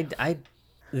 apparently.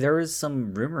 There was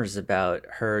some rumors about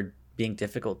her being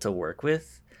difficult to work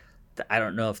with. I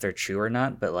don't know if they're true or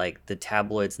not, but like the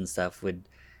tabloids and stuff would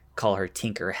call her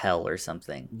Tinker Hell or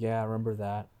something. Yeah, I remember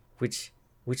that. Which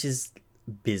is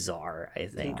bizarre, I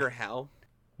think. Tinker Hell?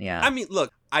 Yeah. I mean,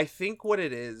 look, I think what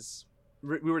it is,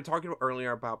 we were talking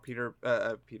earlier about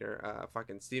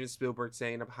fucking Steven Spielberg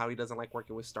saying how he doesn't like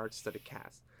working with star-studded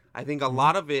cast. I think a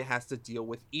lot of it has to deal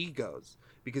with egos,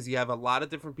 because you have a lot of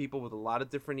different people with a lot of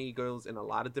different egos and a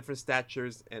lot of different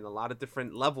statures and a lot of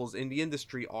different levels in the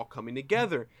industry all coming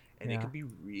together. And it can be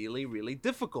really, really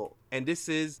difficult. And this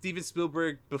is Steven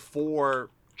Spielberg before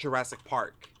Jurassic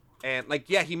Park. And like,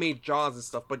 yeah, he made Jaws and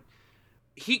stuff, but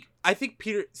I think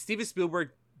Steven Spielberg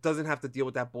doesn't have to deal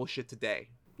with that bullshit today.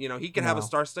 You know, he can have a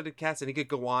star-studded cast and he could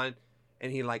go on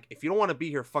and he like, if you don't want to be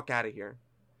here, fuck out of here.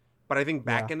 But I think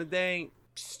back in the day,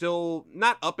 still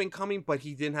not up and coming, but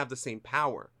he didn't have the same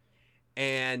power.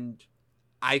 And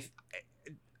I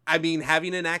mean,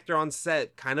 having an actor on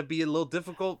set kind of be a little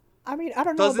difficult. I mean, I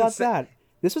don't know about that.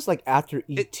 This was like after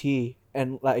E.T.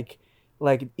 and like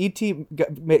E.T.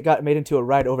 got made into a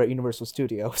ride over at Universal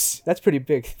Studios. That's pretty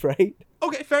big, right?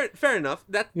 Okay, fair enough.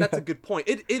 That's a good point.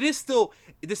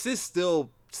 This is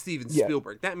still Steven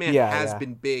Spielberg. That man has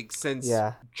been big since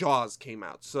Jaws came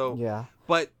out. So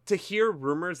but to hear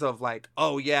rumors of like,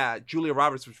 oh yeah, Julia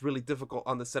Roberts was really difficult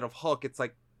on the set of Hulk, it's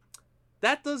like,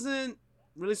 that doesn't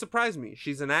really surprise me.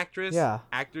 She's an actress. Yeah.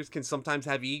 Actors can sometimes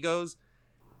have egos.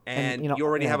 And you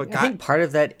already have a guy. I think part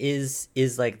of that is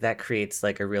like that creates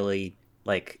like a really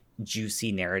like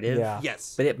juicy narrative. Yeah.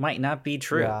 Yes. But it might not be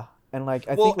true. Yeah. And like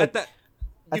I think like,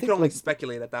 you can only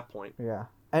speculate at that point. Yeah.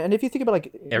 And if you think about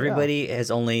like everybody has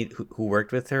only who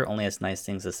worked with her only has nice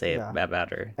things to say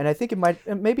about her. And I think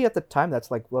maybe at the time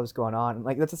that's like what was going on.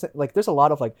 Like like there's a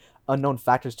lot of like unknown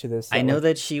factors to this. I know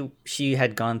that she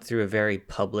had gone through a very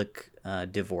public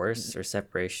divorce or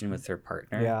separation with her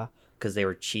partner. Yeah. Because they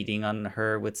were cheating on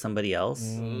her with somebody else.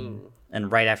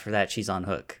 And right after that, she's on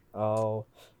Hook. Oh.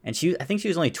 And I think she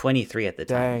was only 23 at the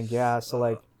time. Dang, yeah. So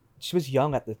like, she was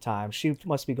young at the time. She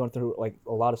must be going through like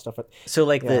a lot of stuff. So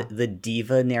like the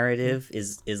diva narrative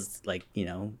is like, you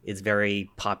know, it's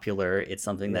very popular. It's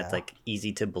something that's like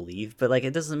easy to believe, but like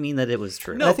it doesn't mean that it was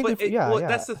true. No, but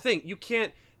that's the thing. You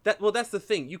can't. That's the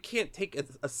thing. You can't take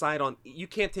a side on. You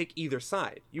can't take either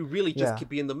side. You really just could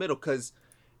be in the middle. Because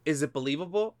is it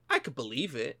believable? I could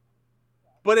believe it,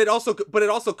 but it also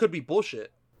could be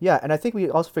bullshit. Yeah, and I think we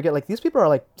also forget like these people are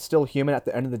like still human at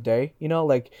the end of the day. You know,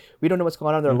 like we don't know what's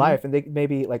going on in their life, and they may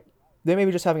be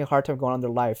just having a hard time going on in their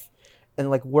life,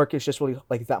 and like work is just really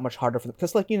like that much harder for them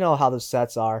because like you know how those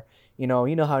sets are. You know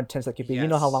how intense that can be. Yes. You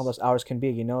know how long those hours can be.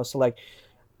 You know, so like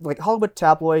Hollywood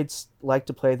tabloids like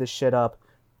to play this shit up,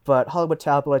 but Hollywood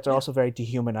tabloids are also very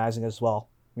dehumanizing as well.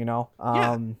 You know,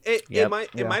 it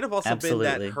might have also been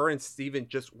that her and Steven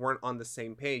just weren't on the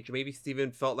same page. Maybe Steven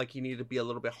felt like he needed to be a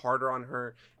little bit harder on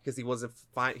her because he wasn't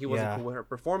fine. He wasn't cool with her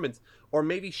performance, or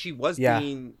maybe she was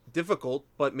being difficult,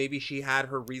 but maybe she had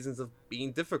her reasons of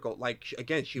being difficult. Like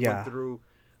she went through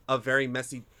a very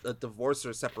messy divorce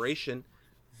or separation.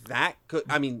 That could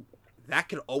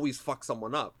always fuck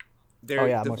someone up.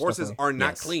 Their divorces are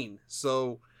not clean,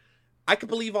 so I could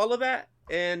believe all of that,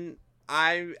 and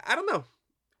I don't know.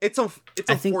 It's unfortunate.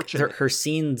 I think her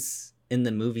scenes in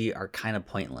the movie are kind of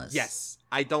pointless. Yes.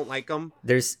 I don't like them.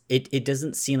 It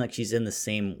doesn't seem like she's in the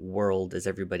same world as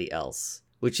everybody else,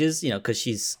 which is, because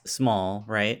she's small,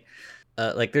 right?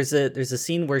 Like there's a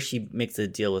scene where she makes a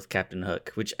deal with Captain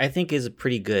Hook, which I think is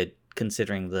pretty good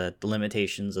considering the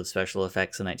limitations of special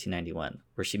effects in 1991,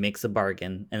 where she makes a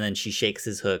bargain and then she shakes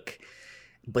his hook.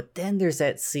 But then there's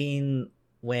that scene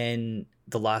when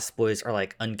the Lost Boys are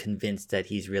like unconvinced that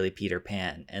he's really Peter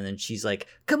Pan, and then she's like,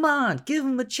 "Come on, give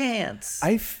him a chance."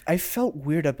 I felt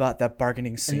weird about that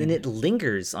bargaining scene, and then it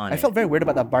lingers on. I felt very weird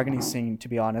about that bargaining scene, to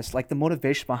be honest. Like the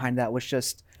motivation behind that was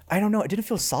just, I don't know, it didn't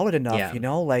feel solid enough.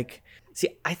 Like.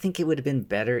 See, I think it would have been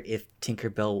better if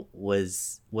Tinkerbell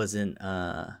wasn't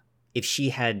if she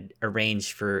had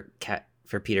arranged for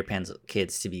Peter Pan's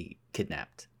kids to be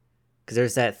kidnapped. Because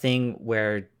there's that thing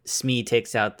where Smee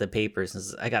takes out the papers and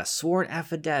says, "I got a sworn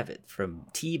affidavit from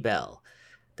T. Bell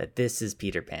that this is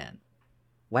Peter Pan."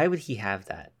 Why would he have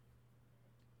that?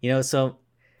 So,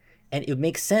 and it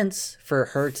makes sense for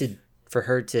her to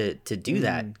do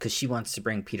that because she wants to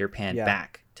bring Peter Pan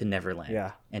back to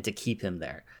Neverland and to keep him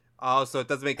there. Oh, so it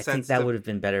doesn't make sense. I think that would have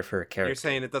been better for a character. You're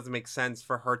saying it doesn't make sense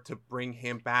for her to bring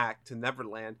him back to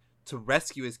Neverland to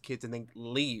rescue his kids and then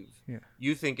leave. Yeah.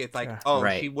 You think it's like,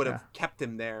 she would have kept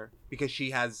him there because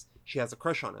she has a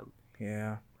crush on him.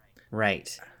 Yeah.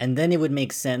 Right. And then it would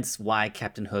make sense why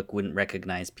Captain Hook wouldn't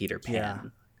recognize Peter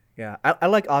Pan. Yeah. I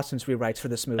like Austin's rewrites for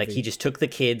this movie. Like he just took the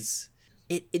kids.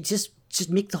 It just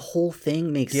make the whole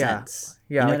thing make sense.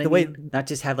 Yeah, like the way not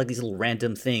just have like these little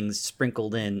random things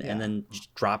sprinkled in and then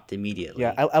just dropped immediately.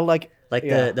 Yeah, I like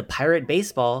the pirate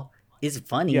baseball is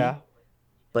funny. Yeah.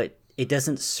 But it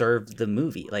doesn't serve the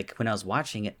movie. Like when I was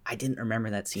watching it, I didn't remember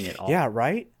that scene at all. Yeah,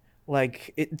 right?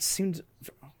 Like it seemed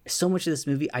so much of this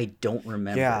movie I don't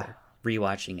remember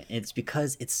rewatching it. And it's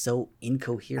because it's so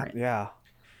incoherent. Yeah.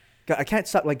 I can't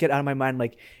stop get out of my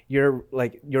mind your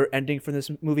ending for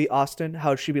this movie, Austin,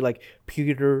 how it should be like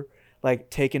Peter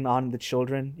taking on the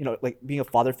children, being a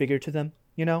father figure to them,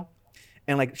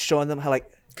 and showing them how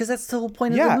because that's the whole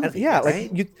point of the movie.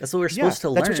 Right? That's what we're supposed to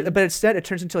learn. But instead it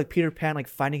turns into Peter Pan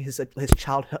finding his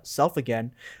child self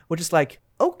again, which is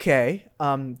okay,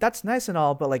 that's nice and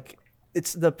all, but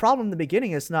it's the problem in the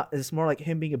beginning is more like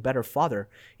him being a better father,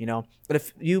 But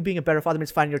if you being a better father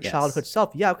means finding your childhood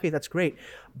self, okay, that's great.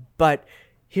 But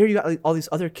here you got all these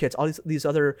other kids, all these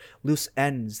other loose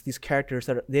ends, these characters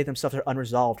that they themselves are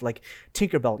unresolved. Like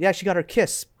Tinkerbell, she got her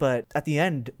kiss, but at the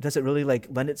end, does it really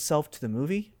lend itself to the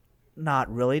movie?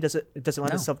 Not really. Does it? It doesn't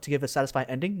lend itself to give a satisfying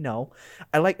ending? No.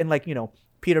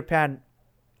 Peter Pan,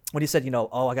 when he said,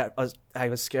 I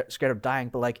was scared of dying,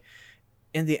 but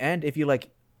in the end, if you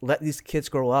let these kids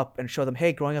grow up and show them,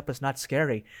 hey, growing up is not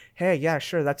scary. Hey, yeah,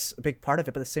 sure, that's a big part of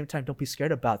it, but at the same time, don't be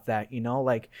scared about that.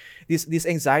 These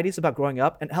anxieties about growing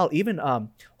up, and hell, even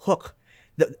Hook.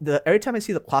 The every time I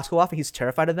see the clocks go off and he's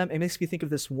terrified of them, it makes me think of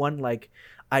this one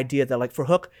idea that for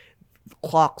Hook,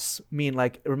 clocks mean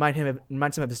reminds him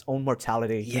of his own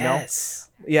mortality.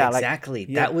 Yes. Yeah, exactly.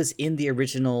 That was in the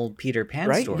original Peter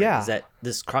Pan story. Yeah. Is that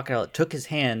this crocodile took his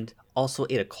hand, also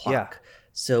ate a clock. Yeah.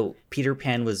 So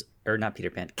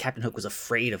Captain Hook was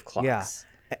afraid of clocks.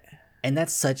 Yeah. And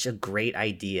that's such a great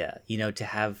idea, to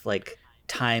have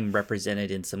time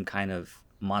represented in some kind of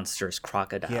monstrous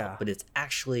crocodile, but it's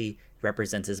actually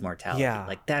represents his mortality.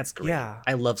 Yeah. That's great. Yeah.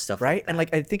 I love stuff right? like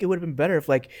that. And I think it would have been better if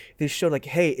they showed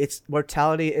hey, it's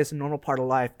mortality is a normal part of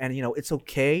life, and it's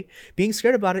okay. Being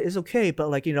scared about it is okay,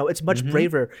 but it's much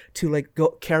braver to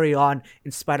go carry on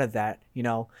in spite of that,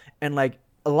 And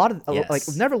a lot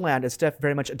of Neverland is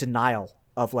very much a denial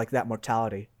of that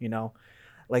mortality, and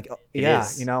I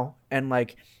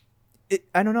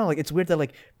don't know, it's weird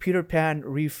that Peter Pan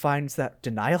refines that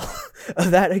denial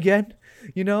of that again,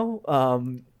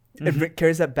 and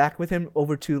carries that back with him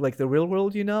over to the real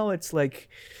world, It's I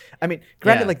mean,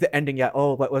 granted, the ending,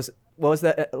 what was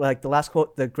that the last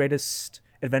quote, the greatest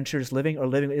adventure is living, or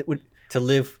living it would to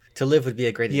live would be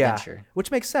a great adventure,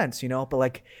 which makes sense,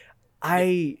 but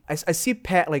I see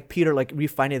Peter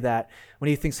refining that when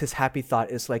he thinks his happy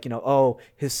thought is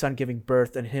his son giving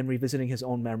birth and him revisiting his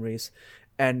own memories.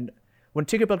 And when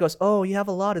Tinkerbell goes, oh, you have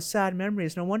a lot of sad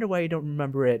memories, no wonder why you don't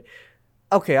remember it.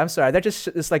 Okay, I'm sorry, that just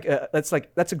is that's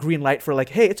a green light for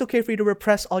hey, it's okay for you to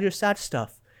repress all your sad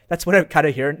stuff. That's what I'm kind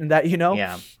of hearing in that,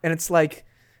 Yeah. And it's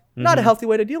not a healthy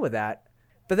way to deal with that.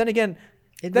 But then again,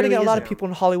 a lot of people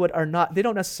in Hollywood are not. They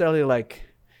don't necessarily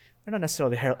They're not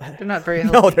necessarily. They're not very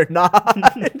healthy. No, they're not.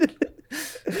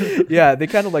 Yeah, they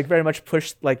kind of very much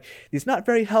push these not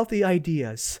very healthy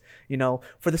ideas,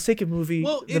 for the sake of movie.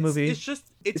 Well, it's just.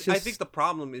 I think the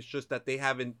problem is just that they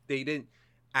didn't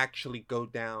actually go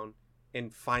down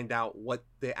and find out what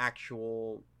the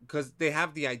actual, because they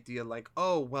have the idea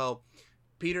oh well,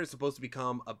 Peter is supposed to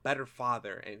become a better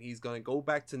father, and he's going to go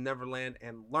back to Neverland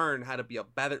and learn how to be a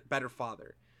better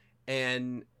father.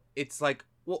 And it's like,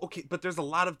 well, okay, but there's a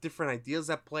lot of different ideas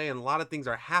at play, and a lot of things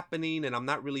are happening, and I'm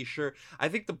not really sure. I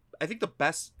think the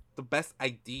best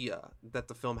idea that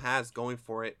the film has going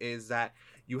for it is that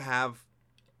you have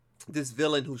this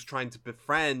villain who's trying to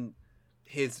befriend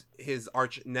his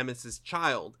arch nemesis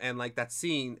child, and like that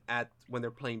scene at when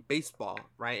they're playing baseball,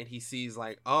 right? And he sees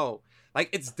like, oh, like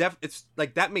it's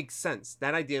like that makes sense.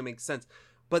 That idea makes sense.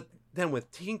 But then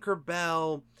with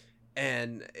Tinkerbell,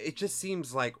 and it just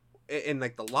seems like, and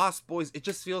like the Lost Boys, it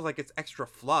just feels like it's extra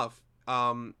fluff.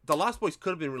 The Lost Boys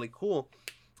could have been really cool.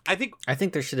 I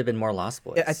think there should have been more Lost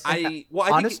Boys.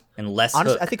 And less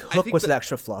honestly, Hook. I think Hook was the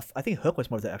extra fluff. I think Hook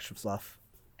was more the extra fluff.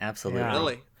 Absolutely. Yeah.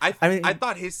 Really? I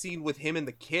thought his scene with him and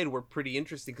the kid were pretty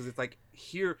interesting, because it's like,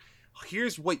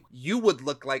 here's what you would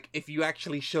look like if you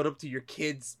actually showed up to your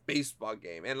kid's baseball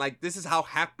game, and like this is how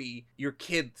happy your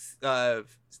kid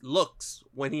looks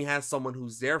when he has someone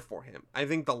who's there for him. I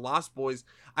think the Lost Boys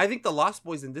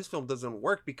in this film doesn't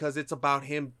work because it's about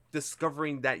him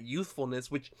discovering that youthfulness,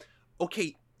 which,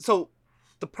 okay, so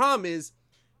the problem is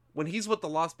when he's with the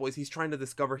Lost Boys, he's trying to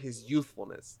discover his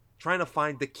youthfulness, trying to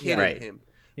find the kid in him.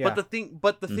 Yeah.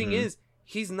 But the thing is,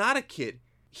 he's not a kid.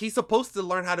 He's supposed to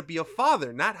learn how to be a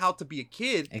father, not how to be a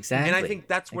kid. Exactly. And I think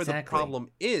that's where the problem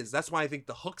is. That's why I think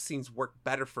the Hook scenes work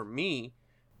better for me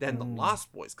than the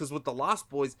Lost Boys. Because with the Lost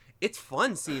Boys, it's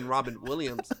fun seeing Robin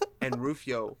Williams and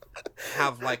Rufio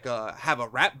have a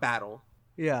rap battle.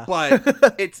 Yeah.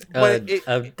 But it's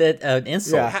an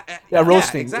insult.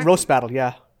 Roasting. Exactly. Roast battle,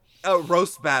 yeah. A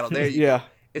roast battle. There you go.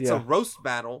 It's a roast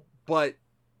battle, but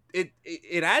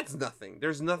it adds nothing.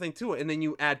 There's nothing to it. And then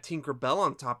you add Tinkerbell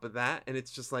on top of that, and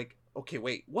it's just like, okay,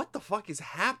 wait, what the fuck is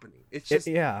happening? It's just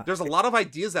there's a lot of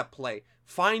ideas at play.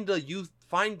 Find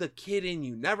the kid in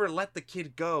you. Never let the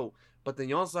kid go. But then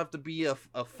you also have to be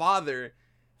a father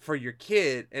for your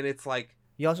kid, and it's like,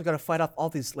 you also got to fight off all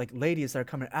these like ladies that are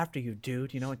coming after you,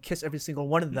 dude, and kiss every single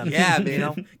one of them. Yeah,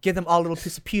 man. Give them all a little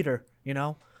piece of Peter,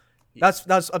 That's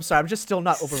I'm sorry, I'm just still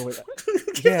not over with it.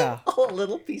 Yeah. All a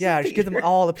little piece of Peter. Just give them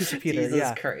all a piece of Peter.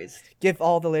 Jesus Christ. Give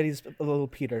all the ladies a little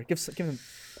Peter. Give them,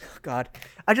 God.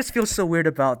 I just feel so weird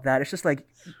about that. It's just like,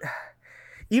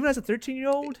 even as a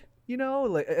 13-year-old,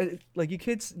 like you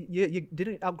kids, you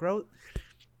didn't outgrow.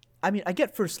 I mean, I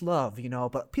get first love,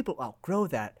 but people outgrow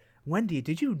that. Wendy,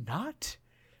 did you not?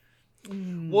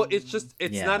 Well, it's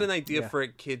not an idea for a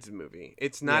kids movie.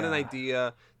 It's not an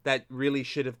idea that really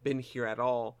should have been here at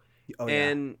all. Oh,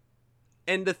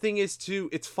 and the thing is too,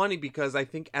 it's funny because I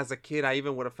think as a kid I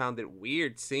even would have found it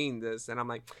weird seeing this, and I'm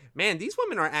like, man, these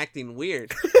women are acting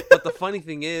weird. But the funny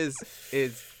thing is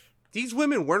these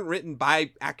women weren't written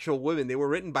by actual women; they were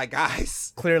written by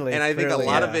guys. Clearly, and I think a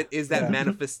lot of it is that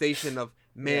manifestation of,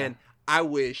 man, I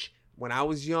wish when I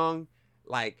was young,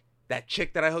 like, that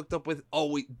chick that I hooked up with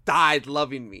always died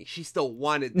loving me. She still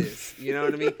wanted this, you know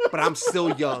what I mean? But I'm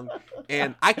still young,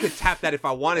 and I could tap that if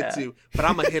I wanted to, but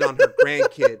I'm gonna hit on her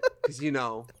grandkid, because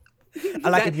I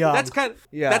like it young. That's kind of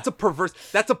that's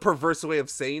a perverse way of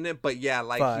saying it, but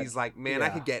he's like, man, I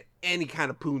could get any kind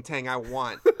of poontang I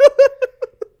want.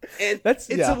 And it's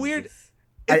a weird.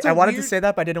 I wanted to say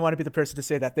that, but I didn't want to be the person to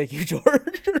say that. Thank you, George.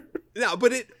 No,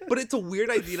 but it's a weird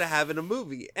idea to have in a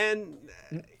movie, and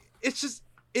it's just.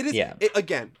 It is,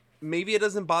 again, maybe it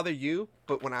doesn't bother you,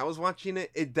 but when I was watching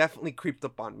it, it definitely creeped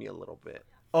up on me a little bit.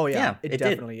 Oh, yeah. It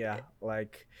definitely, did.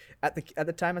 Like, at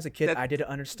the time as a kid, I didn't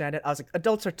understand it. I was like,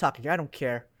 adults are talking. I don't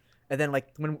care. And then, like,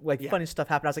 when funny stuff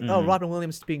happened, I was like, oh, Robin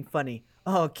Williams is being funny.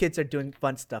 Oh, kids are doing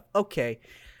fun stuff. Okay.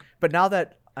 But now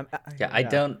that I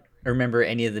don't remember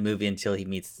any of the movie until he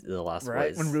meets the Lost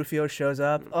Boys. When Rufio shows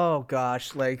up. Oh,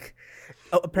 gosh. Like,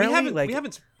 apparently, we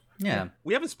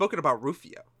haven't spoken about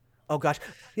Rufio. Oh gosh,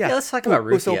 yeah. Let's talk about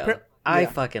Rufio. I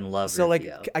fucking love Rufio.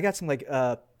 Like, I got some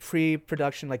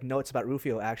pre-production notes about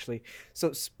Rufio actually.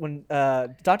 So when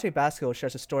Dante Basco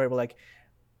shares a story where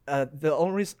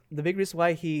the big reason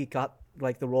why he got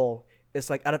the role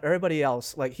is out of everybody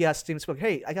else, he asked Steven Spielberg,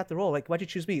 hey, I got the role. Why'd you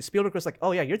choose me? Spielberg was like,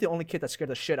 oh yeah, you're the only kid that scared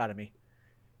the shit out of me.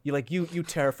 You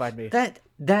terrified me.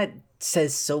 That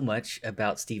says so much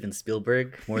about Steven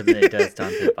Spielberg more than it does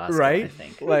Dante Basco. Right? I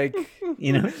think.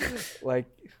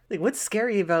 What's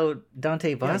scary about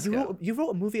Dante Basco? Yeah, you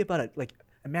wrote a movie about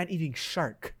a man eating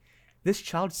shark. This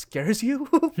child scares you?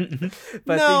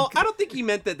 But I don't think he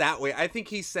meant it that way. I think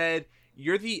he said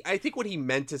I think what he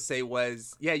meant to say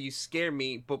was, yeah, you scare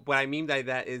me, but what I mean by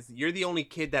that is you're the only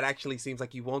kid that actually seems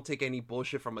like you won't take any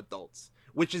bullshit from adults,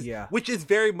 which is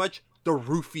very much the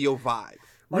Rufio vibe.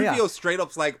 Rufio yeah. straight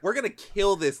up's like, we're gonna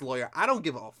kill this lawyer. I don't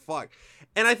give a fuck.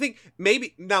 And I think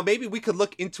maybe we could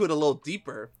look into it a little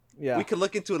deeper. Yeah. We could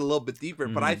look into it a little bit deeper,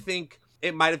 but I think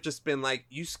it might have just been like,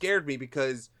 you scared me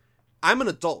because I'm an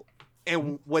adult.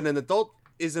 And when an adult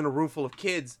is in a room full of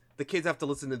kids, the kids have to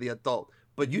listen to the adult.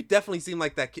 But you definitely seem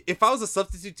like that kid. If I was a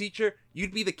substitute teacher,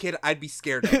 you'd be the kid I'd be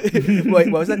scared of.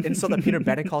 Wait, what was that insult that Peter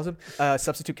Bannon calls him?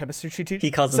 Substitute chemistry teacher?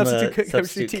 He calls him a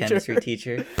substitute chemistry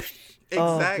teacher. Exactly.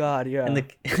 Oh, God, yeah.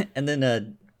 And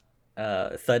then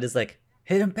Thud is like,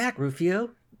 hit him back,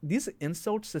 Rufio. These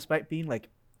insults, despite being like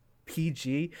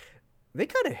PG, they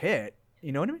kind of hit.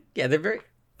 You know what I mean? Yeah, they're very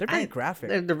graphic.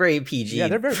 They're very PG. Yeah,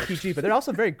 they're very PG, but they're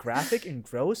also very graphic and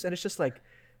gross. And it's just like,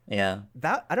 yeah,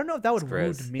 that I don't know if that would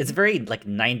wound me. It's very like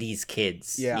 90s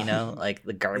kids. Yeah. You know, like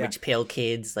the garbage pail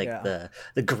kids, like Yeah.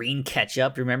 the green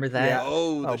ketchup. Remember that? Yeah.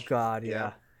 Oh God,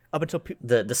 yeah. Up until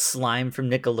the slime from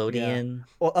Nickelodeon. Yeah.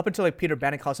 Well, up until like Peter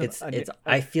Bannon calls him.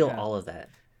 I feel all of that.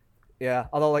 Yeah,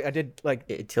 although like I did like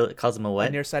until it calls him a what?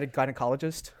 A nearsighted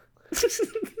gynecologist.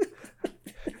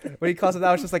 When he calls him that,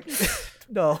 I was just like,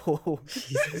 no,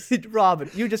 Robin,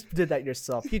 you just did that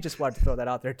yourself. You just wanted to throw that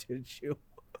out there, didn't you?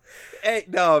 Hey,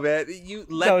 no, man. You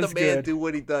let the man do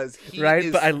what he does. He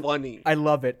is funny. I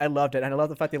love it. I loved it. And I love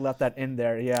the fact they left that in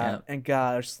there. Yeah. And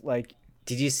gosh, like.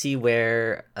 Did you see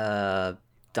where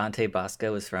Dante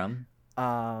Bosco was from?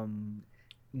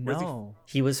 No.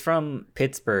 He was from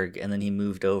Pittsburgh, and then he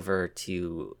moved over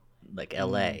to like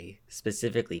LA,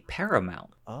 specifically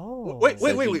Paramount. Oh. Wait,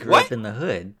 he grew what? up in the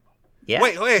hood. Yeah.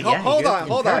 Wait, yeah,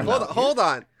 hold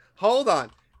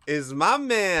on. Is my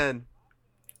man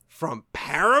from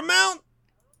Paramount?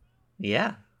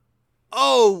 Yeah.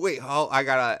 Oh, wait. Oh, I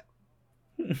gotta.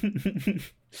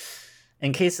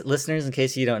 In case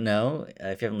you don't know,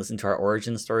 if you haven't listened to our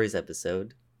Origin Stories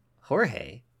episode,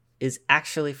 Jorge is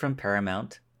actually from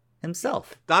Paramount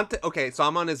himself. Dante. Okay, so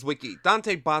I'm on his wiki.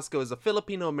 Dante Bosco is a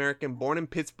Filipino American born in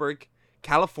Pittsburgh,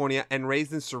 California, and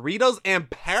raised in Cerritos and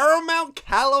Paramount,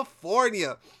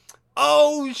 California.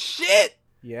 Oh shit!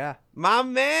 Yeah, my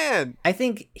man. I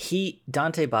think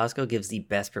Dante Bosco gives the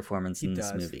best performance in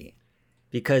this movie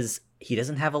because he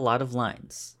doesn't have a lot of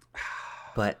lines,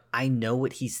 but I know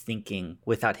what he's thinking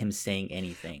without him saying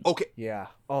anything. Okay. Yeah.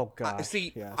 Oh god.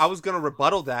 See, yes. I was gonna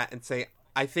rebuttal that and say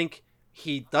I think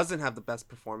he doesn't have the best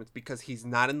performance because he's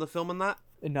not in the film and that.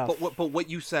 Enough. But what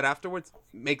you said afterwards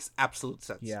makes absolute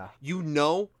sense. Yeah. You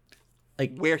know,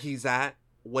 like where he's at,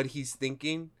 what he's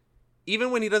thinking,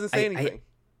 even when he doesn't say anything.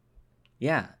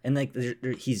 Yeah, and like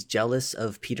he's jealous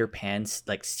of Peter Pan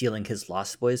like stealing his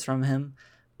Lost Boys from him,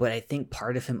 but I think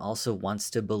part of him also wants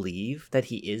to believe that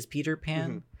he is Peter Pan,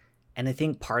 Mm-hmm. and I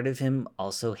think part of him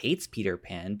also hates Peter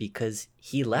Pan because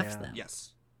he left them.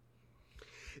 Yes.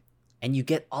 And you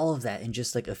get all of that in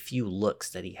just like a few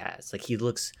looks that he has. Like he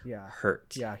looks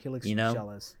hurt. Yeah, he looks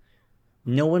jealous.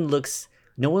 No one looks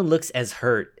as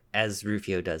hurt as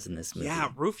Rufio does in this movie. Yeah,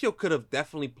 Rufio could have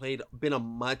definitely been a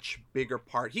much bigger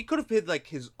part. He could have been like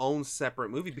his own separate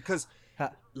movie because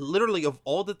literally of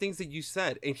all the things that you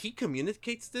said, and he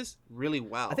communicates this really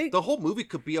well. I think the whole movie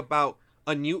could be about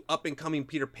a new up and coming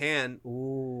Peter Pan.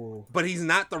 Ooh. But he's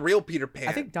not the real Peter Pan.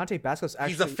 I think Dante Basco's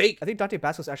actually he's a fake. I think Dante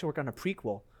Basco's actually working on a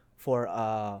prequel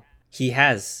for He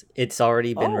has. It's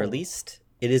already been released.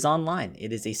 It is online.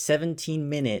 It is a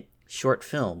 17-minute short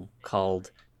film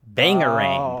called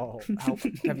Bangarang. Oh,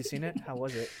 have you seen it? How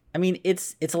was it? I mean,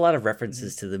 it's a lot of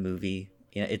references to the movie.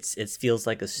 You know, it feels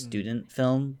like a student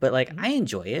film, but like I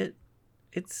enjoy it.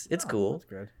 It's cool. That's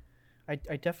good. I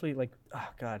definitely like. Oh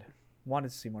God, wanted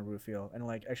to see more Rufio, and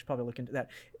like I should probably look into that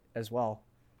as well.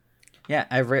 Yeah,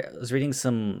 I was reading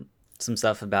some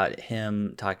stuff about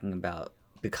him talking about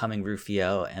becoming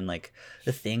Rufio and like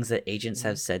the things that agents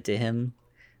have said to him.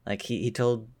 Like he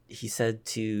said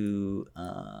to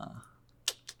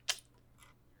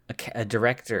a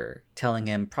director telling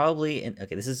him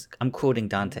I'm quoting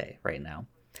Dante right now.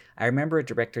 I remember a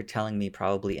director telling me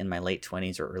probably in my late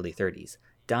 20s or early 30s,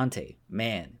 Dante,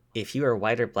 man, if you were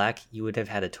white or black, you would have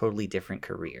had a totally different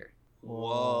career.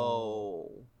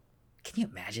 Whoa. Can you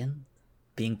imagine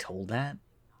being told that?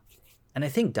 And I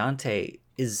think Dante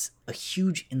is a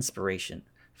huge inspiration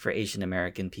for Asian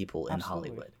American people in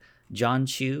Hollywood. John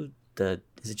Chu,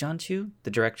 is it John Chu,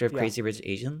 the director of Crazy Rich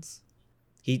Asians?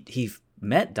 He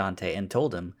met Dante and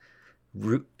told him,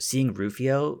 seeing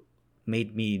Rufio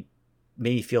made me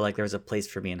feel like there was a place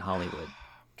for me in Hollywood.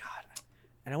 God,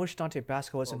 and I wish Dante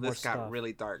Basco was in more stuff. This got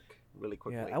really dark really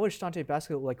quickly. Yeah, I wish Dante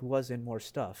Basco like was in more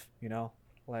stuff. You know,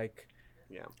 like.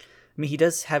 Yeah. I mean, he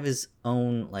does have his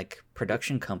own like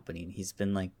production company, and he's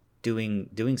been like doing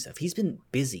stuff. He's been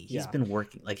busy. He's been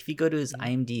working. Like if you go to his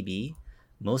IMDb,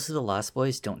 most of the Lost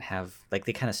Boys don't have, like,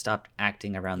 they kind of stopped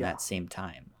acting around that same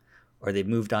time, or they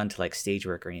moved on to like stage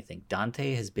work or anything.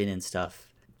 Dante has been in stuff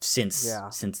since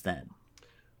then,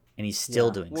 and he's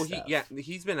still doing stuff.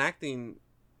 He's been acting.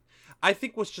 I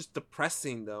think what's just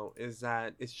depressing though is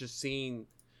that it's just seeing,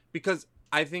 because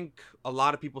I think a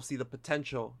lot of people see the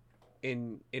potential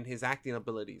in his acting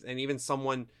abilities, and even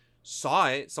someone saw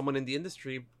it, someone in the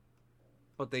industry,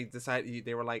 but they decided,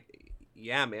 they were like,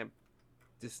 yeah, man,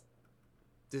 this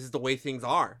is the way things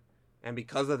are, and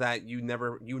because of that, you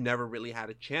never really had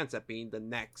a chance at being the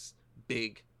next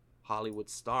big Hollywood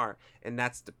star, and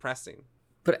that's depressing.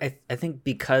 But I think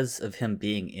because of him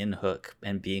being in Hook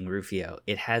and being Rufio,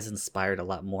 it has inspired a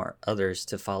lot more others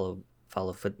to follow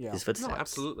his footsteps. No,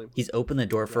 absolutely. He's opened the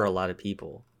door for a lot of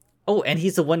people. Oh, and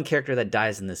he's the one character that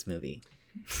dies in this movie.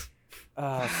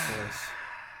 Of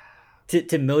course.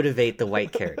 To motivate the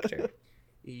white character.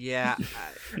 Yeah,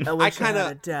 I kind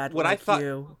of what like I thought.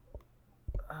 You.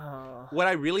 What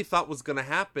I really thought was gonna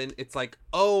happen, it's like,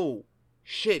 oh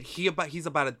shit, he's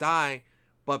about to die,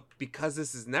 but because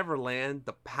this is Neverland,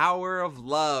 the power of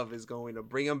love is going to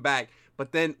bring him back.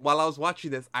 But then while I was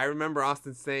watching this, I remember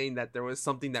Austin saying that there was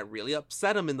something that really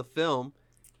upset him in the film,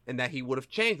 and that he would have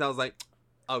changed. I was like,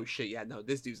 oh shit, yeah, no,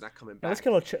 this dude's not coming back. Let's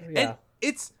kill a And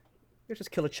it's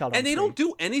just kill a child. And they don't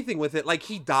do anything with it. Like,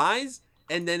 he dies,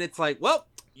 and then it's like, well,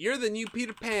 you're the new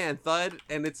Peter Pan, Thud.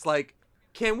 And it's like,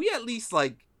 can we at least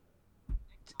like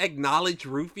acknowledge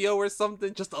Rufio or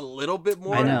something just a little bit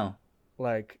more? I know.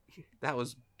 Like, that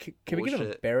was can we give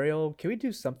him a burial? Can we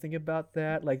do something about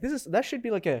that? Like, that should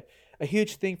be like a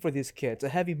huge thing for these kids, a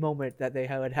heavy moment that they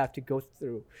would have to go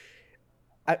through.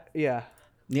 Yeah,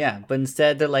 but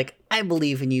instead they're like, I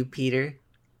believe in you, Peter.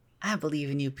 I believe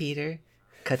in you, Peter.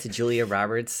 Cut to Julia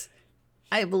Roberts.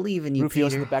 I believe in you,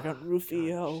 Rufio's Peter. in the background.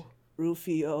 Rufio.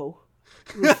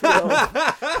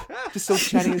 Just so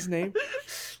chanting his name.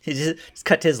 He just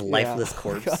cut to his lifeless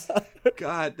corpse.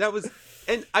 God, that was,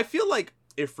 and I feel like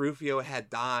if Rufio had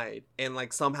died, and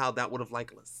like somehow that would have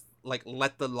like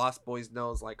let the Lost Boys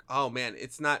know, like, oh man,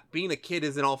 it's not, being a kid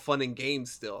isn't all fun and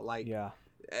games still. Like,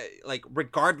 like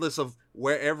regardless of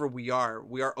wherever we are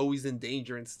always in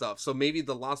danger and stuff. So maybe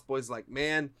the Lost Boys like,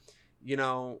 man, you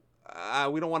know,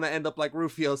 we don't want to end up like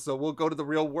Rufio, so we'll go to the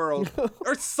real world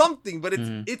or something. But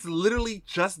it's literally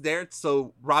just there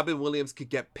so Robin Williams could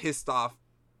get pissed off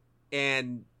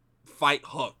and fight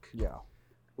Hook. Yeah.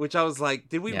 Which I was like,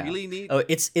 did we really need? Oh,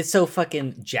 it's so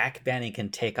fucking Jack Banning can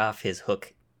take off his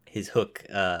hook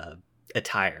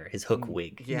attire, his Hook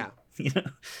wig. Yeah. You know?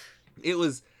 It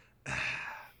was,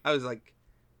 I was like,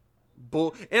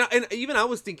 and even I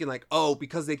was thinking like, oh,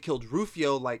 because they killed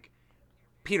Rufio, like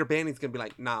Peter Banning's gonna be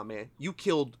like, nah, man, you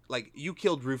killed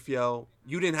Rufio.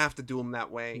 You didn't have to do him that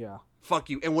way. Yeah.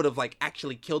 Fuck you, and would have like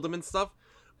actually killed him and stuff.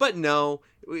 But no,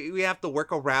 we have to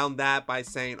work around that by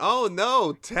saying, oh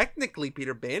no, technically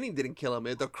Peter Banning didn't kill him.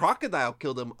 The crocodile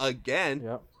killed him again.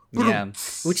 Yep. Yeah.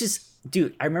 Which is,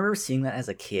 dude, I remember seeing that as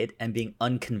a kid and being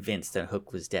unconvinced that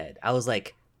Hook was dead. I was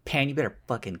like, Pan, you better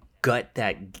fucking gut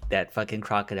that fucking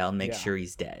crocodile and make sure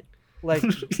he's dead. Like,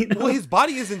 you know? Well, his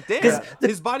body isn't there.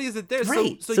 His body isn't there.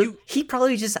 Right. So he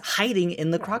probably just hiding in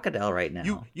the crocodile right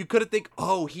now. You could have think,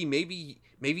 oh, he maybe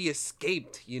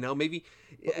escaped. You know, maybe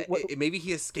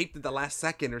he escaped at the last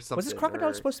second or something. Was this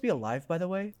crocodile supposed to be alive, by the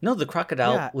way? No, the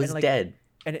crocodile was dead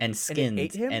and skinned and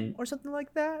it ate him or something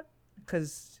like that.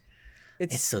 Because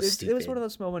it's so stupid. It was one of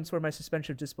those moments where my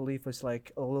suspension of disbelief was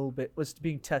like a little bit was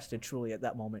being tested truly at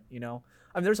that moment. You know,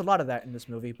 I mean, there's a lot of that in this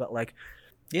movie, but like,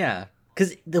 yeah.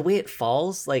 Because the way it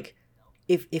falls, like,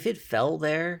 if it fell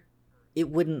there, it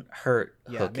wouldn't hurt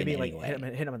Hook in any way. Hit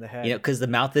him in the head. You know, because the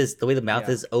way the mouth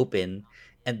is open,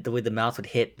 and the way the mouth would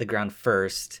hit the ground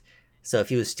first. So if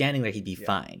he was standing there, he'd be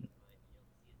fine.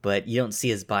 But you don't see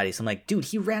his body, so I'm like, dude,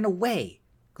 he ran away.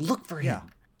 Look for him. Yeah.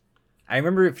 I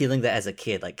remember feeling that as a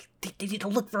kid, like they need to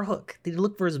look for Hook. They need to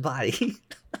look for his body.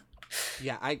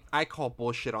 Yeah, I call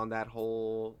bullshit on that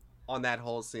whole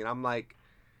scene. I'm like.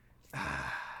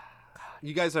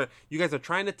 You guys are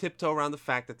trying to tiptoe around the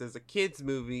fact that there's a kids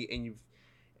movie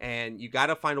and you got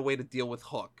to find a way to deal with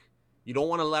Hook. You don't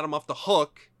want to let him off the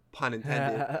hook, pun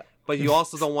intended, but you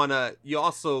also don't want to. You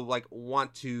also like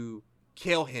want to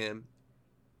kill him.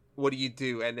 What do you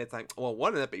do? And it's like, well,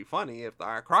 wouldn't it be funny if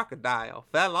our crocodile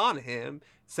fell on him,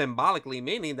 symbolically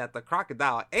meaning that the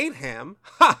crocodile ate him?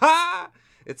 Ha ha!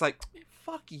 It's like,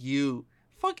 fuck you,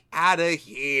 fuck out of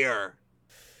here.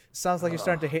 Sounds like you're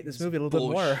starting to hate this movie a little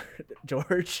bit more,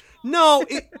 George. No,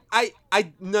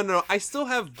 no. I still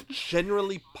have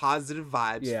generally positive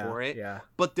vibes for it. Yeah.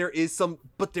 But there is some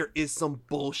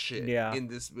bullshit in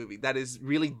this movie that is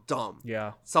really dumb.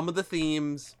 Yeah. Some of the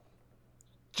themes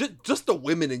just the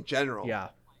women in general. Yeah.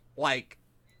 Like,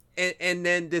 and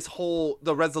then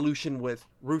the resolution with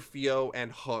Rufio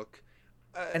and Hook.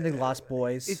 And the Lost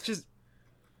Boys. It's just...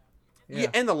 Yeah,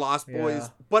 and the Lost Boys.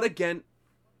 Yeah.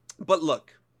 But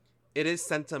look, it is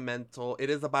sentimental. It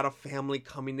is about a family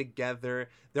coming together.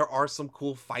 There are some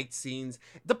cool fight scenes.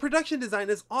 The production design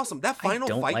is awesome. That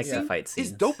final fight scene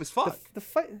is dope as fuck. The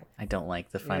fight... I don't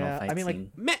like the final fight scene.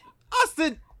 Like, man,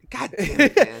 Austin, god damn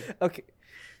it, man. Okay.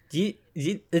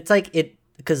 It's like it,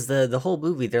 because the whole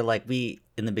movie, they're like,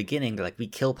 in the beginning, they're like, we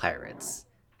kill pirates.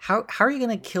 How are you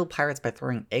gonna kill pirates by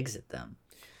throwing eggs at them?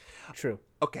 True.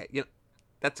 Okay,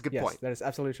 that's a good point. That is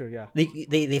absolutely true. Yeah.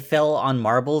 They fell on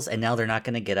marbles and now they're not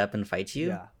gonna get up and fight you.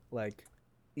 Yeah. Like.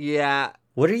 Yeah.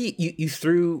 What are you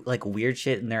threw like weird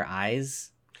shit in their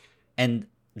eyes, and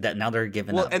that now they're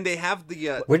giving up. Well, and they have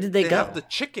the where did they go? They have the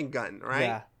chicken gun, right?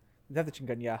 Yeah. They have the chicken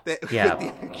gun. Yeah.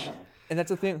 Yeah. And that's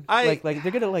the thing. Like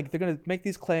they're gonna make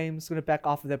these claims, they're gonna back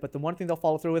off of it, but the one thing they'll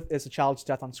follow through with is a child's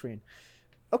death on screen.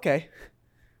 Okay.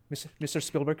 Mr.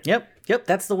 Spielberg. Yep.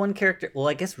 That's the one character. Well,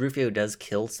 I guess Rufio does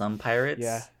kill some pirates.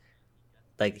 Yeah.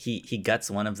 Like he guts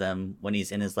one of them when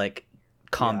he's in his like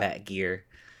combat gear,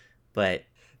 but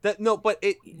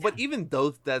even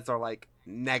those deaths are like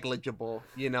negligible,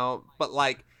 But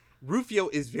like Rufio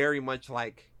is very much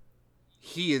like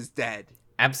he is dead.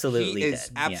 Absolutely, he is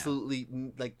dead. absolutely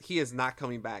like he is not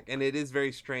coming back, and it is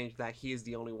very strange that he is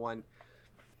the only one.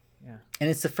 Yeah. And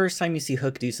it's the first time you see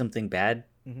Hook do something bad.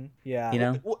 Mm-hmm.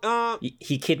 Yeah.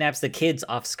 He kidnaps the kids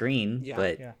off screen,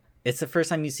 but Yeah. it's the first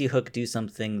time you see Hook do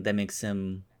something that makes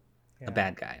him a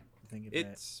bad guy.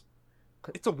 It's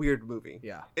a weird movie.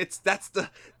 Yeah. That's the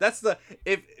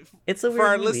if it's a weird for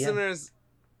our movie, listeners,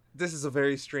 this is a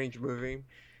very strange movie.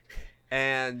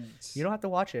 And you don't have to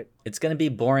watch it. It's gonna be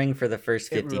boring for the first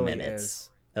 50 really minutes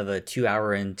of a 2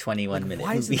 hour and 21 minute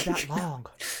why movie. is it that long?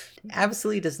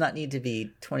 Absolutely does not need to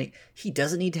be 20. He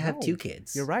doesn't need to have 2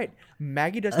 kids. You're right.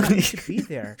 Maggie does not need to be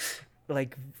there.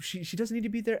 Like she doesn't need to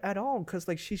be there at all, because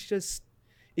like she's just,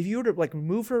 if you were to like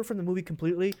remove her from the movie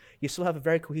completely, you still have a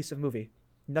very cohesive movie.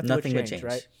 Nothing would change,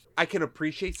 right? I can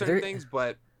appreciate certain things,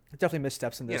 but definitely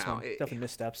missteps in this one. Definitely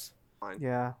missteps. Fine.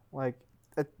 Yeah, like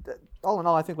all in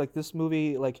all, I think like this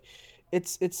movie, like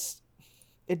it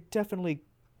definitely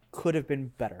could have been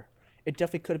better. It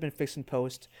definitely could have been fixed in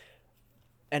post,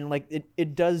 and like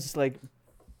it does like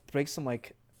break some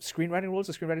like screenwriting rules,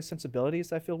 the screenwriting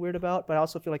sensibilities I feel weird about. But I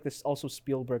also feel like this also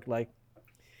Spielberg, like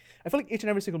I feel like each and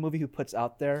every single movie he puts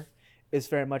out there is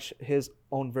very much his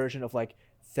own version of like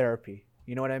therapy.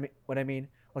 You know what I mean?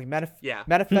 Like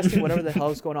manifesting whatever the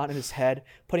hell is going on in his head,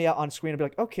 putting it out on screen and be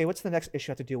like, okay, what's the next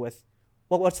issue I have to deal with?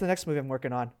 Well, what's the next movie I'm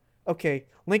working on? Okay,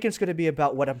 Lincoln's going to be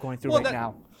about what I'm going through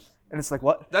now. And it's like,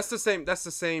 what? That's the same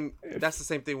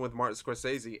thing with Martin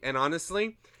Scorsese. And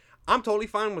honestly, I'm totally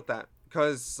fine with that,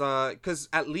 because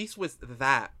at least with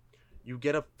that, you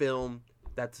get a film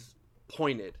that's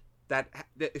pointed, that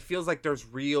it feels like there's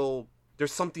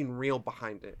something real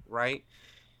behind it, right?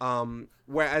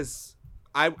 Whereas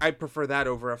I prefer that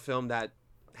over a film that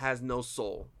has no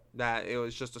soul, that it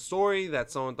was just a story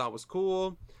that someone thought was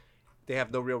cool. They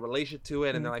have no real relation to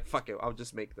it, and they're like, fuck it, I'll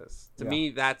just make this. To me,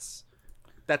 that's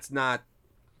not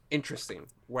interesting.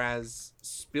 Whereas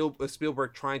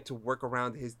Spielberg trying to work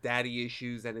around his daddy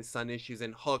issues and his son issues,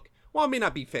 and Hook, while it may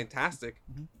not be fantastic,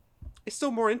 it's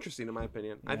still more interesting in my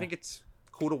opinion. I think it's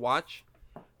cool to watch.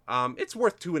 It's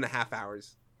worth 2.5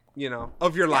 hours,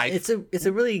 of your life.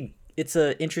 It's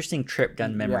a interesting trip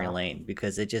down memory lane,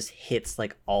 because it just hits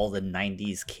like all the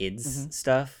 90s kids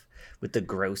stuff with the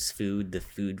gross food, the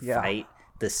food fight,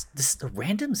 the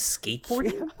random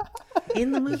skateboarding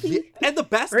in the movie, and the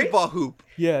basketball hoop.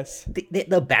 Yes,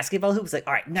 the basketball hoop is like,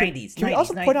 all right, 90s. Can we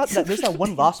also point out that there's that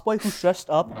one Lost Boy who's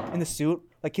dressed up in the suit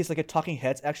like he's like a Talking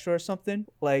Heads extra or something?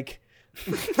 Like,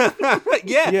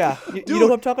 yeah. Dude, you know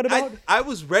what I'm talking about? I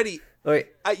was ready. Wait,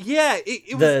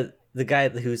 it was the guy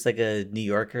who's like a New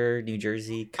Yorker, New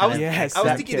Jersey. I was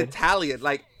thinking kid. Italian.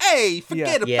 Like, hey,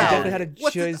 forget about it. Definitely had a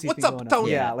Jersey what's thing up, going Tony? On.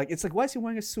 Yeah, like it's like, why is he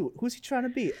wearing a suit? Who's he trying to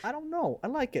be? I don't know. I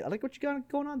like it. I like what you got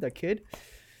going on there, kid.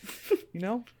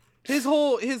 His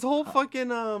whole fucking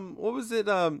what was it?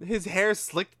 His hair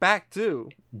slicked back too.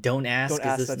 Don't ask. Don't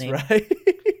ask. Is his That's name? Right.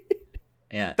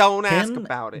 Yeah. Don't ask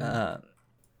about it. I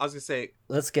was gonna say.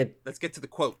 Let's get to the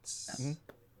quotes. Let's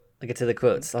get to the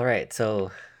quotes. All right.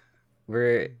 So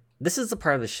this is the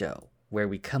part of the show where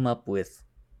we come up with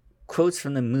quotes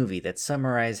from the movie that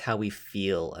summarize how we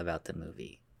feel about the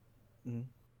movie.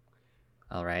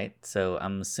 All right. So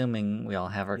I'm assuming we all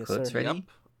have our quotes ready. Yep.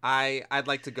 I'd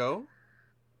like to go.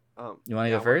 You want to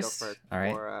go first? All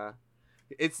right. Or,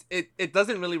 it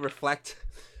doesn't really reflect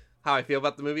how I feel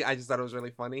about the movie. I just thought it was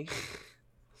really funny.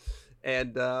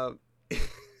 And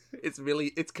it's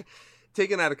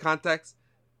taken out of context.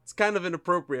 It's kind of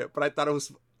inappropriate, but I thought it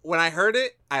was, when I heard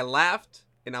it, I laughed,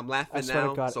 and I'm laughing now. I swear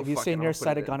to God, so if you fuck say it, I'm near gonna put it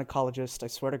sighted in. gynecologist, I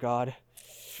swear to God.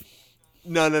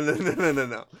 No.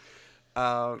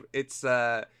 It's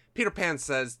Peter Pan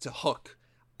says to Hook,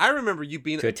 I remember you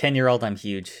being To a 10-year-old, I'm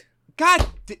huge. God,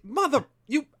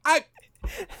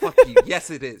 fuck you. Yes,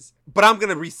 it is. But I'm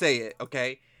gonna re-say it,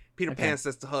 okay? Peter Pan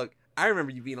says to Hook, I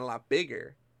remember you being a lot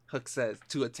bigger. Hook says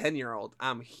to a 10-year-old,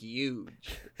 I'm huge.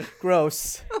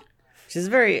 Gross. Which is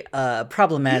very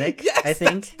problematic, Yes, I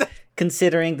think,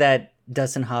 considering that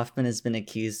Dustin Hoffman has been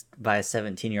accused by a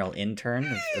 17-year-old intern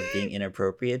of being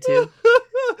inappropriate too.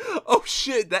 Oh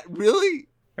shit, that really?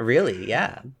 Really,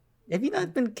 yeah. Have you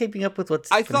not been keeping up with what's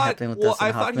been happening with Dustin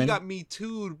I Hoffman? thought he got Me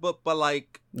Too'd, but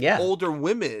like Yeah. older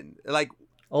women. Like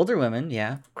Older women,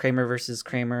 yeah. Kramer versus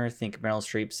Kramer. I think Meryl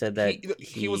Streep said that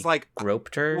he was like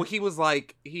groped her. Well, he was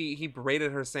like he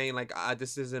berated her, saying like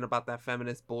this isn't about that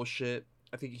feminist bullshit.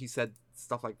 I think he said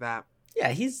stuff like that.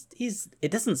 Yeah, he's.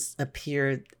 It doesn't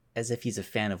appear as if he's a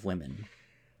fan of women.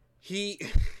 He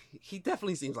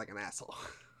definitely seems like an asshole.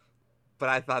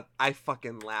 But I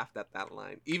fucking laughed at that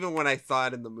line. Even when I saw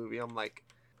it in the movie, I'm like,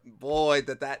 boy,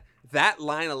 that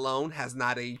line alone has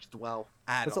not aged well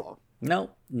at all.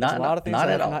 No, not a lot of things not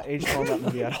that at have all. not aged well in that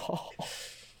movie at all.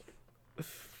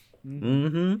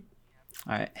 Mm-hmm.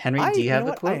 All right, Henry, do you have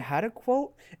a quote? I had a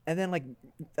quote, and then like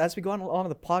as we go on along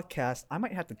the podcast, I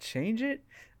might have to change it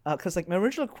because like my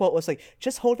original quote was like,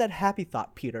 "Just hold that happy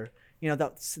thought, Peter." You know,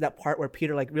 that part where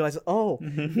Peter like realizes, oh,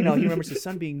 you know, he remembers his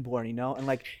son being born. You know, and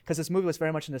like because this movie was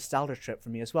very much a nostalgia trip for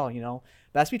me as well. You know,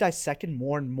 but as we dissected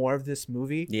more and more of this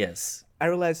movie, yes, I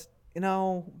realized,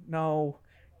 no,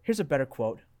 here's a better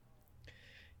quote.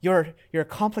 You're a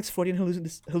complex Freudian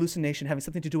hallucination having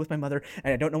something to do with my mother,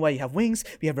 and I don't know why you have wings,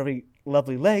 but you have very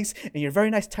lovely legs, and you're a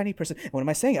very nice tiny person. And what am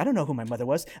I saying? I don't know who my mother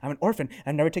was. I'm an orphan.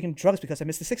 I've never taken drugs because I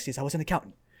missed the 60s. I was an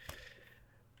accountant.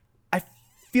 I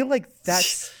feel like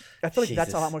that's a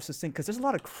lot more succinct because there's a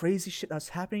lot of crazy shit that's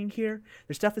happening here.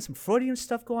 There's definitely some Freudian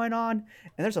stuff going on,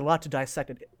 and there's a lot to dissect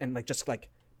and just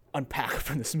unpack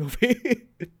from this movie.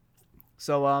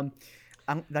 So I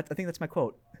think that's my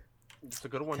quote. It's a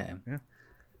good one. Okay. Yeah.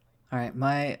 All right,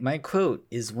 my quote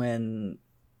is when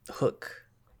Hook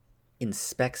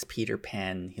inspects Peter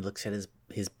Pan. He looks at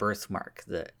his birthmark,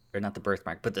 not the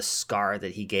birthmark, but the scar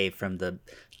that he gave from the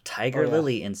Tiger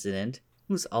Lily incident,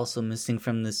 who's also missing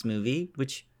from this movie,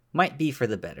 which might be for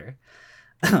the better.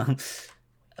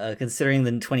 Considering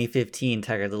the 2015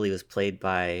 Tiger Lily was played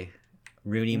by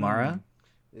Rooney Mara.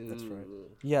 That's right.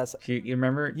 Yes. You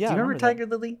remember? Yeah, do you remember that. Tiger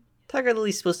Lily? Tiger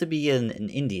Lily's supposed to be an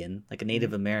Indian, like a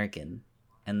Native American.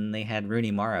 And they had Rooney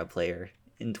Mara play her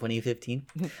in 2015.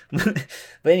 But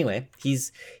anyway,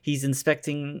 he's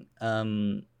inspecting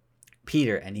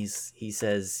Peter, and he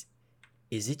says,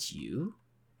 "Is it you,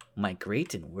 my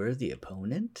great and worthy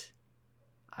opponent?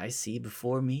 I see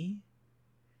before me.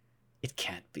 It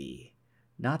can't be.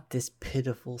 Not this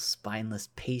pitiful, spineless,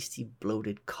 pasty,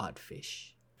 bloated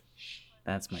codfish."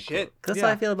 That's my quote. That's how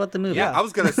I feel about the movie. Yeah, I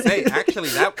was gonna say actually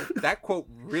that quote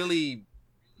really,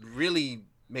 really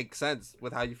makes sense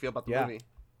with how you feel about the movie.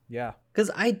 Yeah.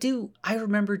 Because I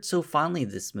remembered so fondly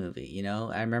this movie, you know?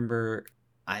 I remember,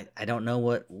 I don't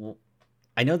know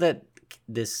I know that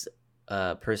this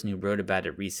person who wrote about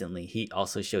it recently, he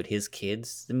also showed his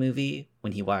kids the movie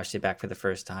when he watched it back for the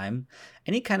first time.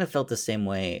 And he kind of felt the same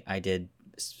way I did,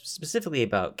 specifically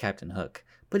about Captain Hook.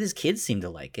 But his kids seemed to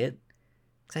like it.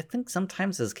 Because I think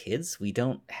sometimes as kids, we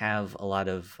don't have a lot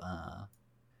of,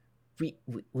 we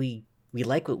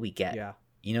like what we get. Yeah.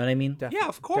 You know what I mean? Yeah,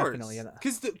 of course.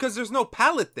 Because there's no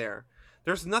palette there.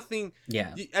 There's nothing.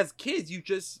 Yeah. As kids, you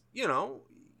just,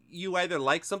 you either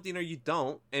like something or you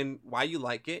don't. And why you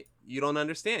like it, you don't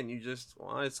understand. You just,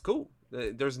 well, it's cool.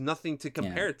 There's nothing to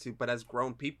compare it to. But as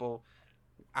grown people,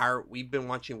 we've been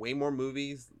watching way more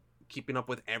movies, keeping up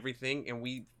with everything, and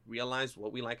we realize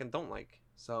what we like and don't like.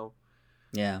 So,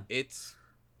 yeah.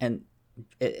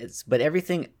 But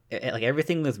everything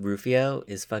with Rufio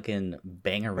is fucking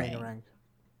bangarang. Bangarang.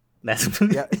 That's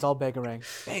yeah, it's all bangarang.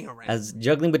 Bangarang. I was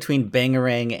juggling between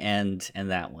bangarang and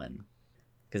that one,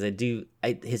 because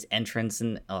his entrance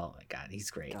and oh my god, he's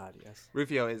great. God, yes.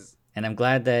 Rufio is, and I'm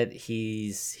glad that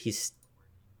he's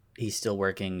still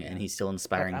working and he's still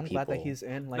inspiring I'm people. glad that he's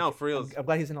in no, for real. I'm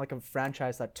glad he's in a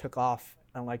franchise that took off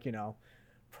and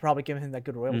probably giving him that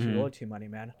good royalty money,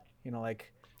 man.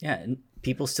 Yeah, and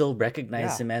people still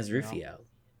recognize him as Rufio.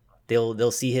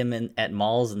 They'll see him at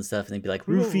malls and stuff, and they'd be like,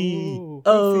 "Rufy,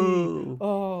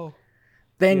 oh."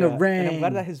 And I'm Bangarang.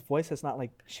 glad that his voice has not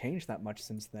like changed that much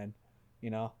since then. You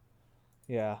know?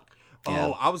 Yeah.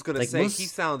 Oh, I was gonna Like, say most- he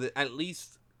sounded at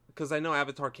least because I know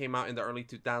Avatar came out in the early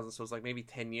 2000s, so it's like maybe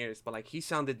 10 years. But like he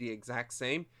sounded the exact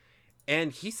same,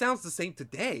 and he sounds the same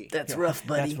today. That's rough,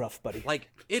 buddy. That's rough, buddy. Like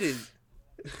it is.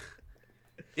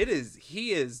 It is.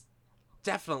 He is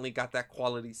definitely got that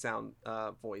quality sound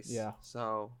voice. Yeah.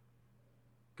 So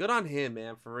good on him,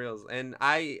 man, for reals. And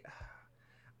I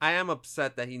am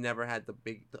upset that he never had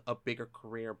a bigger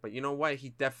career, but you know what? He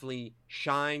definitely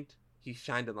shined. He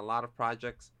shined in a lot of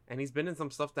projects, and he's been in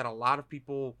some stuff that a lot of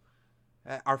people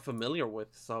are familiar with.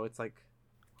 So it's like,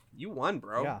 you won,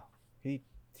 bro. Yeah.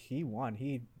 He won.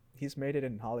 He's made it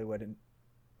in Hollywood, and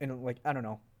in like, I don't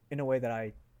know, in a way that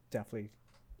I definitely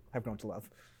have grown to love.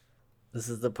 This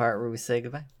is the part where we say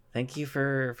goodbye. Thank you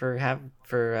for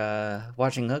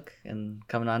watching Hook and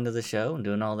coming on to the show and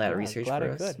doing all that Yeah, research glad for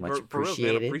I us. could. Much For real, man,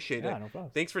 appreciated. appreciate Yeah, it. no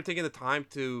problem. Thanks for taking the time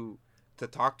to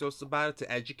talk to us about it,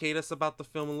 to educate us about the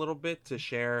film a little bit, to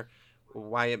share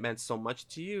why it meant so much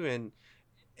to you, and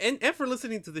for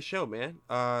listening to the show, man.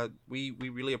 We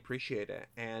really appreciate it.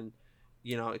 And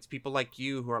you know, it's people like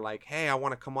you who are like, hey, I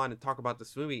want to come on and talk about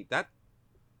this movie. That,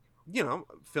 you know,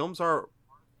 films are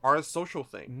a social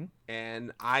thing,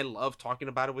 and I love talking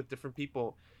about it with different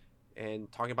people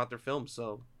and talking about their films.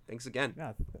 So thanks again.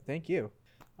 Yeah, thank you.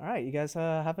 All right, you guys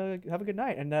have a good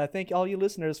night, and thank all you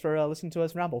listeners for listening to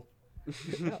us ramble.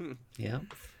 Yeah.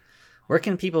 Where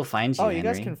can people find you, Oh, you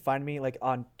guys Henry? can find me like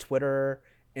on Twitter,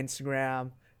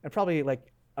 Instagram, and probably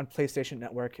like on PlayStation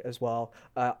Network as well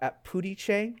at Pootie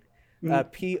Chang,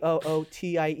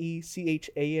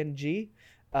 Pootiechang,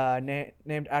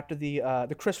 named after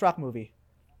the Chris Rock movie,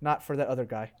 not for that other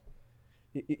guy.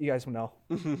 You guys will know.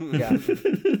 Yeah,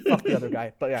 fuck the other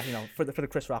guy, but yeah, you know, for the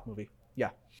Chris Rock movie.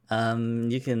 Yeah.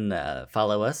 You can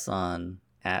follow us on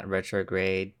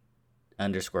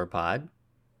 @retrograde_pod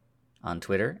on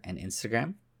Twitter and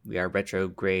Instagram. We are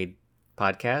Retrograde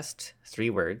Podcast,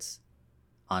 3 words,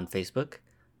 on Facebook,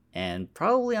 and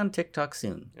probably on TikTok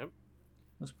soon. Yep.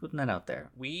 Let's put that out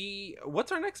there.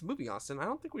 What's our next movie, Austin? I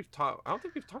don't think we've talked about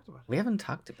it. We haven't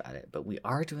talked about it, but we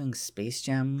are doing Space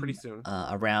Jam Pretty soon.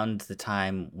 Around the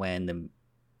time when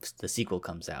the sequel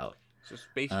comes out. So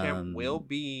Space Jam will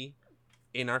be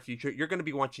in our future. You're going to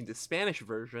be watching the Spanish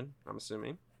version, I'm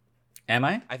assuming. Am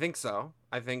I? I think so.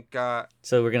 I think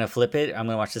So we're gonna flip it. I'm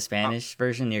gonna watch the Spanish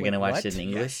version. You're wait, gonna watch what? it in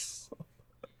English. Yes.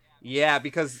 Yeah,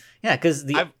 because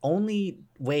the only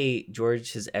way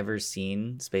George has ever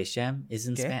seen Space Jam is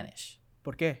in ¿Qué? Spanish.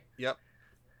 ¿Por qué? Yep.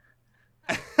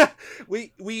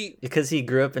 we Because he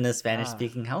grew up in a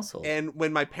Spanish-speaking household. And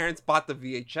when my parents bought the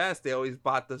VHS, they always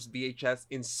bought this VHS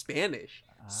in Spanish.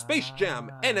 Space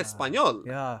Jam en español.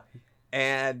 Yeah.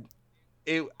 And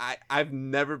I've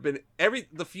never been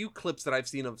the few clips that I've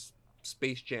seen of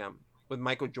Space Jam with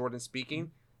Michael Jordan speaking,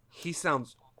 he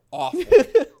sounds awful.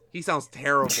 He sounds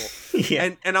terrible. Yeah.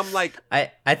 And I'm like,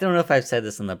 I don't know if I've said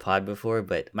this on the pod before,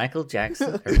 but Michael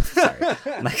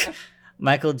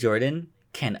Jordan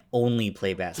can only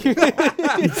play basketball.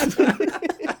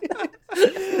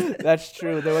 That's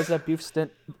true. There was that brief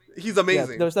stint. He's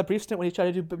amazing. Yeah, there was that brief stint when he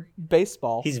tried to do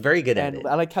baseball. He's very good at and it.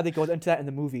 I like how they go into that in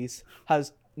the movies.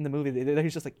 In the movie,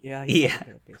 he's just like, yeah, he's not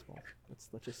good at baseball. Let's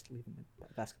just leave him in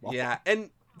basketball. Yeah, and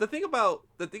the thing of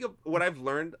what I've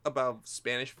learned about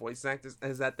Spanish voice actors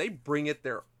is that they bring it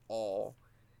their all,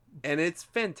 and it's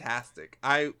fantastic.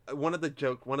 One of the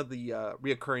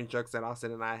reoccurring jokes that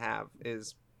Austin and I have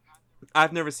is,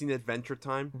 I've never seen Adventure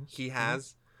Time. He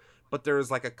has, but there was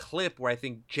like a clip where I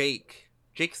think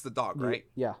Jake's the dog, right?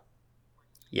 Yeah.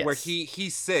 Yes. Where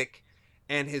he's sick,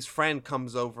 and his friend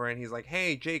comes over and he's like,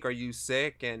 "Hey, Jake, are you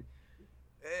sick?" And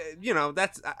you know,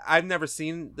 I've never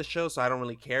seen the show, so I don't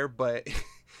really care. But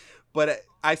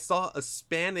I saw a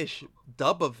Spanish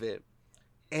dub of it,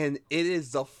 and it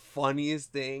is the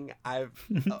funniest thing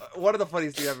one of the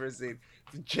funniest things I've ever seen.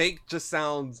 Jake just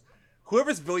sounds.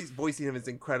 Whoever's voicing him is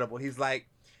incredible. He's like,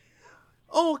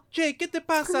 "Oh, Jake, ¿qué te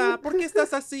pasa? ¿Por qué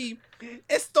estás así?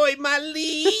 Estoy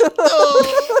malito."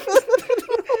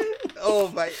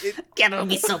 Oh my! Quiero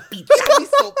mi sopita. Mi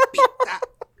sopita.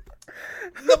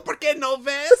 No, ¿por qué no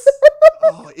ves?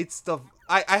 Oh, it's stuff.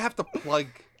 I have to plug.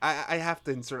 I have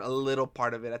to insert a little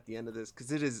part of it at the end of this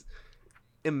because it is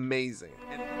amazing.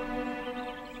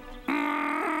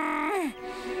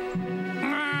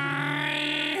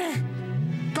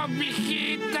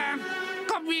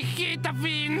 Cobijita,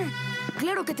 Finn.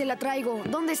 Claro que te la traigo.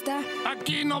 ¿Dónde está?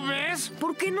 ¿Aquí no ves?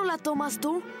 ¿Por qué no la tomas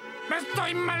tú?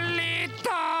 ¡Estoy malito!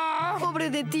 Pobre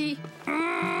de ti.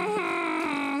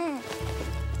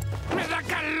 ¡Me da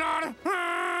calor!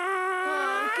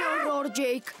 ¡Qué horror! favor,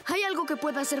 Jake. ¿Hay algo que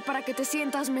pueda hacer para que te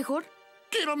sientas mejor?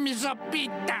 Quiero mi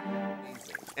sopita.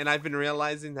 And I've been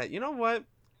realizing that, you know what?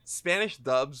 Spanish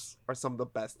dubs are some of the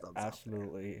best dubs.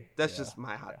 Absolutely. That's just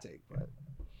my hot take, but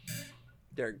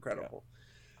they're incredible.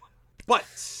 But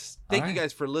thank you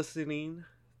guys for listening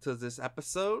to this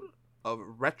episode of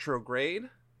Retrograde.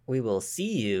 We will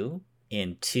see you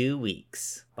in 2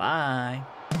 weeks. Bye.